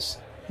roles.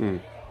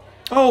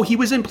 Oh, he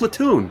was in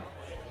Platoon.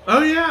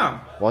 Oh yeah,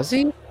 was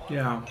he?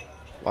 Yeah.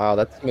 Wow,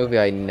 that's a movie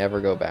I never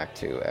go back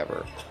to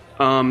ever.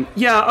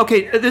 Yeah,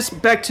 okay, this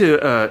back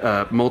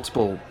to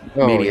Multiple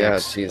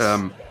Maniacs.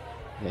 Yeah,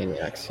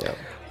 Maniacs,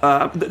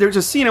 yeah. There's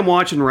a scene I'm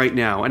watching right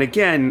now, and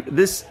again,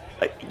 this,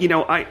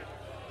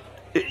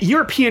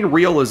 European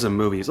realism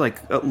movies, like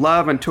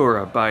La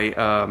Ventura by,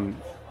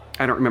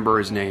 I don't remember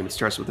his name, it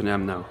starts with an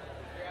M though.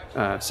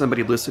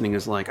 Somebody listening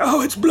is like,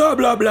 oh, it's blah,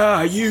 blah,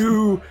 blah,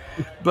 you.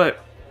 But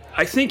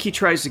I think he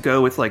tries to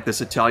go with like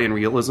this Italian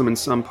realism in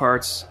some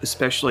parts.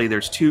 Especially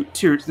there's two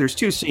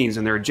scenes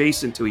and they're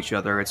adjacent to each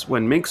other. It's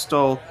when Mink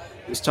Stoll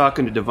is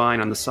talking to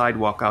Divine on the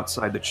sidewalk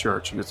outside the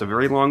church, and it's a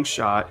very long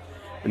shot,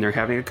 and they're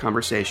having a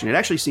conversation. It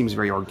actually seems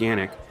very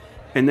organic,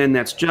 and then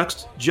that's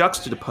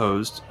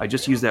juxtaposed. I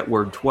just used that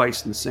word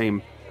twice in the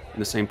same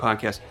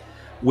podcast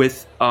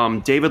with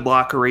David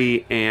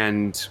Lockery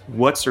and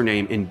what's her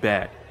name in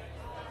bed,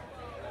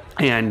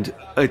 and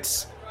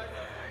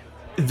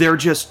they're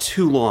just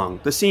too long.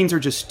 The scenes are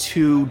just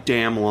too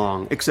damn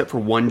long, except for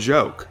one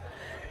joke.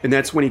 And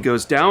that's when he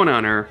goes down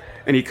on her,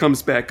 and he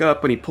comes back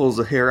up, and he pulls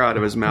the hair out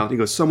of his mouth. He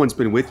goes, "Someone's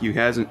been with you,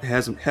 haven't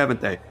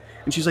they?"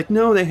 And she's like,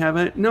 "No, they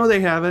haven't. No, they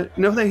haven't.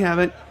 No, they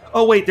haven't.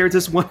 Oh, wait, there's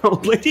this one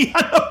old lady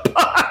on the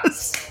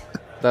bus."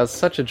 That's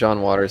such a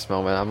John Waters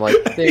moment. I'm like,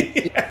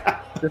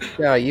 this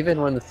guy,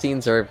 even when the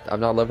scenes are, I'm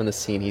not loving the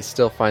scene, he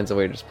still finds a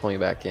way to just pull me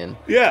back in.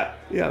 Yeah.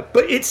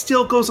 But it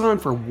still goes on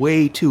for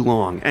way too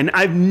long. And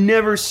I've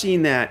never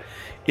seen that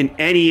in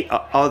any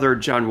other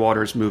John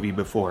Waters movie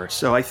before.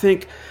 So I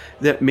think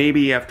that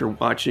maybe after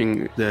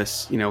watching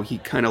this, he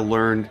kind of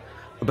learned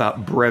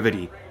about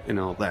brevity and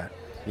all that.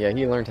 Yeah,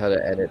 he learned how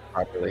to edit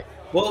properly.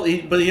 Well,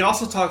 but he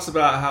also talks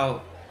about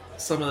how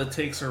some of the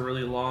takes are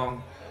really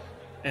long,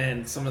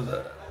 and some of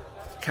the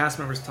cast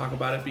members talk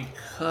about it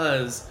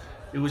because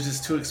it was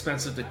just too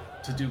expensive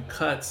to do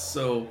cuts.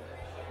 So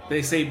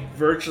they say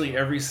virtually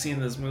every scene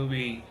in this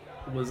movie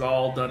was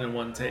all done in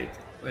one take,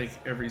 like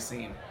every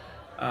scene.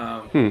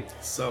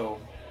 So,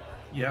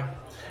 yeah,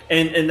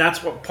 and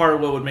that's what part of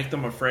what would make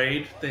them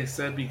afraid. They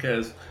said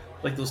because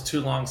like those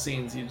two long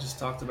scenes you just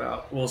talked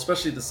about. Well,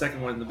 especially the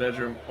second one in the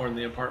bedroom or in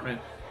the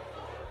apartment.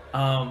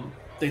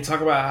 They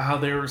talk about how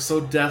they were so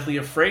deathly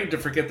afraid to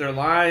forget their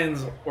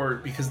lines, or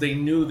because they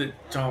knew that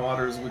John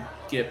Waters would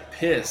get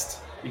pissed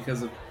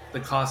because of the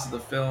cost of the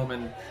film,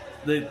 and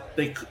they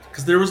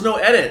because there was no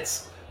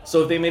edits,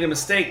 so if they made a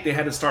mistake, they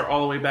had to start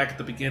all the way back at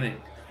the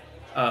beginning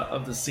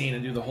of the scene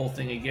and do the whole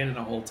thing again in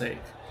a whole take.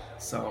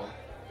 So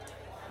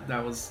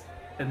that was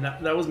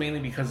mainly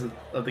because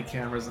of the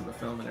cameras and the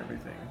film and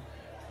everything.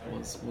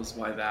 Was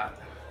why that.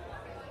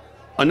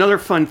 Another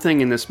fun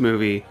thing in this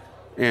movie,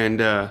 and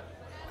that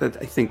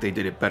I think they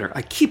did it better.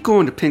 I keep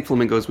going to Pink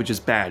Flamingos, which is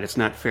bad. It's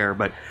not fair,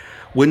 but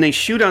when they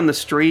shoot on the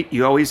street,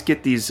 you always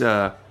get these.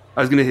 I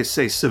was going to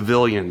say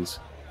civilians,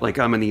 like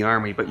I'm in the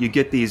army, but you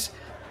get these,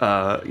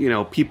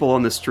 people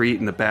on the street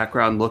in the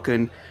background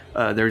looking.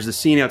 There's a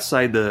scene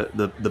outside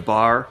the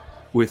bar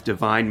with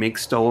Divine, Mink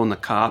Stole, and the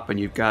cop, and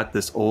you've got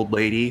this old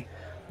lady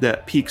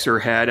that peeks her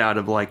head out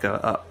of like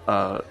a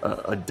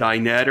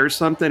dinette or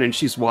something, and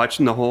she's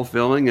watching the whole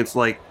filming. It's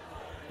like,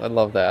 I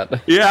love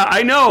that. yeah,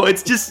 I know.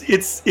 It's just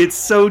it's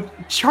so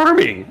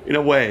charming in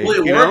a way.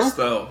 Well, it works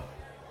though.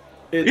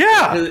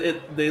 Yeah,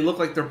 they look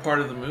like they're part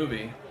of the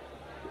movie.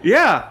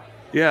 Yeah,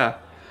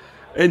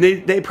 and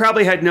they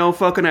probably had no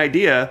fucking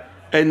idea,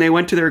 and they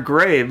went to their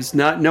graves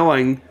not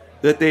knowing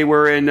that they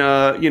were in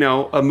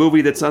a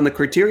movie that's on the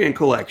Criterion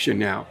Collection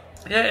now.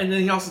 Yeah, and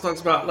then he also talks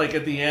about like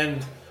at the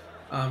end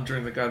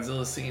during the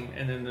Godzilla scene,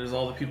 and then there's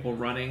all the people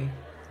running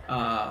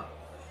down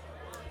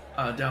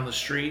the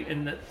street,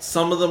 and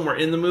some of them were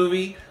in the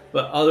movie,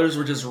 but others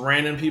were just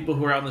random people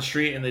who were out in the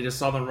street, and they just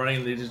saw them running,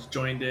 and they just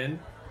joined in.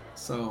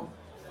 So,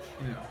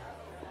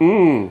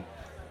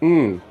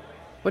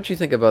 What do you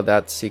think about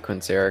that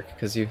sequence, Eric?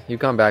 Because you've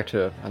gone back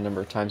to it a number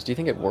of times. Do you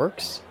think it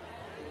works?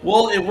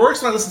 Well, it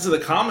works when I listen to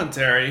the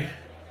commentary.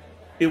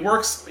 It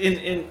works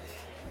in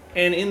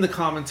the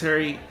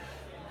commentary.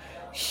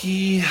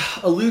 He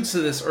alludes to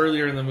this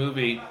earlier in the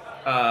movie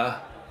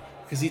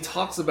because he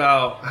talks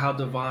about how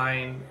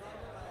Divine,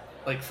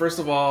 like, first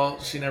of all,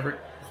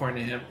 according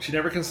to him, she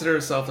never considered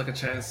herself like a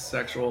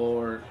transsexual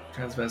or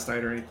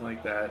transvestite or anything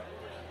like that.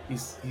 He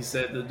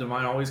said that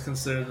Divine always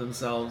considered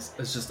themselves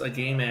as just a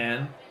gay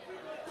man,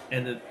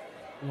 and that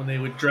when they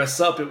would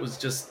dress up, it was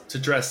just to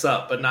dress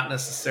up, but not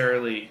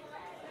necessarily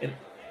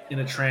in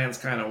a trans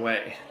kind of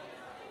way.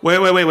 Wait.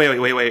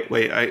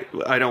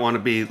 I don't want to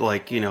be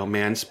like,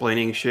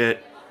 mansplaining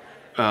shit.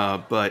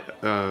 But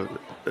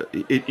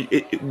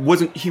it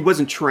wasn't, he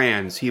wasn't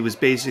trans. He was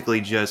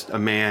basically just a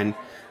man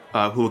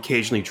who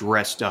occasionally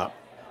dressed up.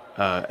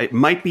 It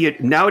might be,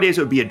 nowadays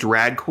it would be a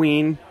drag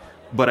queen,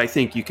 but I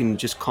think you can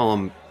just call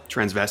him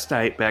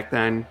transvestite back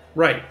then.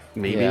 Right.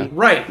 Maybe. Yeah.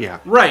 Right. Yeah.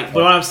 Right.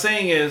 But what I'm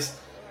saying is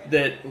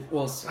that,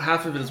 well,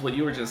 half of it is what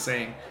you were just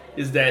saying,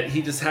 is that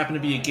he just happened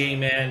to be a gay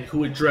man who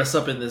would dress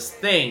up in this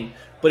thing,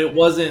 but it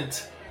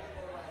wasn't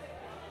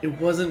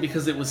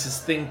because it was his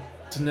thing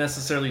to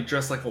necessarily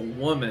dress like a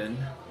woman.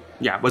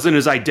 Yeah, it wasn't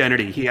his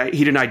identity. He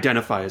didn't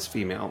identify as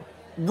female.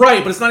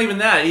 Right, but it's not even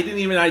that. He didn't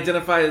even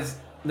identify as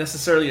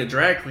necessarily a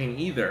drag queen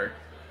either.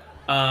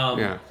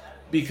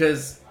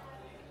 Because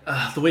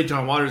the way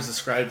John Waters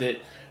described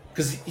it,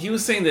 because he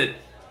was saying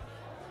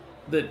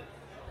that,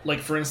 like,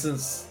 for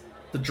instance,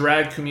 the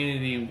drag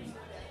community,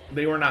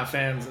 they were not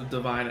fans of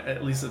Divine,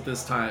 at least at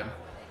this time.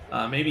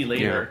 Maybe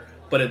later,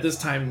 but at this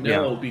time,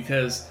 no,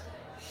 because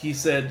he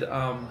said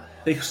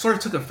they sort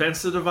of took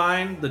offense to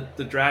Divine,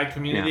 the drag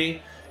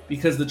community,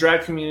 because the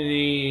drag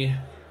community,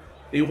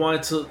 they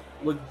wanted to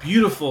look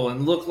beautiful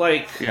and look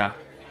like,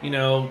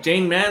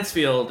 Jane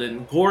Mansfield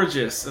and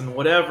gorgeous and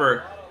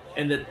whatever,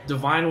 and that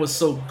Divine was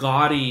so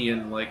gaudy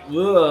and like,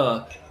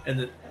 ugh,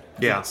 and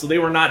so they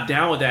were not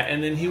down with that.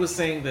 And then he was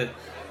saying that,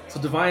 so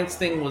Divine's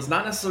thing was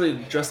not necessarily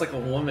to dress like a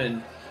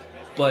woman,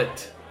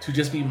 but to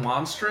just be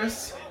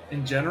monstrous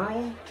in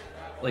general,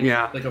 like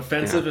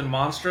offensive and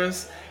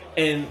monstrous,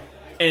 and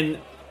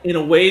in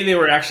a way they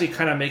were actually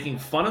kind of making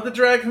fun of the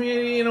drag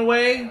community in a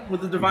way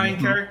with the Divine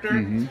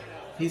character.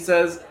 He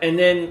says, and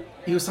then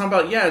he was talking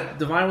about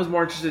Divine was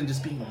more interested in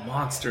just being a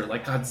monster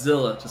like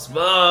Godzilla, just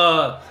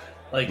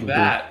like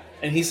that.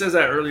 And he says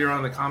that earlier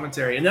on in the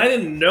commentary, and I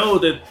didn't know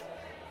that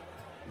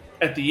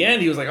at the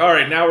end he was like, all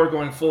right, now we're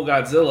going full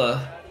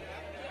Godzilla,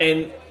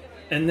 and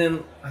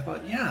then I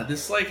thought,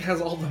 this like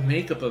has all the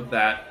makeup of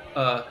that.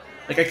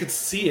 Like I could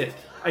see it.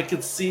 I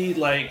could see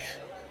like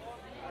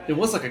it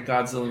was like a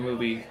Godzilla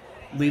movie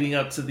leading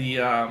up to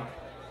the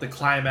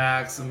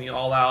climax and the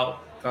all-out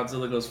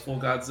Godzilla goes full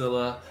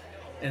Godzilla,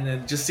 and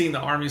then just seeing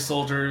the army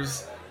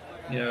soldiers,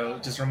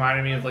 just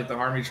reminded me of like the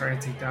army trying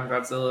to take down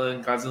Godzilla,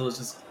 and Godzilla's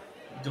just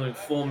doing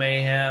full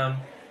mayhem,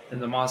 and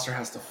the monster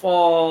has to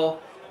fall,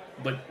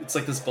 but it's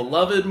like this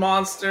beloved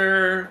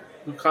monster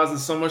who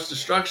causes so much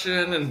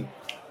destruction, and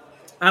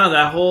I don't know,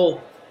 that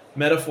whole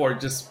metaphor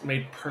just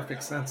made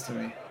perfect sense to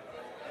me.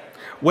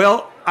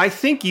 Well, I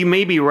think you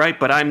may be right,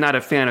 but I'm not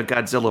a fan of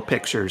Godzilla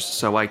pictures,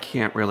 so I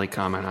can't really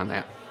comment on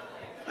that.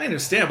 I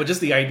understand, but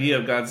just the idea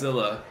of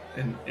Godzilla,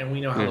 and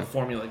we know how the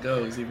formula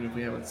goes, even if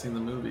we haven't seen the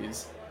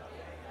movies.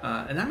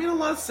 And that made a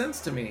lot of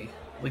sense to me.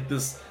 Like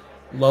this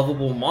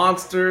lovable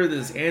monster,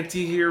 this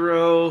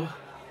anti-hero.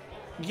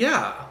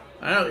 Yeah,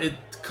 I don't know, it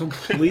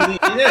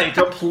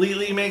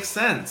completely makes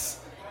sense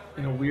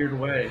in a weird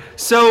way.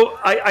 So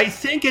I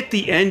think at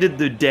the end of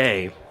the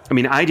day, I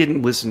mean, I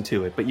didn't listen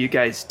to it, but you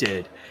guys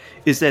did,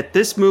 is that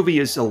this movie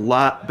is a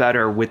lot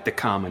better with the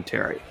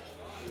commentary.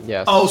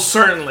 Yes. Oh,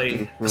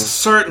 certainly. Mhm.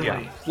 Certainly.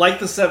 Yeah. Like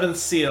The Seventh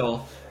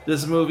Seal,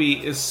 this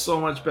movie is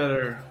so much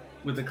better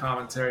with the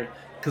commentary.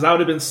 Because I would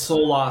have been so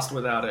lost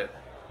without it.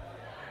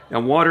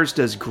 Now, Waters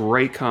does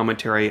great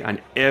commentary on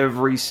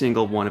every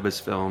single one of his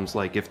films.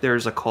 Like, if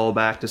there's a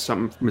callback to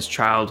something from his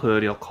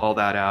childhood, he'll call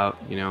that out,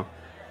 you know.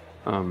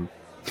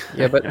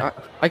 Yeah, but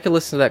I could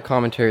listen to that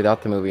commentary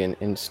without the movie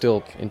and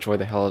still enjoy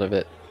the hell out of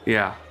it.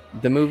 Yeah.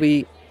 The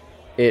movie,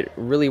 it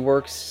really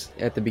works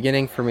at the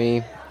beginning for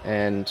me,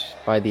 and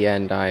by the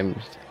end,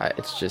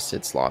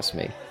 it's lost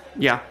me.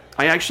 Yeah.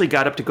 I actually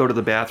got up to go to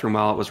the bathroom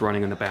while it was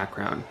running in the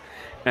background.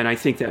 And I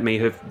think that may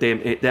have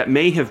been...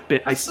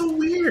 It's so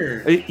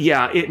weird.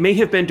 It may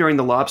have been during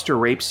the lobster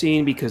rape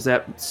scene, because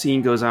that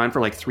scene goes on for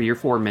like 3 or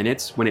 4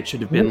 minutes when it should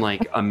have been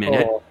like a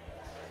minute. Oh.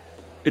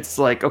 It's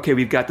like, okay,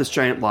 we've got this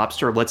giant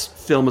lobster. Let's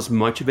film as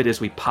much of it as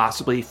we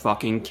possibly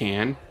fucking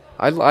can.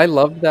 I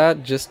love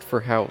that just for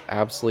how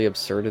absolutely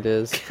absurd it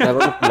is. I love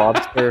that the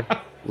lobster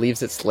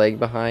leaves its leg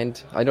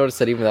behind. I noticed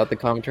that even without the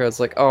commentary, I was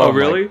like, oh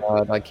really? my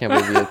god, I can't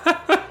believe it.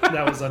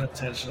 That was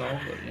unintentional,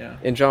 but yeah.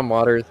 And John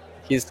Waters,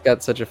 he's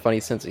got such a funny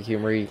sense of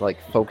humor. He like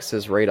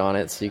focuses right on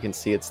it, so you can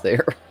see it's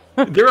there.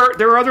 There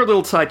are other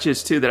little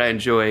touches too that I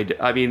enjoyed.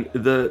 I mean,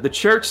 the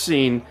church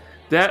scene,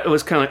 that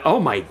was kind of like, oh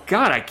my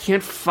god, I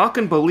can't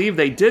fucking believe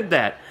they did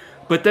that.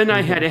 But then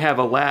I had to have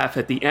a laugh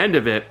at the end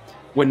of it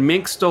when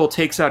Mink Stole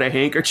takes out a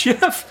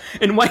handkerchief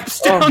and wipes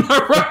down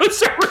the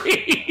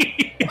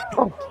rosary.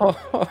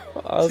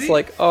 I was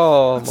like,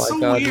 oh my so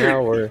god, weird.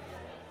 now we're...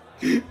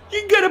 You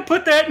gotta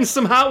put that in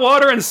some hot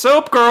water and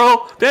soap,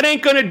 girl. That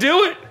ain't gonna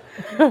do it.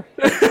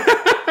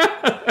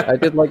 I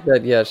did like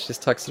that, yeah, she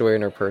just tucks it away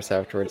in her purse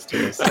afterwards, too.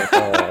 It's like,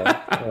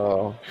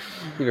 oh,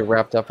 keep it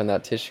wrapped up in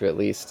that tissue at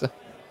least.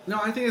 No,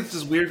 I think it's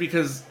just weird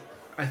because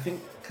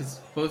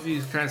both of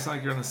you kind of sound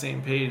like you're on the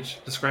same page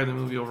describing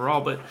the movie overall,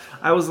 but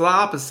I was the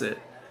opposite.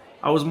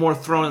 I was more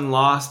thrown and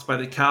lost by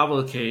the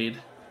cavalcade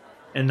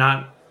and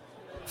not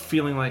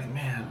feeling like,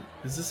 man,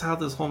 is this how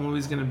this whole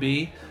movie's going to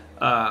be?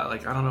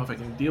 Like, I don't know if I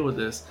can deal with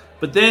this.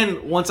 But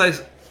then once I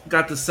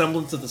got the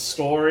semblance of the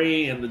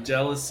story and the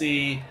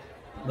jealousy,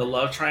 the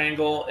love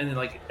triangle, and then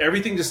like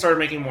everything just started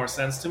making more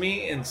sense to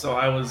me, and so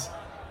I was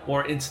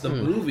more into the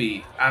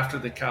movie after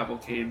the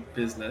cavalcade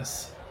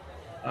business.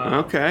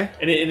 Okay,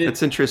 and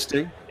that's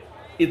interesting.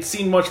 It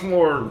seemed much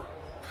more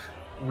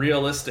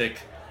realistic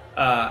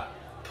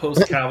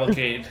post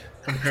cavalcade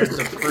compared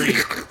to pre,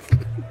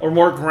 or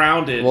more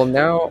grounded. Well,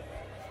 now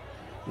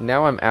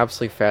I'm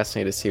absolutely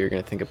fascinated to see what you're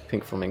going to think of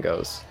Pink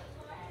Flamingos.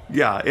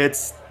 Yeah,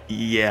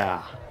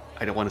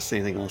 I don't want to say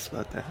anything else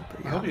about that.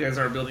 But I hope you guys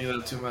aren't building it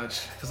up too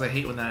much, because I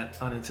hate when that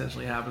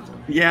unintentionally happens.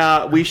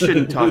 Yeah, we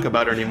shouldn't talk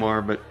about it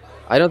anymore, but...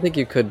 I don't think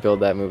you could build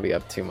that movie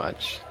up too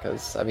much,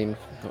 because, I mean,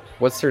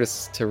 what's there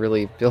to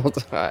really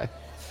build? But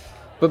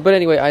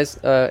anyway,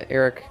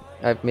 Eric,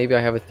 maybe I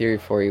have a theory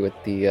for you with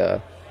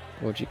the,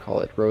 what would you call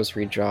it,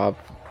 rosary job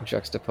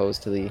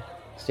juxtaposed to the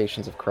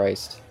Stations of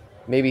Christ.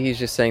 Maybe he's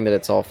just saying that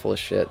it's all full of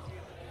shit.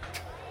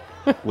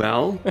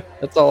 Well,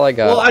 that's all I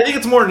got. Well, I think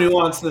it's more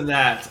nuanced than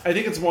that. I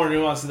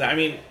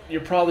mean, you're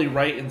probably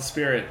right in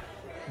spirit,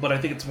 but I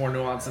think it's more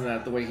nuanced than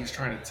that, the way he's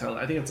trying to tell it.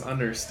 I think it's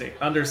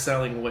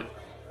underselling what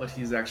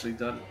he's actually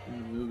done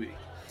in the movie.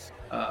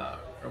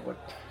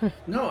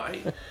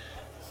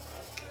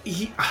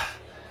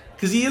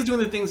 Because he is doing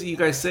the things that you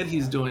guys said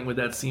he's doing with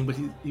that scene,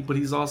 but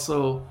he's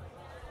also,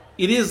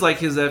 it is like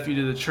his F you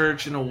to the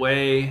church in a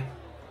way,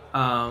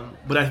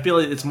 but I feel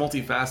like it's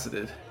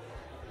multifaceted.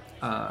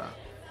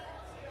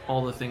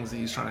 All the things that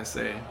he's trying to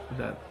say with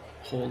that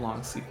whole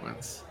long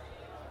sequence.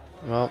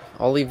 Well,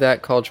 I'll leave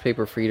that college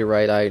paper for you to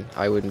write.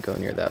 I wouldn't go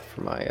near that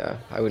for my,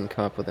 I wouldn't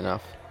come up with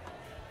enough.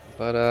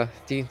 But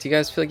do you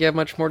guys feel like you have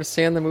much more to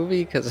say on the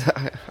movie? Because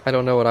I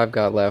don't know what I've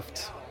got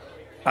left.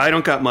 I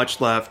don't got much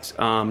left.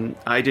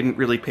 I didn't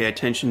really pay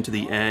attention to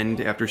the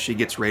end after she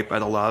gets raped by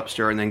the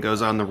lobster and then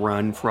goes on the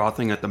run,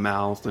 frothing at the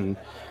mouth and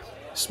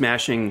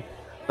smashing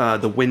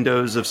the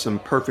windows of some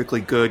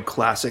perfectly good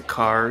classic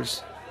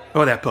cars.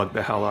 Oh, that bugged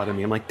the hell out of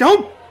me. I'm like,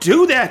 don't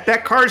do that!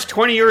 That car's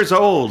 20 years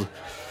old!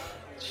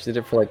 She did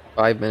it for like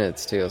 5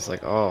 minutes, too. I was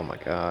like, oh my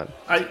god.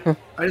 I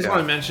just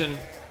want to mention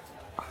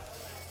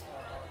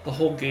the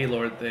whole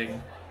Gaylord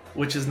thing,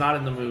 which is not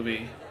in the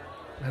movie.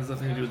 It has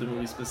nothing to do with the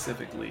movie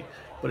specifically,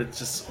 but it's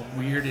just a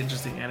weird,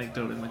 interesting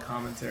anecdote in the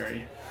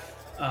commentary.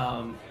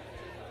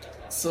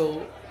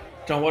 So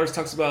John Waters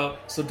talks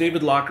about... So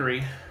David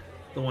Lockery,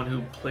 the one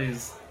who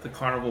plays the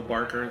Carnival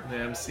Barker, the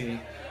MC...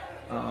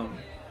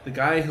 the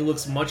guy who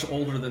looks much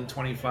older than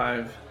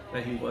 25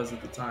 that he was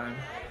at the time.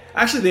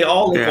 Actually, they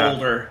all look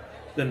older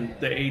than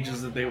the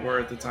ages that they were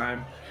at the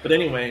time. But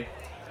anyway,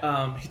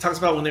 he talks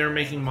about when they were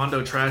making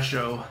Mondo Trash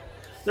Show.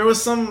 There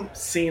was some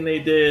scene they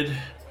did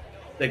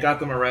that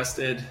got them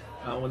arrested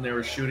when they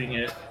were shooting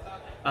it.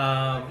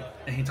 And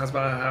he talks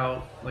about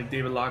how like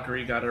David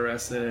Lockery got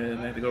arrested and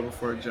they had to go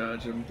before a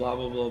judge and blah,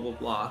 blah, blah, blah,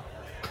 blah.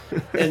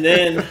 And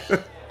then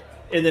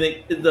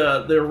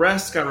the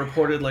arrest got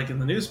reported like in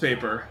the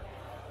newspaper.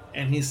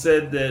 and he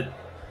said that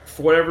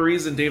for whatever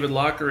reason, David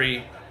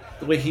Lockery,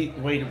 the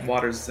way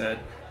Waters said,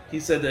 he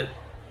said that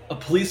a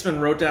policeman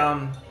wrote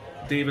down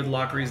David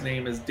Lockery's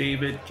name as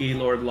David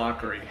Gaylord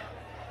Lockery,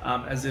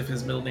 as if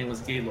his middle name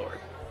was Gaylord,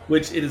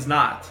 which it is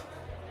not.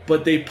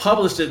 But they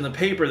published it in the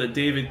paper that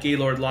David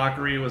Gaylord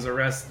Lockery was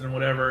arrested and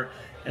whatever,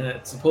 and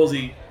that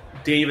supposedly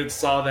David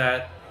saw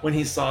that. When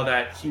he saw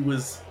that, he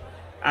was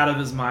out of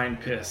his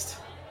mind pissed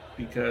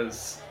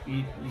because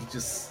he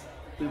just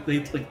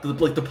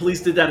the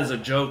police did that as a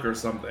joke or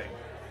something,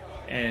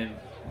 and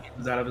he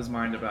was out of his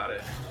mind about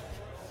it.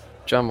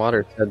 John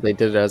Waters said they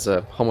did it as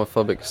a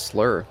homophobic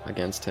slur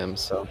against him,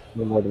 so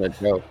no more than a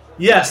joke.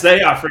 Yes,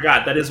 I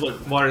forgot. That is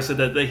what Waters said,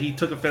 that he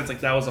took offense,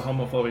 like that was a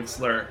homophobic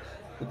slur,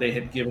 that they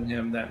had given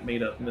him that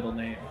made-up middle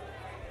name.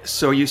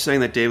 So are you saying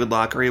that David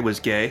Lockery was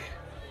gay?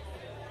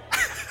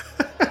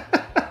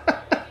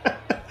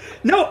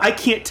 No, I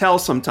can't tell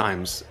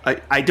sometimes.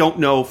 I don't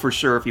know for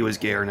sure if he was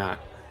gay or not,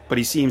 but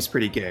he seems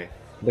pretty gay.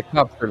 The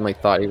cops certainly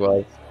thought he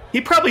was.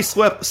 He probably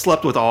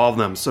slept with all of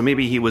them, so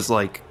maybe he was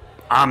like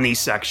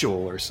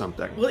omnisexual or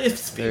something. Well, it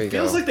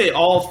feels like they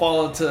all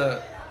fall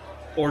into,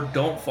 or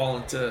don't fall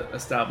into,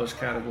 established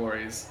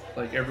categories,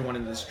 like everyone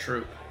in this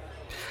troupe.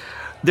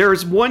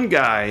 There's one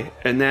guy,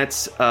 and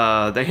that's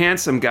the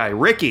handsome guy,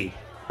 Ricky.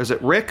 Is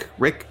it Rick?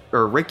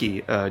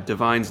 Ricky,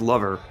 Divine's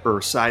lover,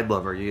 or side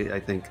lover, I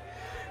think.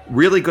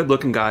 Really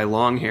good-looking guy,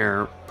 long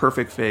hair,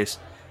 perfect face.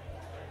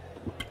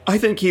 I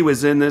think he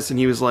was in this, and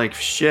he was like,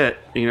 shit,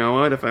 you know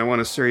what? If I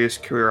want a serious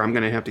career, I'm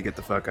going to have to get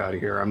the fuck out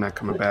of here. I'm not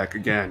coming back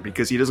again,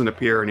 because he doesn't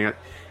appear in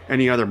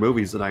any other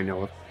movies that I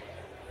know of.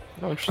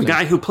 Oh, a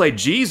guy who played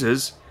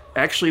Jesus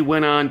actually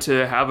went on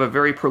to have a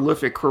very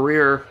prolific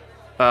career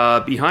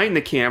behind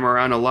the camera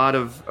on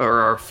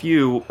a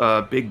few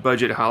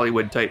big-budget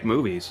Hollywood-type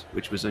movies,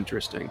 which was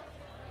interesting.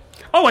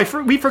 Oh,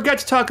 we forgot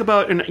to talk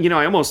about, and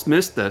I almost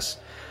missed this.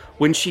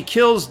 When she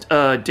kills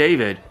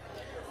David,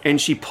 and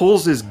she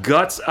pulls his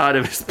guts out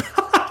of his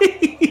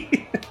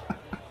body.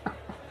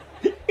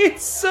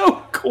 It's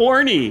so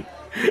corny.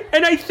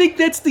 And I think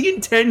that's the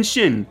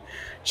intention.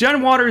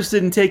 John Waters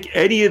didn't take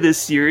any of this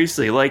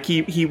seriously. Like,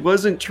 he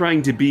wasn't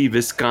trying to be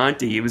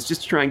Visconti. He was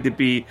just trying to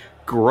be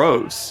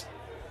gross.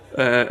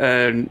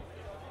 And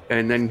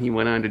then he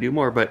went on to do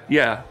more. But,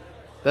 yeah.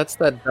 That's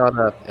that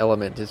Dada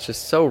element. It's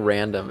just so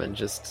random and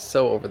just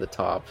so over the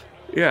top.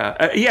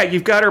 Yeah,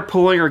 you've got her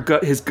pulling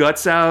his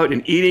guts out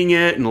and eating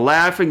it and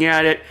laughing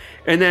at it,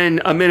 and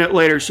then a minute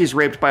later she's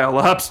raped by a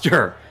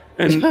lobster.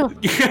 And the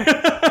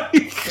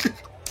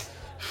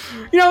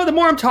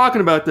more I'm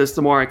talking about this,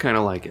 the more I kind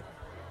of like it.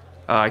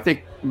 I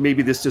think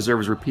maybe this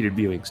deserves repeated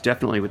viewings,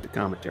 definitely with the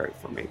commentary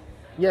for me.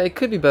 Yeah, it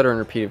could be better in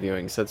repeated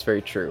viewings. That's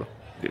very true.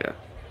 Yeah.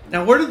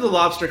 Now, where did the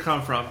lobster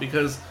come from?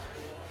 Because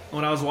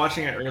when I was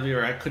watching it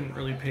earlier, I couldn't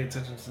really pay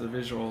attention to the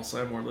visual,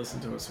 so I more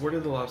listened to it. So where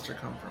did the lobster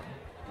come from?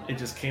 It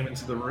just came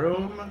into the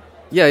room?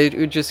 Yeah,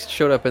 it just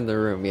showed up in the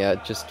room.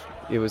 Yeah,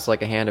 it was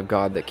like a hand of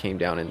God that came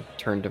down and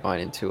turned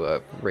Divine into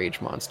a rage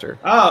monster.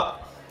 Oh,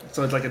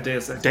 so it's like a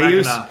Deus Ex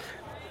Machina.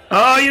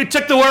 Oh, you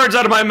took the words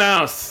out of my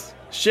mouth.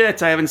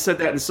 Shit, I haven't said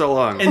that in so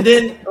long. And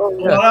then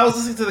when I was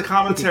listening to the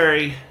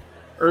commentary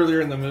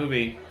earlier in the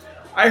movie,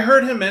 I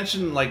heard him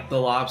mention like the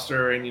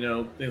lobster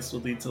and this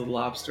would lead to the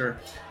lobster.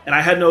 And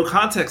I had no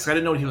context. I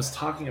didn't know what he was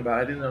talking about.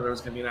 I didn't know there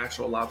was going to be an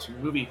actual lobster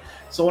movie.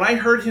 So when I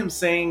heard him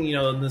saying,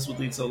 and this would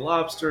lead to the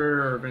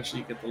lobster, or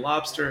eventually you get the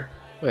lobster.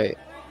 Wait.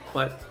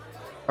 What?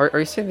 Are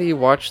you saying that you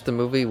watched the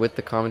movie with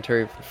the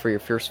commentary for your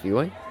first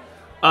viewing?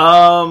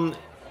 Not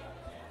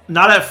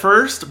at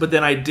first, but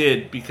then I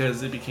did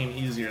because it became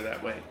easier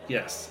that way.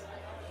 Yes.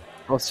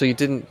 Oh, so you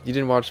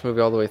didn't watch the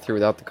movie all the way through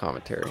without the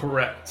commentary?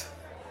 Correct.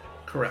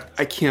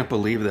 I can't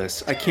believe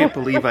this. I can't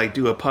believe I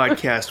do a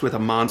podcast with a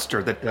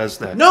monster that does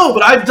that. No,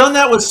 but I've done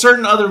that with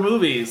certain other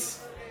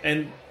movies,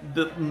 and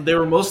they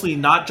were mostly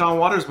not John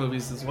Waters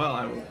movies as well,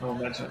 I will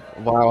mention.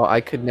 Wow,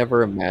 I could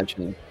never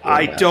imagine.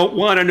 I don't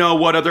want to know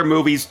what other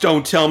movies.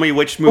 Don't tell me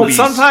which movies.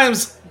 Well,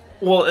 sometimes,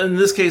 in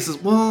this case,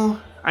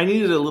 I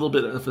needed a little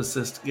bit of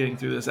assist getting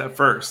through this at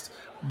first.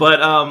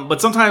 But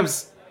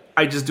sometimes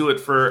I just do it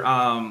for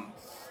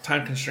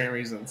time constraint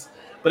reasons.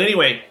 But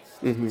anyway...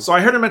 Mm-hmm. So I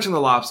heard him mention the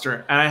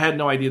lobster, and I had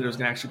no idea there was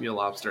going to actually be a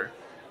lobster.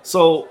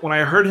 So when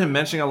I heard him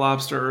mentioning a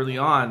lobster early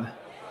on,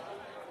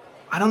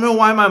 I don't know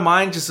why my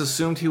mind just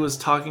assumed he was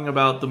talking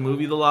about the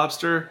movie The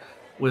Lobster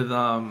with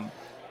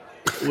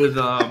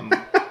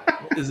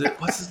is it,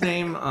 what's his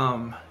name? Is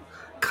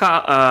it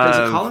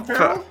Colin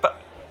Farrell?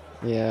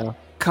 Yeah.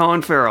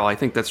 Colin Farrell, I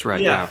think that's right.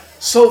 Yeah.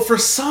 So for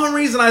some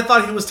reason I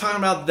thought he was talking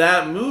about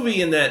that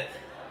movie,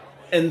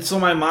 and so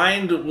my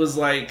mind was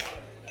like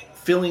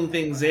filling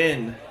things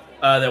in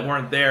that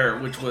weren't there,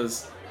 which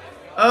was,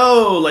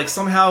 like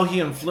somehow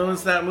he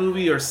influenced that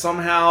movie, or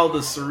somehow the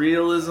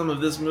surrealism of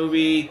this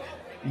movie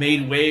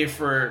made way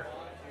for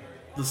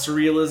the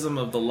surrealism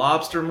of the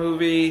Lobster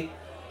movie.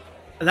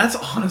 And that's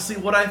honestly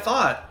what I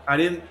thought. I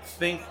didn't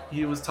think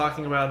he was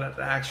talking about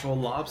the actual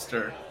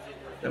lobster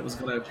that was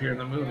going to appear in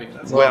the movie.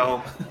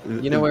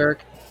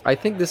 Eric, I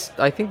think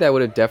that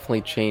would have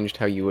definitely changed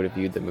how you would have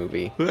viewed the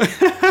movie.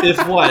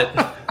 If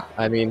what?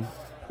 I mean,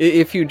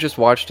 if you just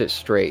watched it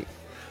straight.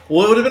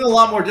 Well, it would have been a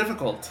lot more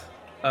difficult.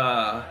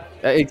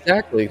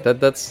 Exactly.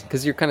 That's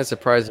because you're kind of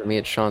surprised at me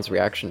at Sean's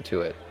reaction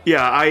to it.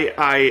 Yeah,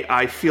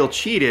 I feel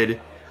cheated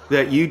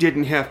that you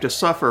didn't have to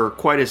suffer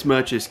quite as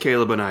much as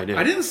Caleb and I did.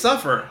 I didn't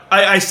suffer.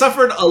 I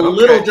suffered a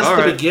little just all at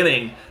the right.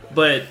 beginning,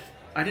 but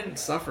I didn't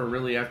suffer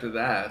really after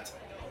that.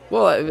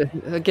 Well,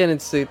 again,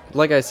 it's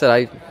like I said,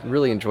 I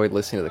really enjoyed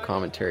listening to the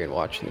commentary and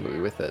watching the movie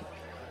with it.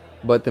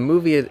 But the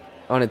movie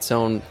on its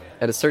own,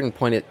 at a certain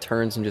point, it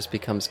turns and just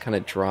becomes kind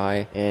of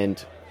dry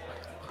and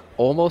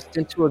almost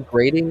into a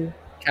grading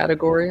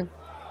category.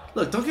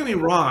 Look, don't get me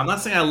wrong. I'm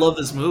not saying I love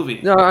this movie.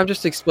 No, I'm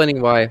just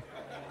explaining why.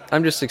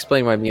 I'm just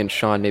explaining why me and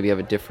Sean maybe have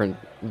a different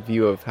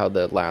view of how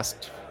the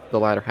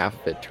latter half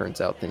of it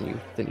turns out than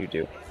you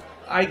do.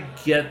 I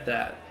get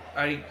that.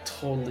 I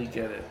totally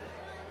get it.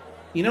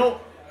 You know,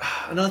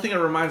 another thing it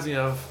reminds me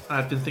of,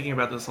 I've been thinking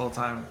about this whole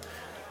time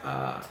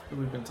that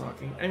we've been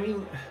talking. I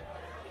mean,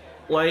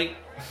 like,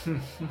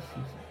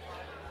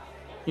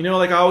 you know,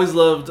 like I always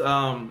loved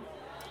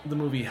the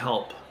movie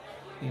Help,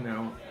 you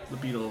know, the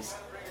Beatles.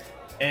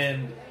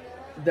 And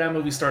that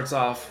movie starts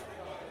off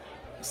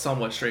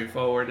somewhat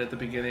straightforward at the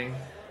beginning.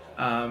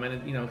 And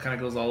it, you know, kind of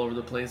goes all over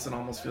the place and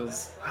almost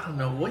feels, I don't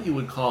know what you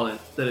would call it,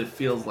 that it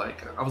feels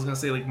like. I was going to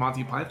say like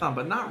Monty Python,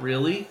 but not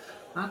really.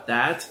 Not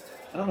that.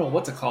 I don't know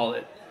what to call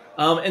it.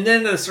 And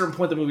then at a certain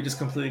point, the movie just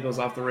completely goes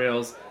off the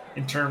rails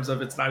in terms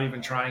of it's not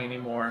even trying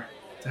anymore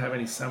to have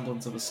any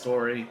semblance of a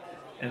story.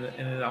 And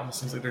it almost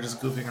seems like they're just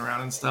goofing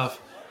around and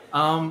stuff.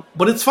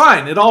 But it's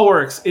fine. It all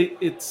works.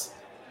 It's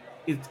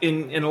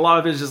in a lot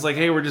of it's just like,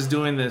 hey, we're just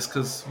doing this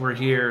because we're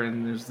here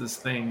and there's this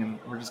thing and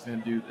we're just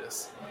going to do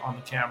this on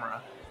the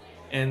camera.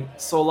 And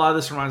so a lot of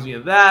this reminds me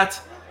of that.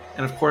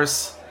 And of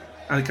course,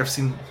 I think I've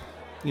seen,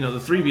 you know, the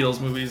 3 Beatles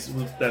movies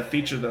that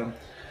feature them.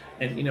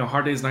 And, you know,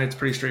 Hard Day's Night's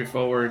pretty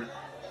straightforward.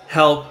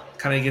 Help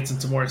kind of gets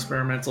into more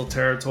experimental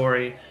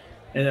territory.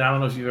 And then I don't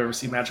know if you've ever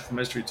seen Magical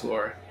Mystery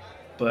Tour,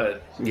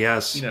 but,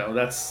 Yes. you know,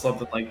 that's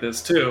something like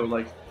this too.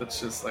 Like, that's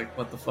just like,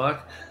 what the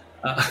fuck?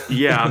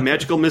 Yeah,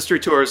 Magical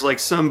Mystery Tour is like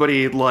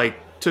somebody like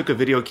took a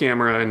video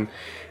camera and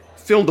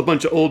filmed a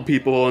bunch of old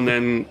people and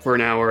then for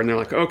an hour and they're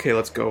like, okay,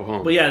 let's go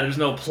home. But yeah, there's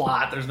no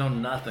plot, there's no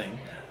nothing.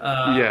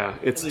 Yeah,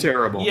 it's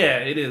terrible. Yeah,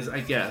 it is, I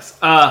guess.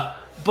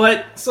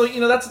 But so,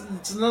 you know,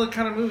 it's another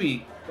kind of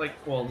movie. Like,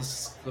 well,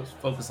 let's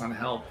focus on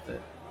Help.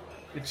 That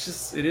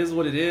it is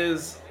what it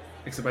is.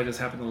 Except I just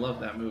happen to love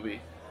that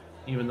movie,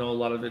 even though a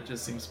lot of it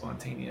just seems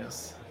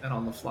spontaneous and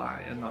on the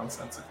fly and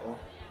nonsensical.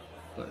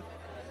 But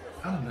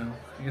I don't know.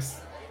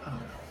 I don't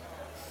know.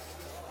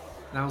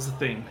 That was the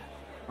thing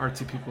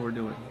artsy people were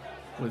doing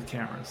with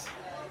cameras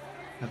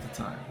at the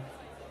time.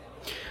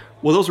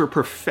 Well, those were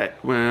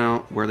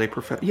were they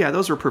Yeah,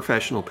 those were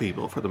professional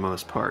people for the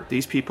most part.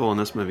 These people in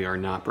this movie are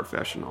not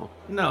professional.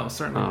 No,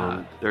 certainly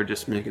not. They're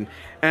just making...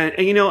 And,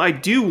 you know, I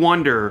do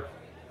wonder...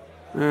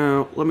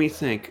 let me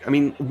think. I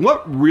mean,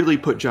 what really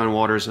put John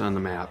Waters on the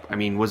map? I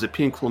mean, was it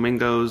Pink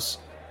Flamingos?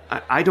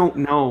 I don't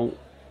know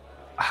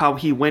how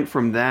he went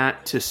from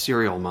that to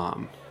Serial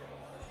Mom.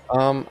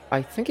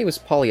 I think it was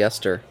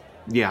Polyester.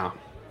 Yeah.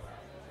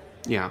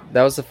 Yeah.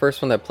 That was the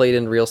first one that played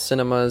in real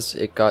cinemas.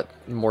 It got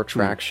more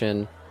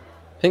traction.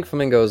 Pink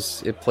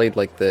Flamingos, it played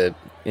like the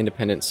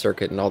independent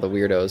circuit and all the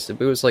weirdos. It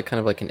was like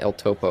kind of like an El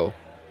Topo,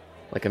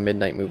 like a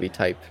midnight movie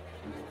type.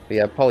 But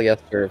yeah,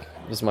 Polyester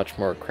was much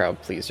more crowd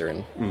pleaser,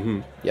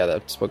 and yeah,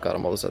 that's what got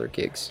him all those other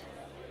gigs.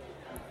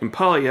 And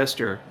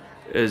Polyester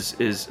is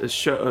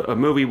a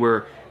movie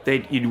where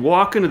you'd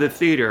walk into the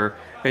theater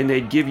and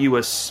they'd give you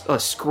a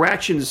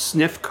scratch and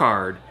sniff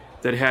card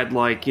that had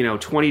like, you know,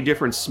 20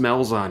 different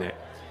smells on it.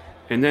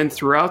 And then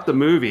throughout the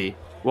movie,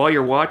 while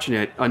you're watching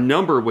it, a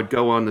number would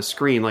go on the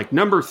screen, like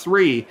number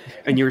 3,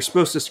 and you're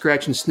supposed to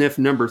scratch and sniff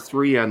number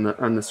 3 on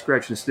the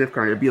scratch and sniff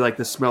card. It'd be like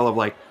the smell of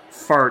like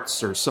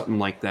farts or something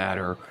like that,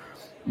 or,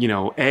 you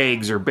know,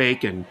 eggs or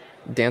bacon.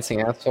 Dancing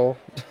asshole.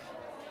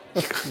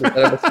 Was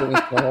that a certain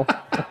smell?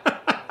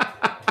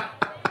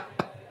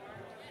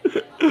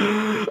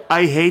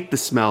 I hate the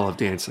smell of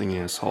dancing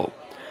asshole.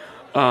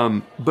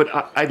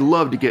 But I'd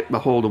love to get a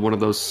hold of one of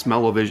those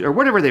smell-o-vision, or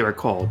whatever they were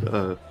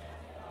called.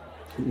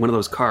 One of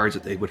those cards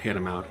that they would hand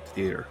them out at the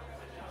theater.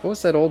 What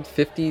was that old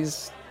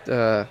 50s?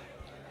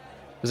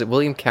 Was it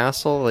William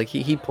Castle? Like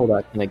he pulled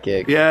that kind of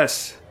gig.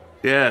 Yes.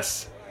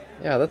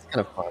 Yeah, that's kind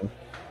of fun.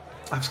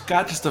 I've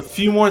got just a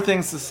few more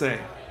things to say.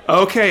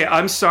 Okay,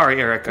 I'm sorry,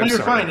 Eric. No, I'm you're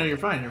sorry. fine. No, you're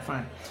fine. You're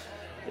fine.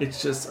 It's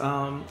just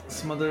some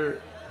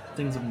other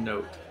things of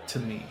note to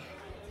me.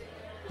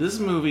 This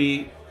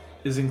movie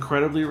is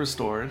incredibly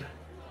restored.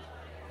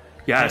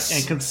 Yes.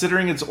 And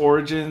considering its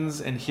origins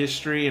and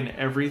history and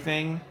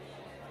everything,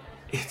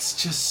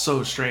 it's just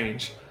so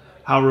strange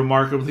how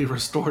remarkably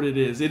restored it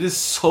is. It is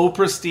so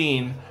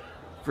pristine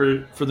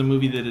for the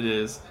movie that it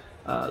is.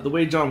 The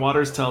way John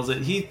Waters tells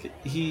it,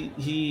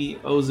 he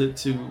owes it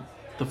to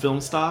the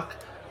film stock.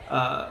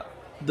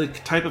 The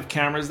type of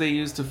cameras they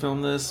used to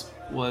film this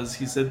was,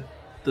 he said,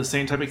 the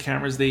same type of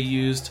cameras they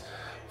used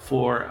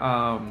for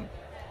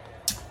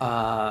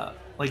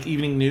like like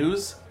evening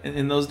news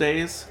in those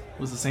days.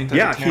 It was the same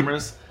type of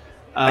cameras.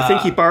 I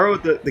think he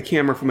borrowed the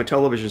camera from a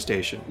television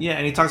station. Yeah,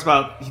 and he talks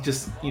about he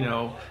just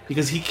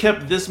because he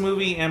kept this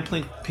movie and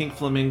Pink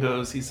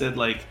Flamingos. He said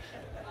like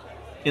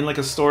in like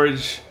a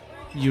storage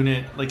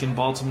unit like in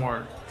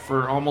Baltimore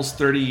for almost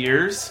 30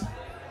 years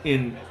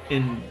in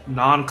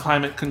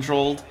non-climate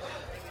controlled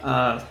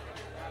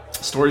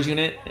storage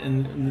unit,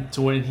 and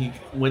to when he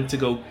went to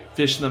go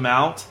fish them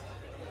out,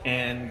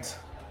 and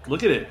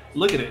look at it,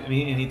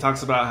 and he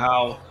talks about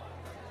how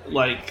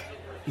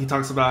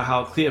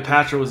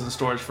Cleopatra was in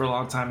storage for a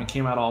long time and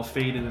came out all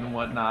faded and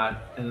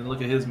whatnot, and then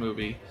look at his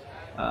movie.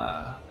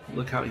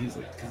 Look how he's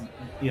like,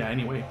 yeah.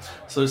 Anyway,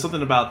 so there's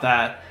something about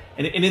that,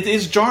 and it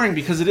is jarring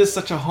because it is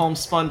such a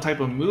homespun type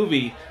of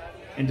movie,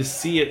 and to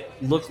see it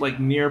look like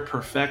near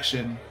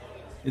perfection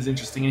is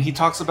interesting. And he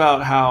talks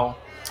about how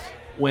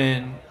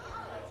when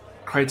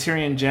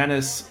Criterion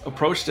Janus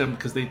approached him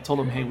because they told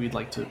him, "Hey, we'd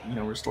like to,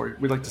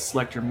 we'd like to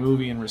select your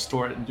movie and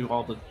restore it and do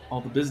all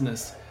the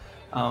business."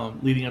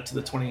 Leading up to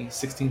the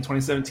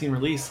 2016-2017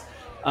 release.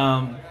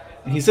 And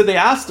he said they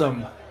asked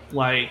him,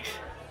 like,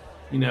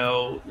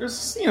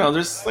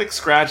 there's like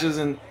scratches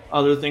and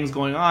other things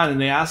going on.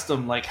 And they asked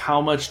him, like, how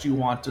much do you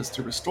want us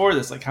to restore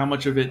this? Like, how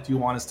much of it do you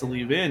want us to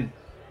leave in?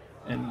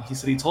 And he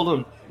said he told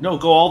him, no,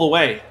 go all the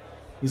way.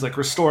 He's like,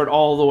 restore it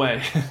all the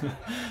way.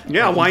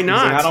 Yeah, why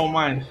not? Like, I don't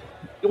mind.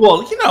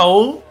 Well,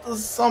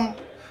 some,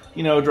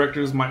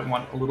 directors might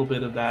want a little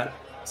bit of that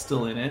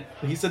still in it.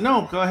 But he said,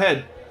 no, go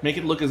ahead. Make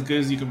it look as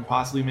good as you can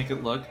possibly make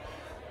it look,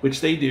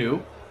 which they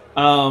do.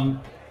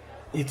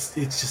 It's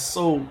just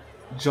so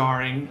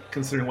jarring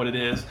considering what it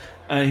is.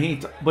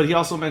 But he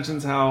also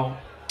mentions how,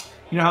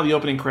 how the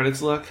opening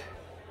credits look,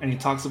 and he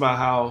talks about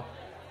how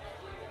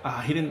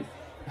I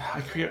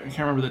can't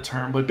remember the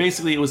term, but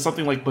basically it was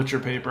something like butcher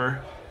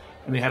paper,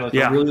 and they had like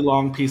a really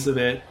long piece of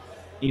it,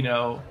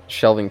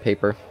 shelving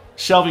paper.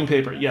 Shelving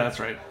paper, yeah, that's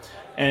right.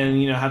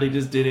 And how they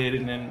just did it,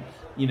 and then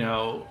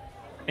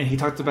and he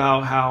talked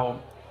about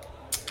how.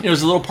 There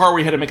was a little part where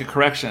he had to make a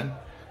correction,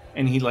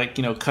 and he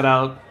cut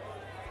out,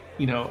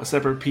 a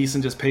separate piece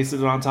and just pasted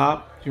it on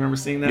top. Do you remember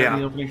seeing that in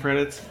the opening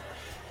credits?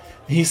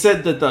 He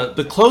said that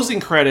the closing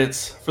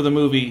credits for the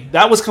movie,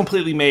 that was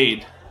completely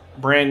made,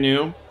 brand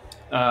new,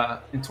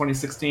 in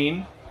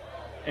 2016.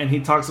 And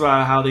he talks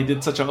about how they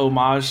did such a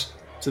homage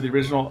to the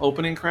original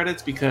opening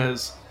credits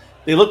because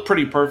they look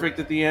pretty perfect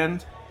at the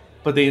end,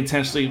 but they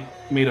intentionally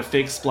made a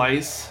fake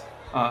splice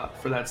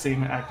for that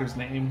same actor's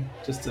name,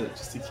 just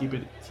to keep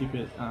it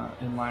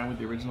in line with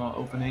the original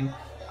opening.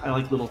 I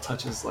like little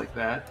touches like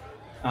that.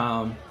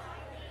 And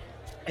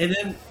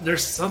then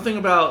there's something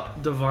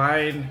about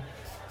Divine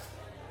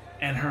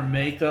and her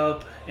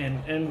makeup,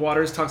 and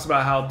Waters talks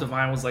about how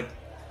Divine was like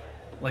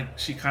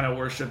she kind of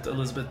worshipped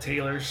Elizabeth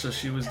Taylor, so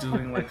she was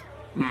doing like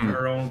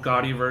her own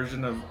gaudy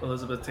version of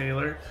Elizabeth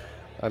Taylor.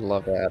 I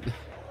love that,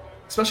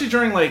 especially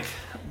during like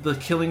the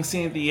killing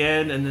scene at the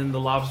end, and then the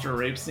lobster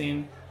rape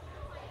scene.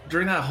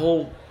 During that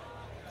whole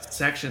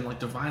section, like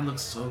Divine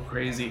looks so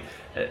crazy,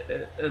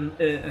 and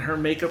her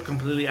makeup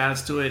completely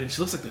adds to it, and she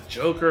looks like the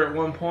Joker at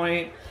one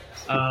point.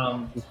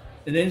 And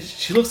then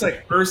she looks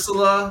like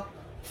Ursula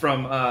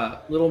from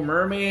Little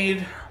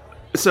Mermaid.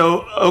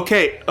 So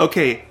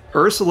okay,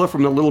 Ursula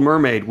from the Little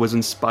Mermaid was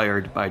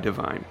inspired by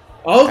Divine.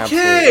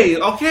 Okay,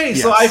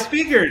 Yes. So I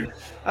figured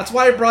that's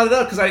why I brought it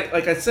up, because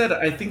I said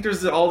I think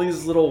there's all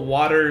these little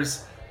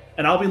Waters,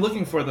 and I'll be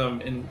looking for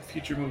them in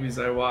future movies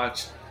I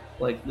watch.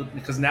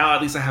 Because now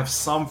at least I have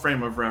some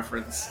frame of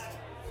reference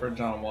for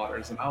John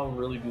Waters, and I'll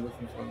really be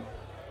looking for them.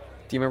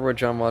 Do you remember what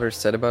John Waters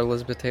said about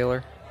Elizabeth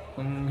Taylor?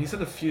 He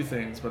said a few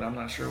things, but I'm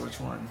not sure which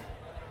one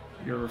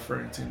you're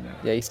referring to now.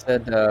 Yeah, he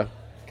said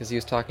because he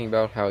was talking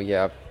about how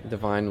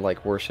Divine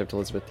worshipped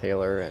Elizabeth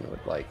Taylor and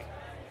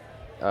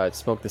would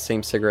smoke the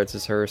same cigarettes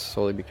as her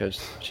solely because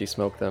she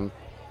smoked them.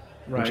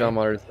 Right. And John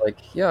Waters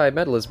I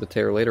met Elizabeth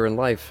Taylor later in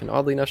life, and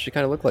oddly enough, she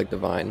kind of looked like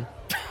Divine.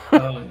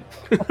 I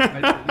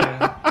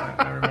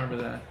remember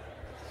that.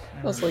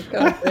 I was like,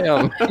 God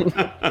damn.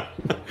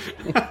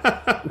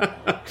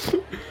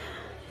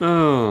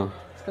 Oh.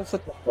 He's got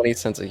such a funny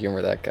sense of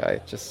humor, that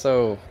guy. Just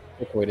so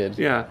quick-witted.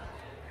 Yeah.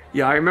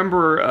 Yeah, I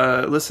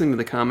remember listening to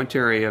the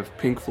commentary of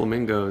Pink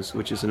Flamingos,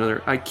 which is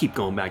another... I keep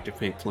going back to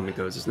Pink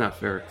Flamingos. It's not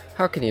fair.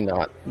 How can you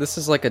not? This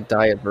is like a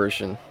diet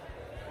version.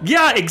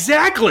 Yeah,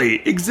 exactly.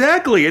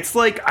 It's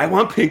like, I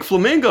want Pink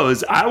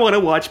Flamingos. I want to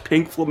watch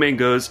Pink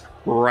Flamingos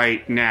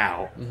right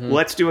now. Mm-hmm.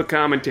 Let's do a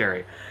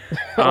commentary.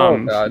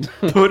 Oh, God.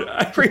 But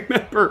I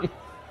remember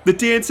the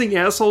dancing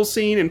asshole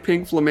scene in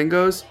Pink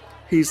Flamingos.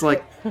 He's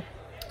like,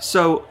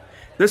 so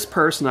this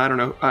person, I don't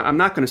know, I'm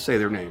not going to say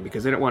their name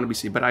because they don't want to be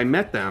seen, but I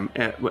met them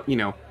at,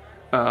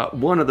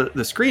 one of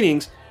the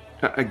screenings.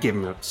 I gave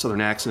him a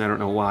southern accent, I don't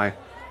know why.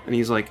 And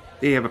he's like,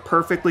 they have a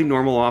perfectly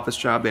normal office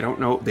job. They don't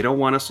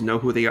want us to know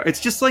who they are. It's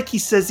just like he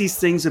says these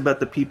things about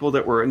the people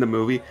that were in the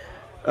movie.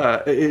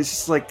 It's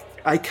just like,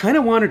 I kind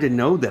of wanted to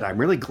know that. I'm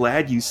really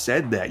glad you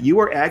said that. You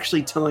are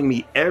actually telling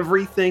me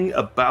everything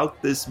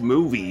about this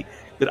movie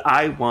that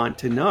I want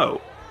to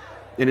know.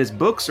 and his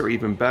books are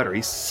even better.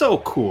 He's so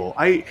cool.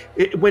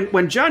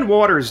 When John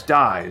Waters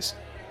dies,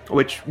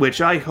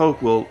 which I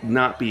hope will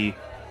not be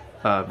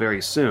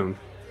very soon,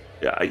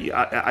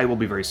 I will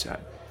be very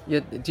sad. Yeah,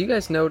 do you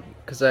guys know,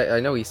 because I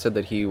know he said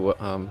that he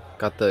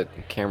got the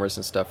cameras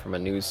and stuff from a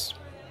news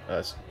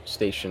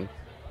station.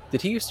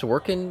 Did he used to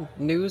work in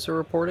news or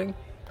reporting?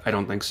 I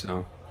don't think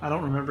so. I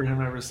don't remember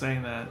him ever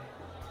saying that,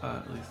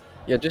 at least.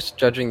 Yeah, just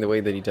judging the way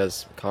that he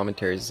does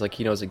commentaries, it's like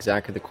he knows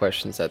exactly the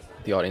questions that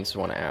the audience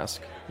want to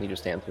ask. And he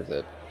just answers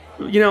it.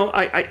 You know,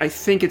 I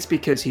think it's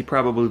because he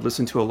probably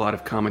listened to a lot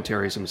of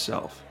commentaries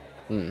himself.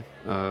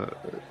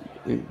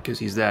 Because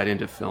he's that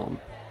into film.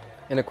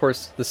 And of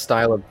course, the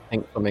style of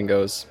Pink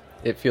Flamingos,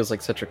 it feels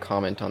like such a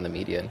comment on the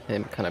media, and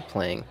him kind of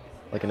playing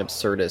like an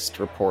absurdist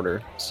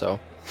reporter. So,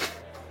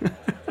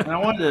 and I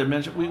wanted to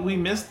mention we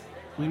missed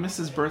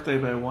his birthday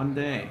by one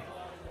day.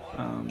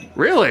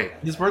 Really?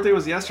 His birthday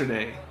was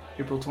yesterday,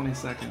 April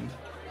 22nd.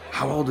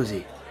 How old is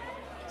he?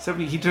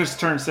 70. He just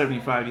turned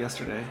 75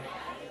 yesterday.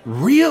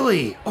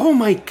 Really? Oh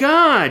my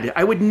God!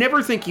 I would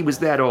never think he was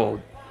that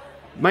old.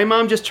 My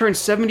mom just turned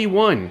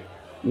 71.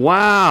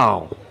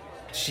 Wow.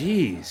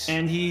 Jeez.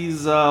 And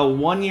he's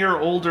 1 year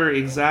older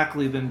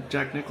exactly than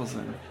Jack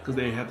Nicholson, because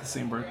they have the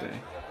same birthday.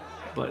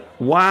 But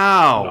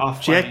wow,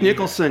 Jack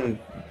Nicholson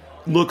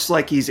looks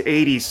like he's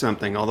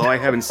 80-something, although I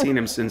haven't seen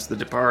him since The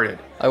Departed.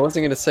 I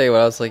wasn't going to say,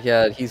 but I was like,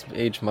 yeah, he's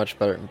aged much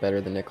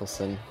better than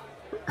Nicholson.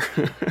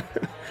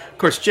 Of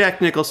course, Jack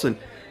Nicholson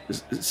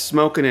is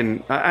smoking,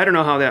 and I don't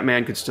know how that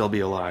man could still be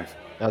alive.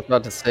 I was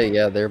about to say,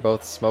 yeah, they're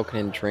both smoking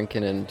and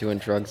drinking and doing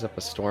drugs up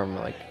a storm.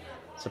 Like,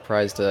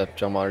 surprised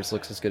John Waters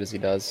looks as good as he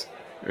does.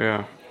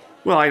 Yeah.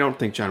 Well, I don't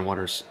think John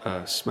Waters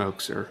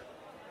smokes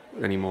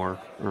anymore,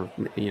 or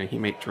he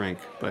may drink,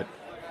 but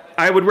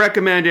I would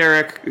recommend,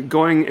 Eric,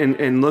 going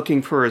and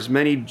looking for as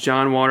many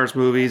John Waters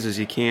movies as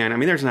you can. I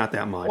mean, there's not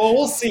that much. Well,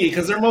 we'll see,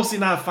 because they're mostly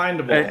not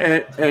findable.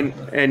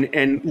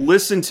 And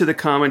listen to the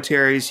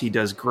commentaries. He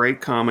does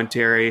great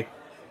commentary.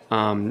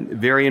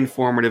 Very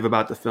informative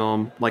about the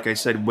film. Like I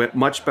said,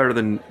 much better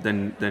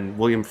than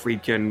William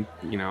Friedkin.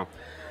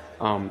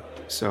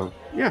 So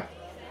yeah.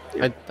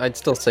 I'd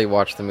still say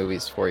watch the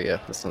movies for you.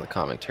 Listen to the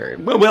commentary.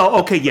 Well,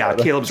 okay, yeah,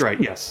 Caleb's right.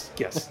 Yes.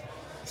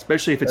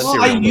 Especially if it's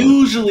serial. I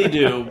usually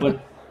do, but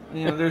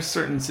there's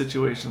certain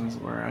situations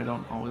where I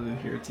don't always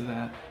adhere to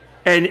that.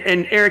 And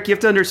Eric, you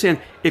have to understand,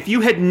 if you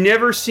had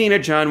never seen a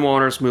John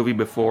Waters movie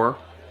before,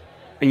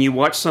 and you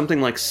watch something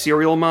like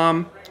Serial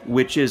Mom,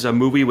 which is a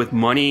movie with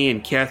Money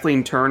and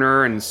Kathleen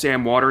Turner and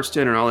Sam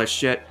Waterston and all that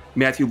shit,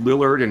 Matthew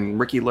Lillard and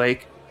Ricky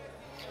Lake,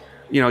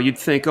 you'd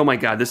think, oh my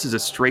God, this is a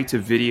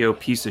straight-to-video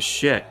piece of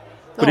shit.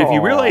 But if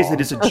you realize that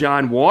it's a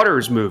John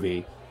Waters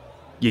movie,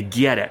 you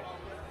get it.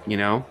 You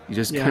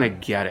just kind of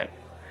get it.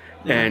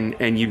 Yeah.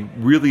 And you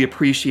really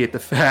appreciate the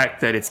fact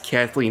that it's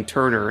Kathleen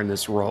Turner in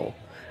this role.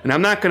 And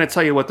I'm not going to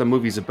tell you what the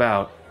movie's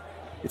about.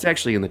 It's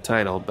actually in the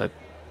title, but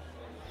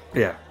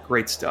yeah,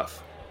 great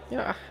stuff.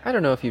 Yeah, I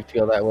don't know if you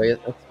feel that way,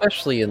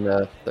 especially in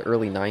the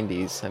early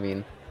 90s. I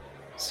mean,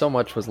 so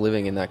much was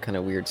living in that kind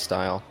of weird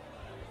style.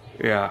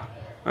 Yeah.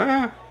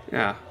 Yeah.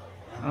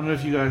 I don't know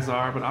if you guys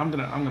are, but I'm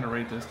gonna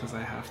rate this because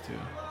I have to.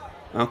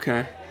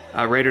 Okay.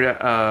 Rated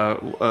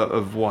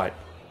of what?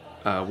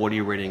 What are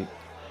you rating?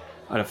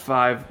 Out of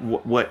 5,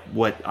 what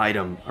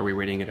item are we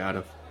rating it out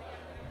of?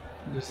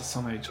 There's just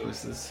so many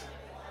choices.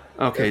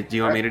 Okay, do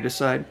you want me to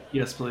decide?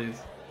 Yes, please.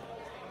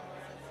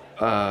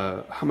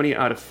 How many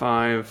out of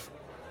 5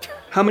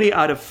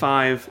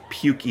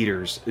 puke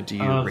eaters do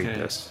you rate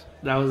this?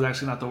 That was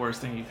actually not the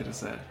worst thing you could have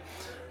said.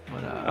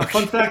 But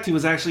fun fact, he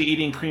was actually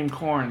eating cream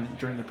corn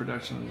during the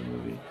production of the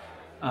movie.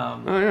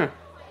 Oh, yeah.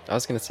 I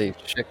was going to say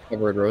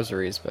chick-covered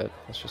rosaries, but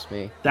that's just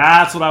me.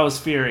 That's what I was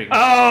fearing.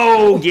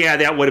 Oh, yeah,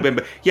 that would have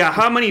been... Yeah,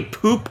 how many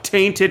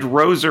poop-tainted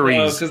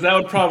rosaries? Because that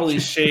would probably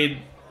shade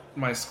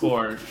my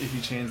score if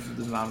you changed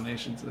the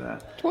denomination to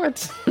that.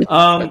 What?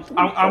 I'm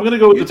going to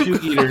go with the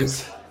puke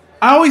eaters.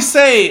 I've always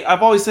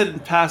said in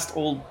past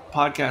old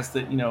podcasts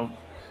that,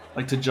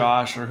 like to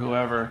Josh or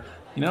whoever,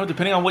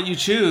 depending on what you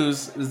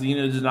choose, the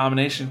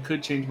denomination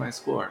could change my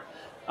score.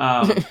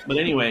 But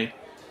anyway,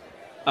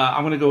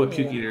 I'm going to go with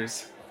puke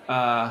eaters.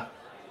 And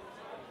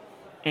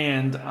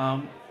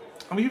I'm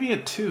giving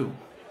it 2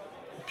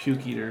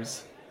 puke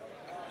eaters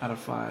out of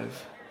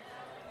 5.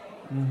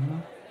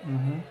 And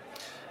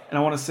I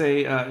want to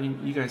say,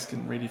 you guys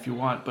can rate if you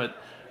want, but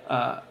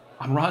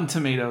on Rotten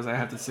Tomatoes, I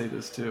have to say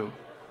this too,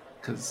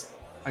 because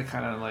I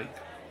kind of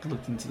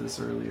looked into this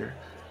earlier.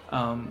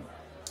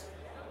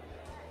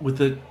 With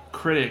the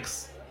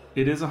critics,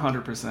 it is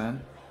 100%.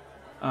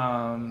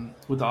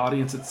 With the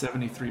audience, it's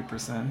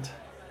 73%.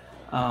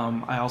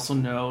 I also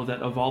know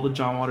that of all the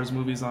John Waters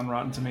movies on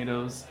Rotten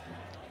Tomatoes,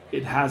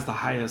 it has the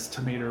highest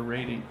tomato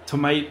rating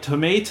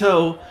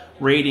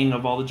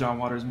of all the John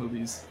Waters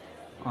movies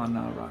on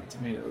Rotten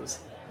Tomatoes.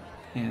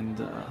 And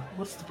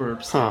what's the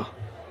blurb say? Huh.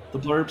 The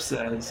blurb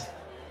says,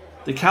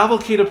 "The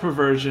cavalcade of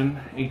perversion,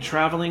 a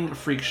traveling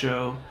freak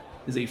show,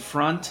 is a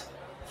front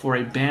for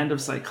a band of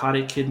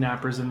psychotic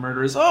kidnappers and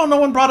murderers." Oh, no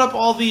one brought up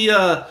all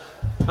the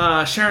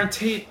Sharon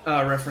Tate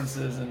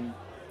references and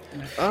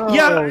Oh,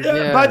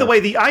 Yeah. By the way,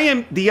 the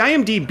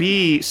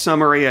IMDb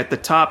summary at the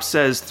top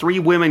says 3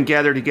 women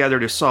gather together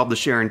to solve the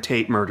Sharon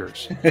Tate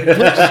murders.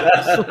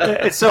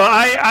 So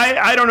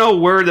I don't know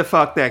where the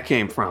fuck that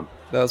came from.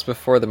 that was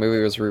before the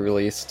movie was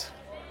re-released.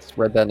 Just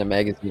read that in a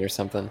magazine or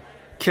something.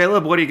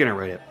 Caleb, what are you gonna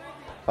rate it?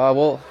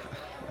 Well,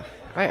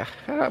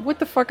 what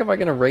the fuck am I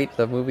gonna rate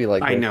the movie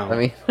like this? I know. I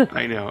mean,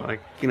 I know.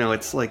 Like,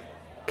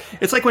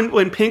 it's like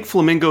when Pink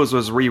Flamingos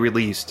was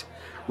re-released.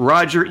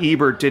 Roger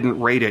Ebert didn't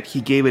rate it. He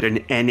gave it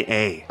an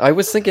NA. I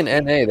was thinking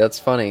NA. That's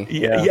funny.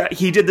 Yeah,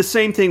 he did the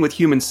same thing with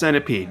Human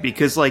Centipede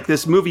because, like,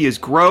 this movie is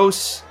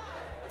gross.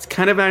 It's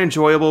kind of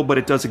unenjoyable, but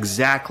it does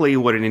exactly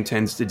what it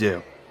intends to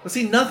do. But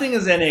see, nothing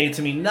is NA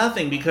to me.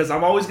 Nothing, because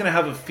I'm always going to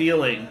have a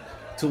feeling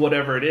to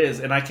whatever it is,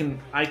 and I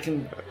can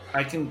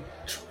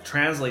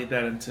translate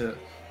that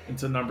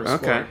into number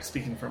score.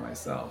 Speaking for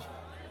myself.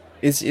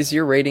 Is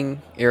your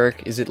rating,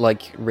 Eric? Is it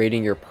like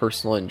rating your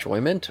personal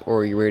enjoyment,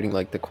 or are you rating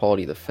like the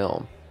quality of the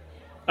film?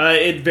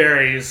 It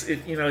varies.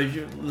 If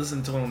you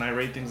listen to when I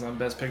rate things on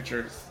Best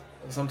Picture,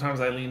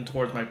 sometimes I lean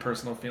towards my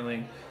personal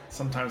feeling.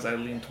 Sometimes I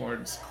lean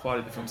towards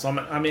quality of the film. So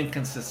I'm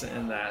inconsistent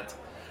in that.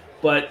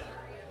 But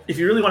if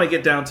you really want to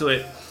get down to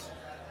it,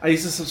 I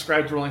used to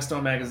subscribe to Rolling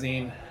Stone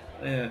magazine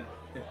in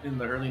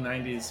the early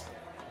 '90s,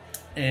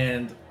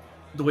 and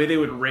the way they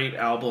would rate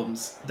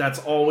albums, that's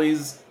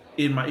always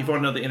in my. If you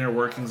want to know the inner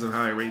workings of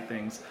how I rate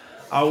things,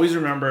 I always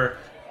remember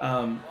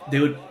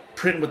they would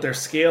print what their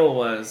scale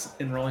was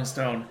in Rolling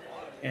Stone.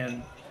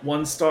 And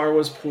 1 star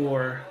was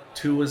poor,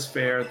 2 was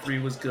fair, 3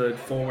 was good,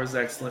 4 was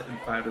excellent, and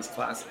 5 is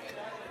classic.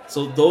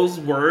 So those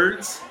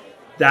words,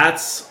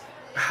 that's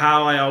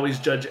how I always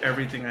judge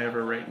everything I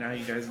ever rate. Now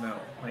you guys know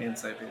my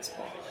inside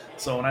baseball.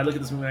 So when I look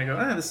at this movie and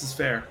I go, this is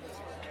fair,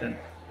 then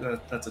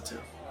that's a 2.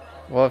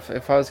 Well,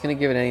 if I was going to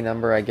give it any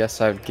number, I guess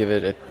I would give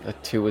it a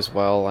 2 as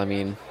well. I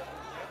mean,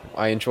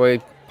 I enjoy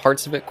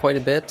parts of it quite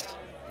a bit,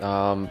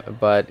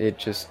 but it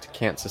just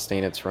can't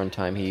sustain its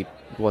runtime. He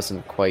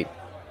wasn't quite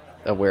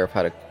aware of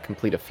how to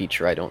complete a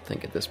feature, I don't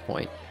think, at this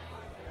point.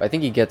 I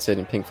think he gets it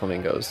in Pink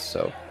Flamingos,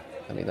 so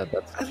I mean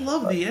that's. I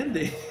love the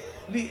ending.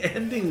 The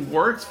ending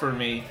works for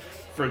me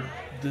for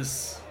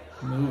this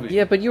movie.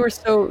 Yeah, but you're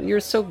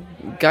so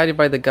guided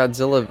by the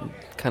Godzilla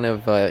kind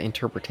of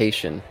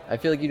interpretation. I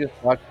feel like you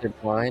just watched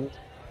it blind.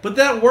 But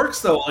that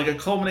works though, like a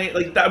culminate,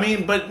 like I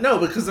mean, but no,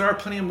 because there are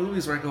plenty of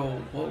movies where I go,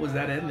 what was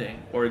that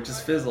ending, or it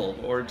just fizzled,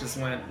 or it just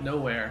went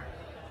nowhere.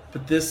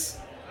 But this,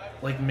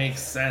 like,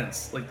 makes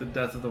sense, like the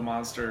death of the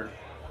monster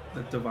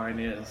that Divine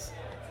is.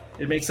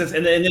 It makes sense,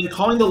 and then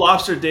calling the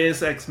lobster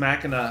Deus Ex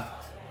Machina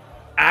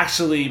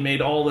actually made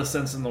all the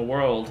sense in the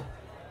world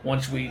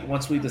once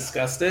we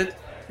discussed it,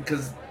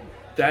 because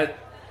that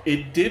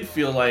it did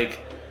feel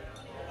like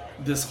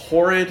this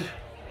horrid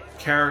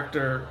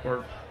character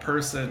or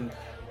person,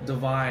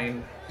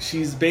 Divine.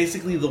 She's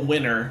basically the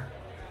winner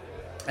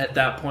at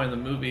that point in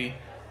the movie.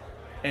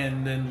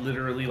 And then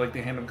literally, like,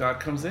 the hand of God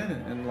comes in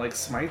and like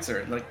smites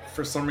her. Like,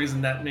 for some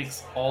reason, that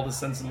makes all the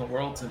sense in the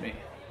world to me.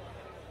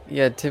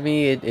 Yeah, to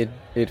me,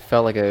 it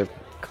felt like a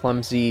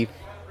clumsy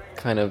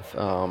kind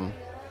of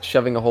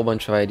shoving a whole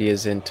bunch of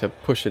ideas in to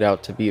push it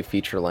out to be a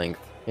feature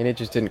length, and it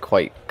just didn't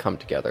quite come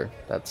together.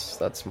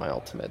 That's my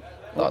ultimate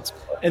thoughts.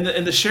 And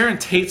the Sharon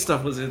Tate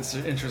stuff was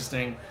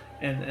interesting,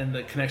 and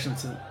the connection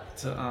to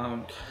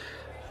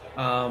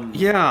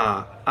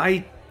yeah,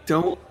 I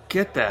don't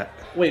get that.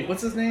 Wait,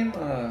 what's his name?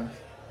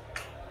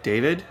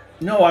 David?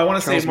 No, I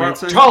want to say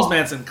Manson? Charles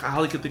Manson.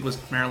 All I could think was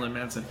Marilyn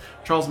Manson.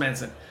 Charles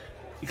Manson.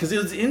 Because it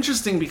was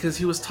interesting, because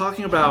he was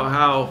talking about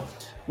how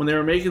when they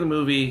were making the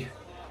movie,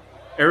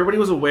 everybody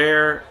was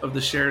aware of the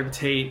Sharon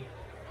Tate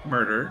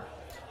murder,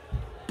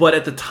 but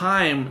at the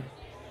time,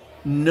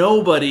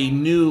 nobody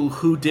knew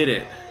who did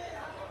it.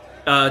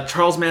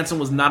 Charles Manson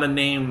was not a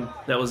name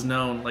that was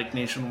known, like,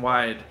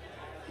 nationwide.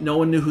 No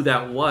one knew who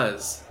that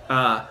was.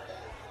 And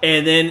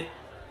then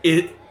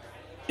it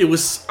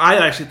was. I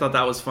actually thought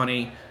that was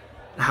funny,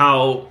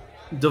 how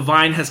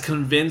Divine has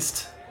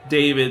convinced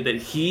David that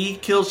he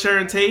killed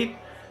Sharon Tate,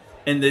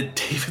 and that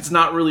David's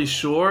not really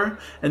sure,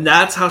 and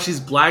that's how she's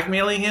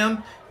blackmailing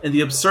him. And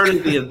the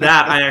absurdity of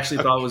that, I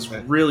actually thought was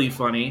really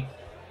funny.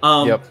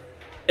 Yep.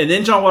 And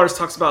then John Waters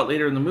talks about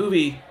later in the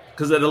movie,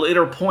 because at a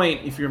later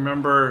point, if you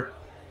remember,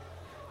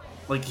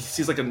 like, he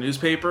sees like a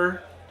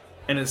newspaper,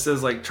 and it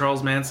says like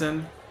Charles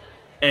Manson.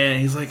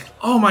 And he's like,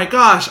 oh my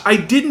gosh, I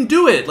didn't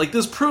do it. Like,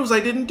 this proves I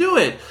didn't do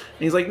it. And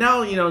he's like,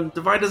 now,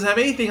 Divine doesn't have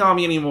anything on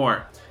me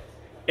anymore.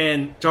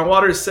 And John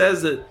Waters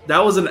says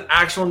that was an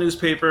actual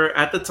newspaper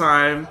at the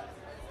time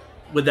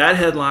with that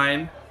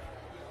headline.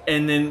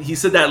 And then he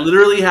said that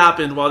literally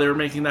happened while they were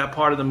making that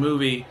part of the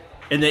movie.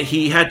 And that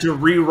he had to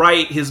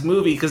rewrite his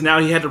movie because now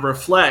he had to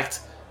reflect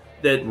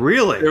that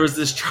Really? there was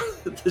this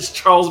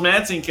Charles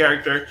Manson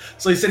character.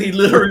 So he said he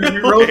literally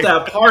rewrote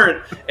that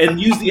part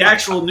and used the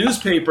actual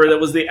newspaper that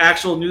was the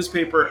actual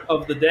newspaper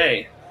of the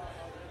day.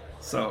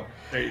 So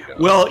there you go.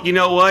 Well, you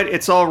know what?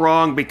 It's all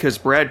wrong because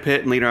Brad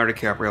Pitt and Leonardo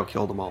DiCaprio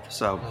killed them all.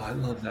 So I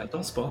love that.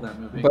 Don't spoil that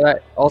movie.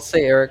 But I'll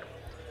say, Eric,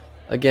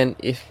 again,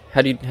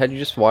 had you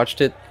just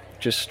watched it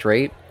just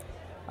straight,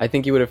 I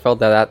think you would have felt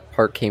that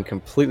part came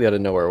completely out of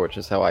nowhere, which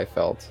is how I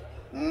felt.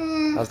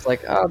 I was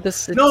like, oh,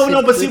 this...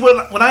 No, but see,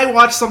 when I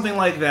watch something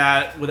like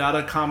that without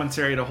a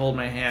commentary to hold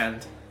my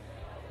hand,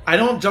 I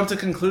don't jump to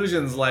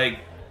conclusions like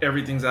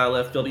everything's out of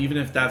left field, even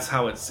if that's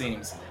how it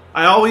seems.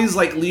 I always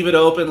like leave it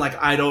open, like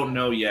I don't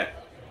know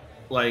yet.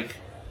 But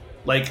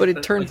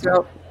it turns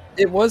out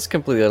it was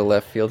completely out of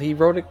left field. He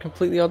wrote it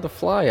completely on the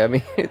fly. I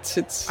mean,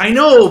 it's. I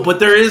know, but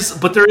there is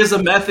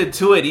a method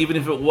to it, even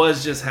if it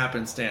was just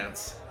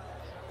happenstance.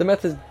 The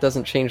method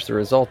doesn't change the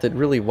result. It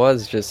really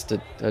was just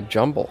a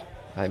jumble.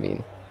 I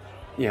mean,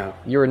 Yeah.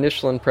 your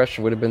initial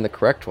impression would have been the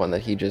correct one,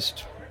 that he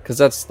just... Because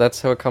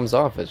that's how it comes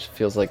off. It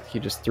feels like he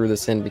just threw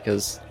this in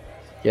because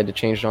he had to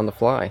change it on the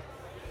fly.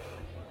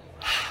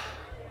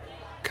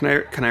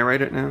 Can I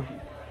write it now?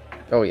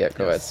 Oh yeah,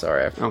 go ahead.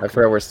 Sorry, I Okay.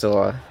 forgot we're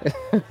still...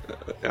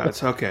 Yeah,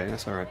 it's okay.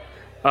 That's all right.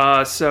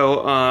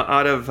 So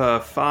out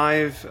of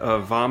 5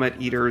 vomit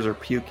eaters or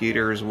puke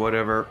eaters,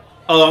 whatever,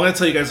 Oh, I'm going to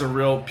tell you guys a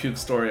real puke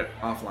story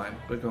offline,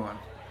 but go on.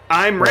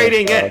 I'm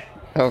rating it.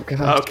 Oh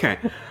god. Okay.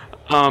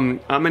 I'm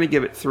going to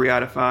give it 3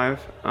 out of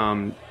 5.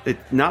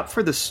 Not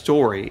for the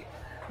story,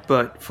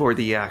 but for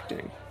the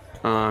acting.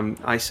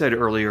 I said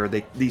earlier,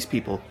 these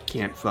people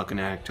can't fucking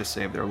act to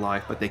save their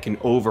life, but they can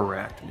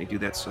overact, and they do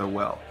that so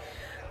well.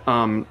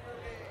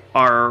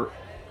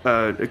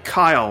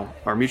 Kyle,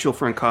 our mutual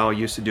friend Kyle,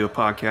 used to do a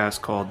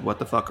podcast called "What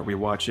the Fuck Are We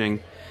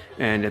Watching?"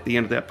 And at the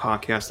end of that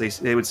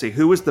podcast, they would say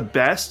who was the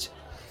best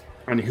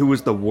and who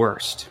was the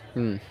worst.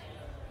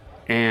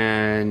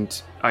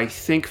 And I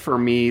think for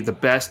me, the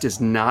best is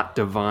not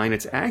Divine.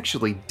 It's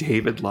actually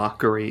David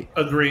Lockery.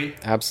 Agree.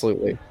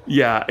 Absolutely.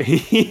 Yeah,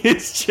 he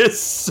is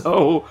just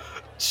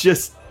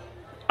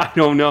I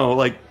don't know,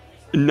 like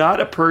not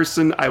a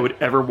person I would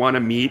ever want to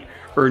meet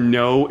or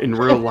know in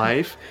real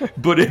life,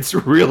 but it's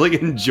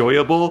really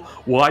enjoyable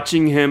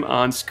watching him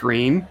on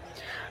screen.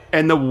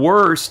 And the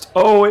worst,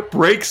 it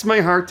breaks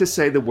my heart to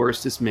say the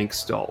worst is Mink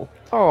Stole.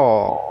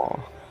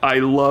 Oh. I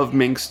love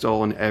Mink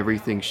Stole and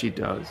everything she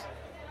does.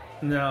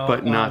 No.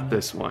 But not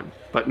this one.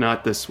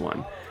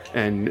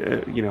 And,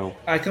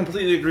 I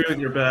completely agree with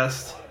your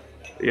best.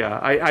 Yeah,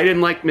 I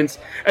didn't like Mink.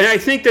 And I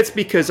think that's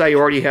because I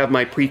already have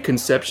my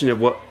preconception of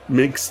what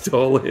Mink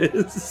Stole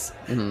is.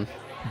 Mm-hmm.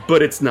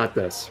 But it's not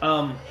this.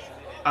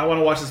 I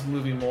want to watch this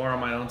movie more on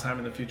my own time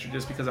in the future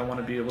just because I want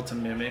to be able to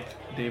mimic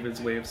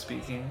David's way of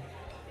speaking.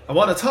 I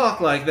want to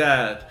talk like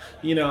that.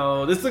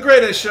 This is the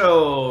greatest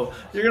show.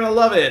 You're going to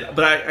love it.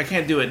 But I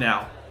can't do it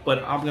now.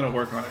 But I'm going to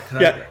work on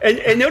it. Yeah,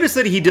 and notice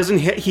that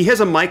he has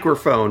a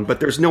microphone, but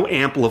there's no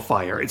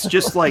amplifier. It's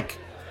just like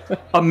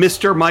a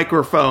Mr.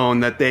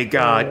 Microphone that they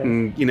got,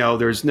 and,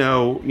 there's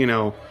no,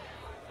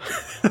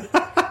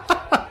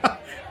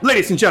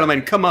 Ladies and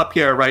gentlemen, come up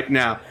here right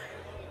now.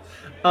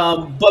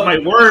 But my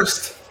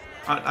worst,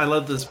 I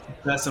love this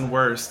best and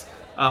worst.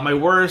 My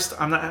worst,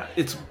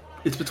 it's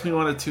between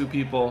one of 2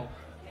 people.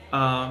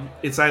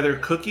 It's either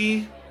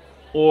Cookie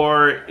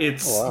or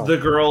it's the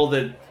girl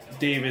that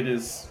David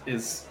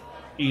is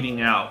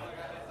eating out.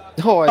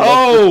 Oh, I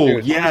love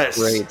her too. Yes.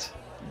 Great.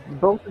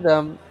 Both of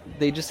them,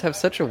 they just have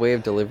such a way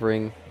of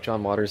delivering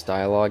John Waters'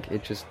 dialogue.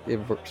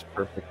 It works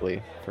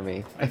perfectly for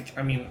me.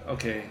 I mean,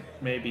 okay,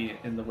 maybe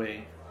in the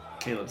way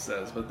Caleb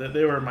says, but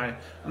they were I'm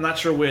not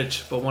sure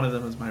which, but one of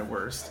them is my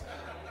worst.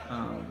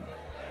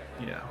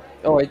 Yeah.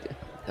 Oh,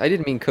 I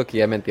didn't mean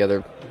Cookie. I meant the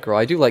other girl.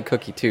 I do like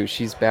Cookie too.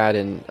 She's bad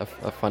in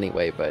a funny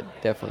way, but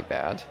definitely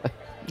bad.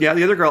 Yeah,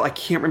 the other girl, I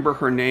can't remember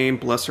her name,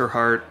 bless her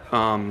heart.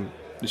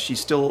 She's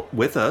still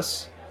with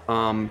us.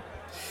 I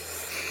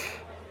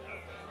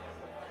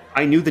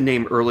knew the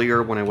name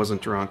earlier when I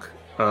wasn't drunk.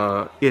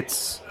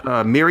 It's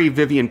Mary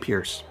Vivian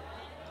Pierce.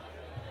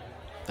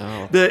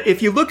 Oh.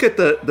 If you look at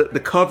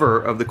the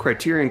cover of the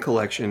Criterion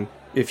Collection,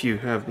 if you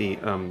have the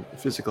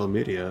physical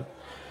media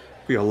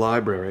for your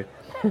library,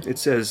 it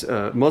says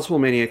multiple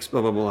Maniacs,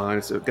 blah, blah, blah. And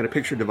it's got a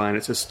picture of Divine.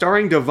 It says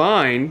starring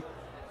Divine,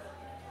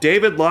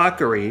 David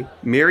Lockery,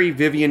 Mary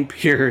Vivian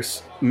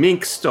Pierce,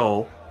 Mink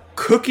Stole,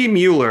 Cookie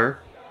Mueller,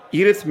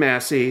 Edith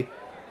Massey,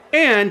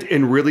 and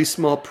in really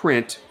small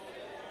print,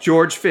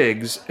 George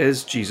Figs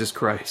as Jesus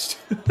Christ.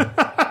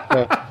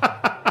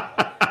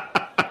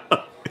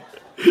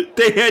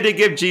 They had to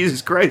give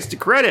Jesus Christ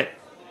credit.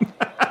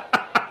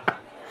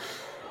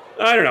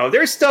 I don't know.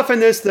 There's stuff in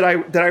this that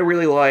I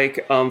really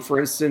like. For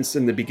instance,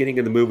 in the beginning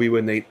of the movie,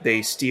 when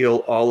they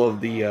steal all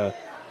of the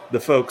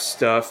folks'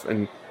 stuff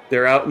and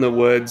they're out in the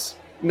woods.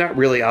 Not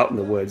really out in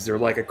the woods. They're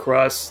like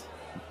across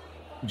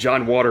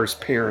John Waters'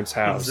 parents'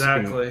 house.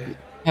 Exactly.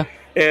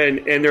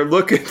 And they're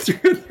looking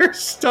through their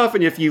stuff,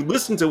 and if you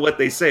listen to what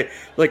they say,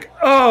 like,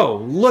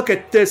 oh, look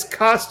at this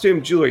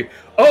costume jewelry.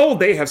 Oh,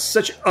 they have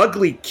such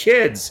ugly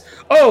kids.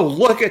 Oh,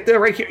 look at that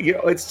right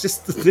here. It's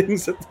just the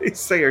things that they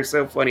say are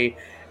so funny.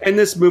 And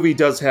this movie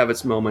does have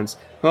its moments.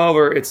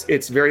 However,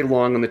 it's very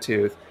long on the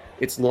tooth.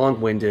 It's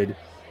long-winded.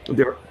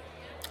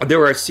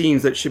 There are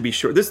scenes that should be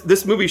short.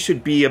 This movie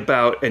should be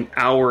about an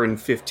hour and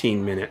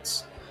 15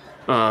 minutes.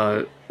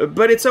 But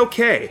it's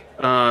okay,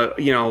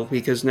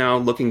 because now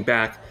looking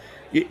back,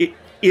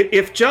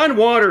 if John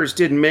Waters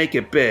didn't make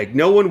it big,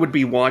 no one would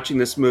be watching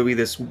this movie.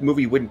 This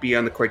movie wouldn't be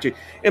on the Criterion.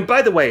 And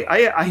by the way,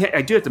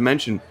 I do have to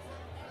mention,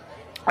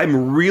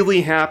 I'm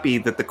really happy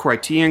that the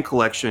Criterion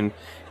Collection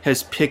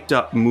has picked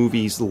up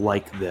movies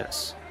like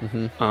this.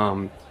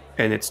 Mm-hmm.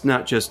 And it's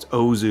not just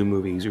Ozu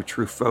movies or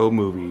Truffaut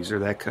movies or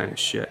that kind of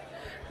shit.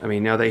 I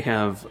mean, now they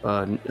have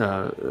Night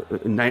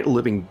of the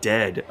Living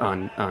Dead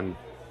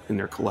in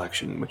their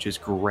collection, which is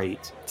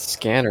great.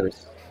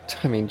 Scanners.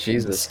 I mean,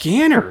 Jesus.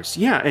 Scanners,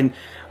 yeah. And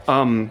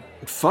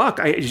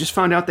I just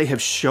found out they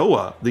have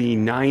Shoah, the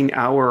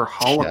 9-hour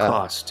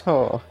Holocaust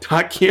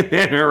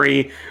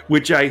documentary,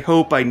 which I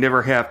hope I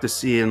never have to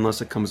see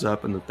unless it comes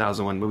up in the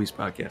 1001 Movies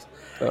podcast.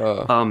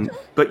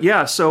 But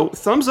yeah, so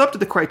thumbs up to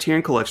the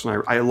Criterion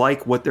Collection. I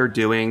like what they're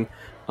doing.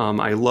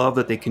 I love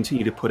that they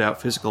continue to put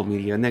out physical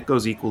media, and that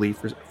goes equally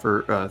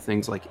for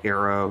things like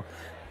Arrow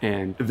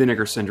and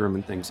Vinegar Syndrome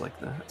and things like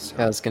that. So.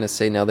 Yeah, I was going to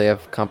say, now they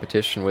have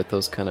competition with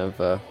those kind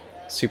of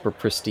super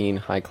pristine,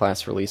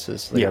 high-class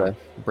releases. They gotta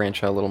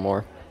branch out a little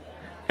more.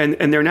 And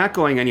they're not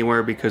going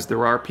anywhere because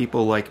there are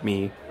people like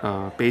me,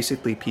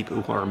 basically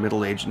people who are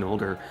middle-aged and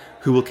older,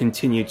 who will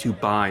continue to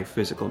buy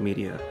physical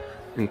media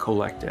and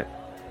collect it.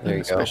 There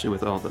you especially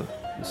with all the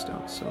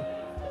stuff. So,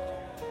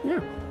 yeah.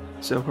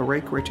 So,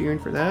 hooray, Criterion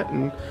for that.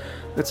 And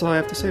that's all I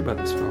have to say about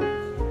this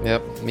film.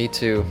 Yep, me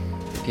too.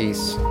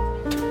 Peace.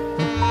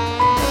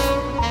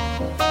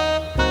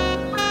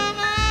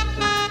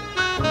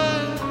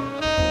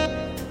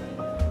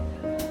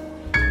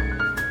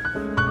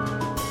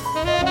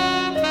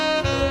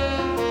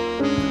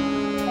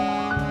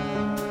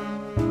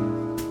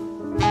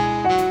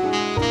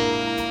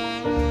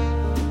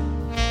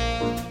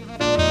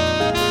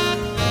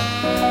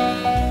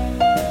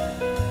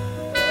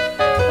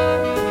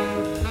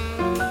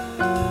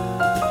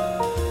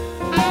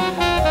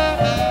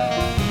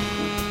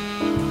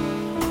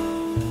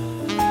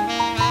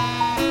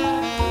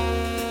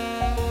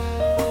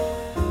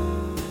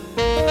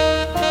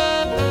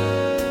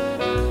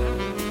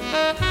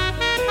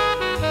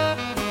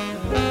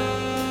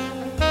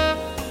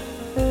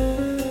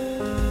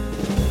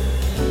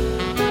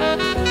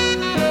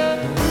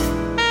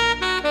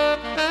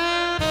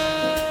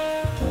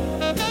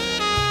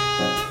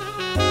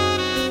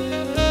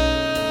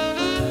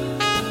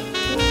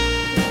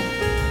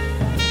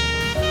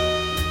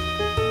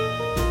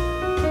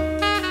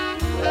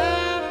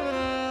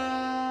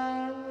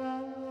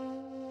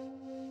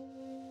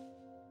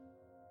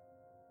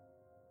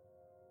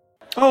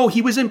 Oh,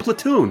 he was in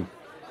Platoon.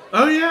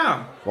 Oh,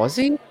 yeah. Was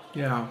he?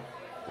 Yeah.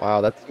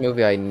 Wow, that's a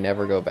movie I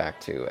never go back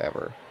to,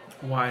 ever.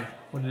 Why?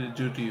 What did it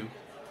do to you?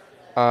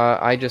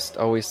 I just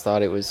always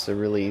thought it was a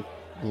really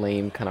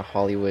lame kind of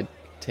Hollywood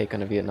take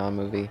on a Vietnam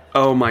movie.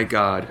 Oh my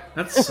god.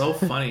 That's so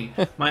funny.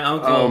 My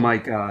uncle. Oh my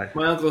god.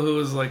 My uncle, who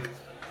was like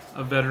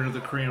a veteran of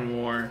the Korean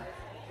War,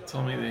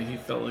 told me that he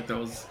felt like that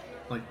was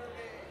like.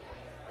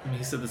 I mean,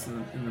 he said this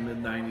in the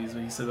mid '90s,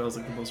 and he said that was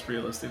like the most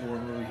realistic war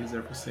movie he's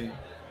ever seen.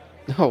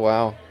 Oh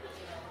wow.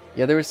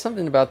 Yeah, there was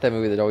something about that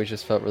movie that always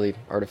just felt really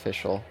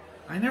artificial.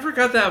 I never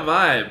got that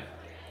vibe.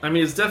 I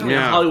mean, it's definitely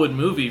a Hollywood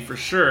movie for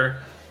sure,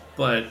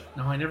 but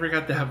no, I never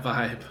got that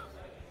vibe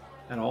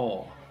at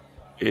all.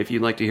 If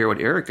you'd like to hear what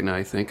Eric and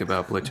I think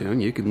about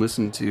Platoon, you can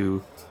listen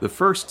to the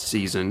first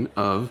season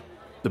of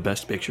the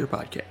Best Picture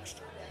podcast.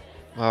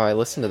 Oh, I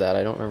listened to that.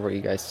 I don't remember what you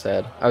guys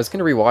said. I was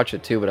going to rewatch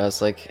it too, but I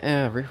was like,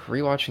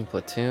 rewatching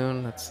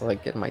Platoon? That's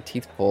like getting my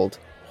teeth pulled.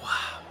 Wow.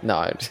 No,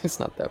 it's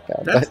not that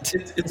bad.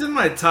 It's in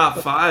my top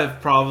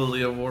 5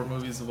 probably of war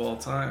movies of all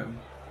time.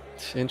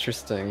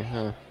 Interesting,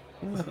 huh?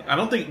 I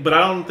don't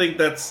think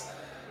that's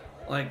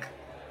like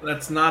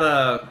that's not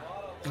a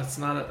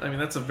I mean,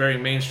 that's a very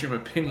mainstream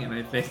opinion.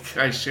 I think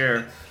I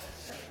share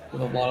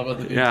with a lot of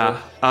other people.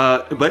 Yeah,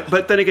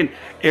 but then again,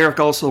 Eric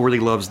also really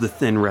loves The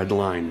Thin Red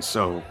Line.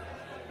 So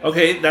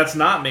okay, that's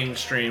not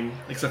mainstream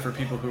except for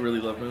people who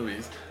really love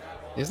movies.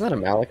 Isn't that a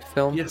Malick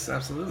film? Yes,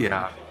 absolutely.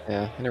 Yeah.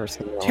 Yeah, I never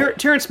seen that.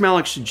 Terrence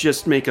Malick should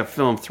just make a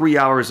film 3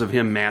 hours of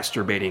him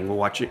masturbating,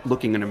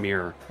 looking in a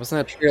mirror.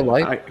 Wasn't that Tree of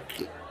Life?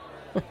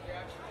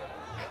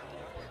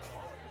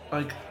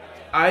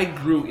 I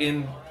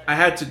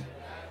had to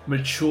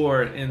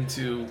mature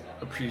into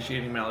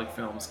appreciating Malick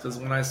films because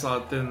when I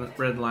saw Thin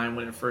Red Line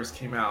when it first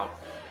came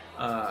out,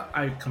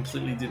 I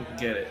completely didn't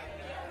get it,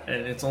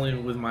 and it's only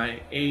with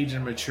my age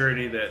and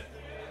maturity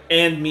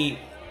and me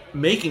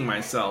making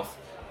myself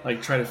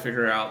try to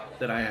figure out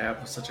that I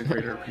have such a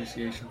greater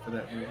appreciation for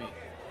that movie.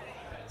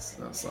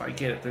 So I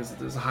get it.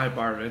 There's a high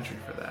bar of entry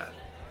for that,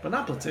 but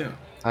not Platoon.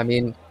 I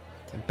mean,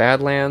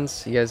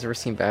 Badlands. You guys ever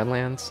seen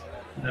Badlands?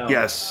 No.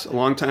 Yes, a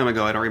long time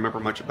ago. I don't remember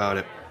much about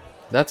it.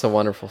 That's a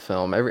wonderful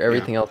film.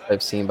 Everything else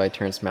I've seen by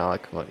Terrence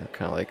Malick, I'm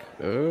kind of like,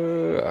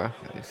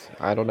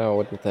 I don't know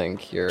what to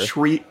think here.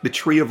 The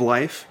Tree of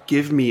Life?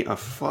 Give me a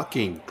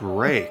fucking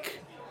break.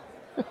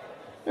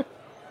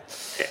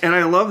 And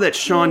I love that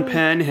Sean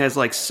Penn has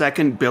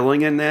second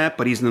billing in that,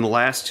 but he's in the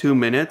last 2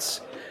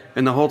 minutes.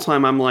 And the whole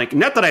time I'm like,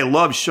 not that I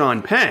love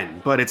Sean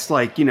Penn, but it's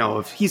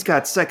if he's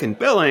got second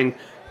billing,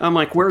 I'm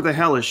like, where the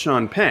hell is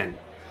Sean Penn?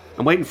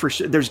 I'm waiting for.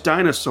 There's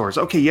dinosaurs.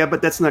 Okay, yeah,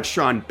 but that's not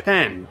Sean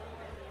Penn.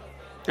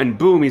 And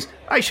boom,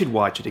 I should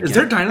watch it again. Is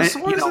there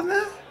dinosaurs And, in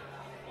that?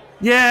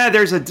 Yeah,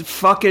 there's a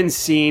fucking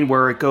scene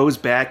where it goes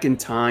back in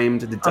time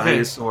to the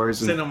dinosaurs.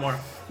 Say no more.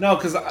 No,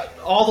 because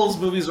all those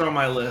movies are on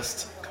my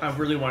list. I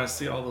really want to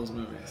see all those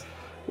movies.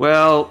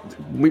 Well,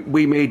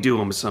 we may do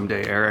them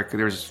someday, Eric.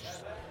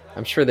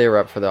 I'm sure they were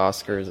up for the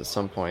Oscars at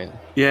some point.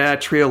 Yeah,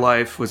 Tree of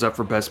Life was up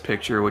for Best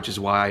Picture, which is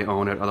why I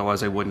own it.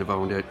 Otherwise, I wouldn't have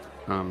owned it.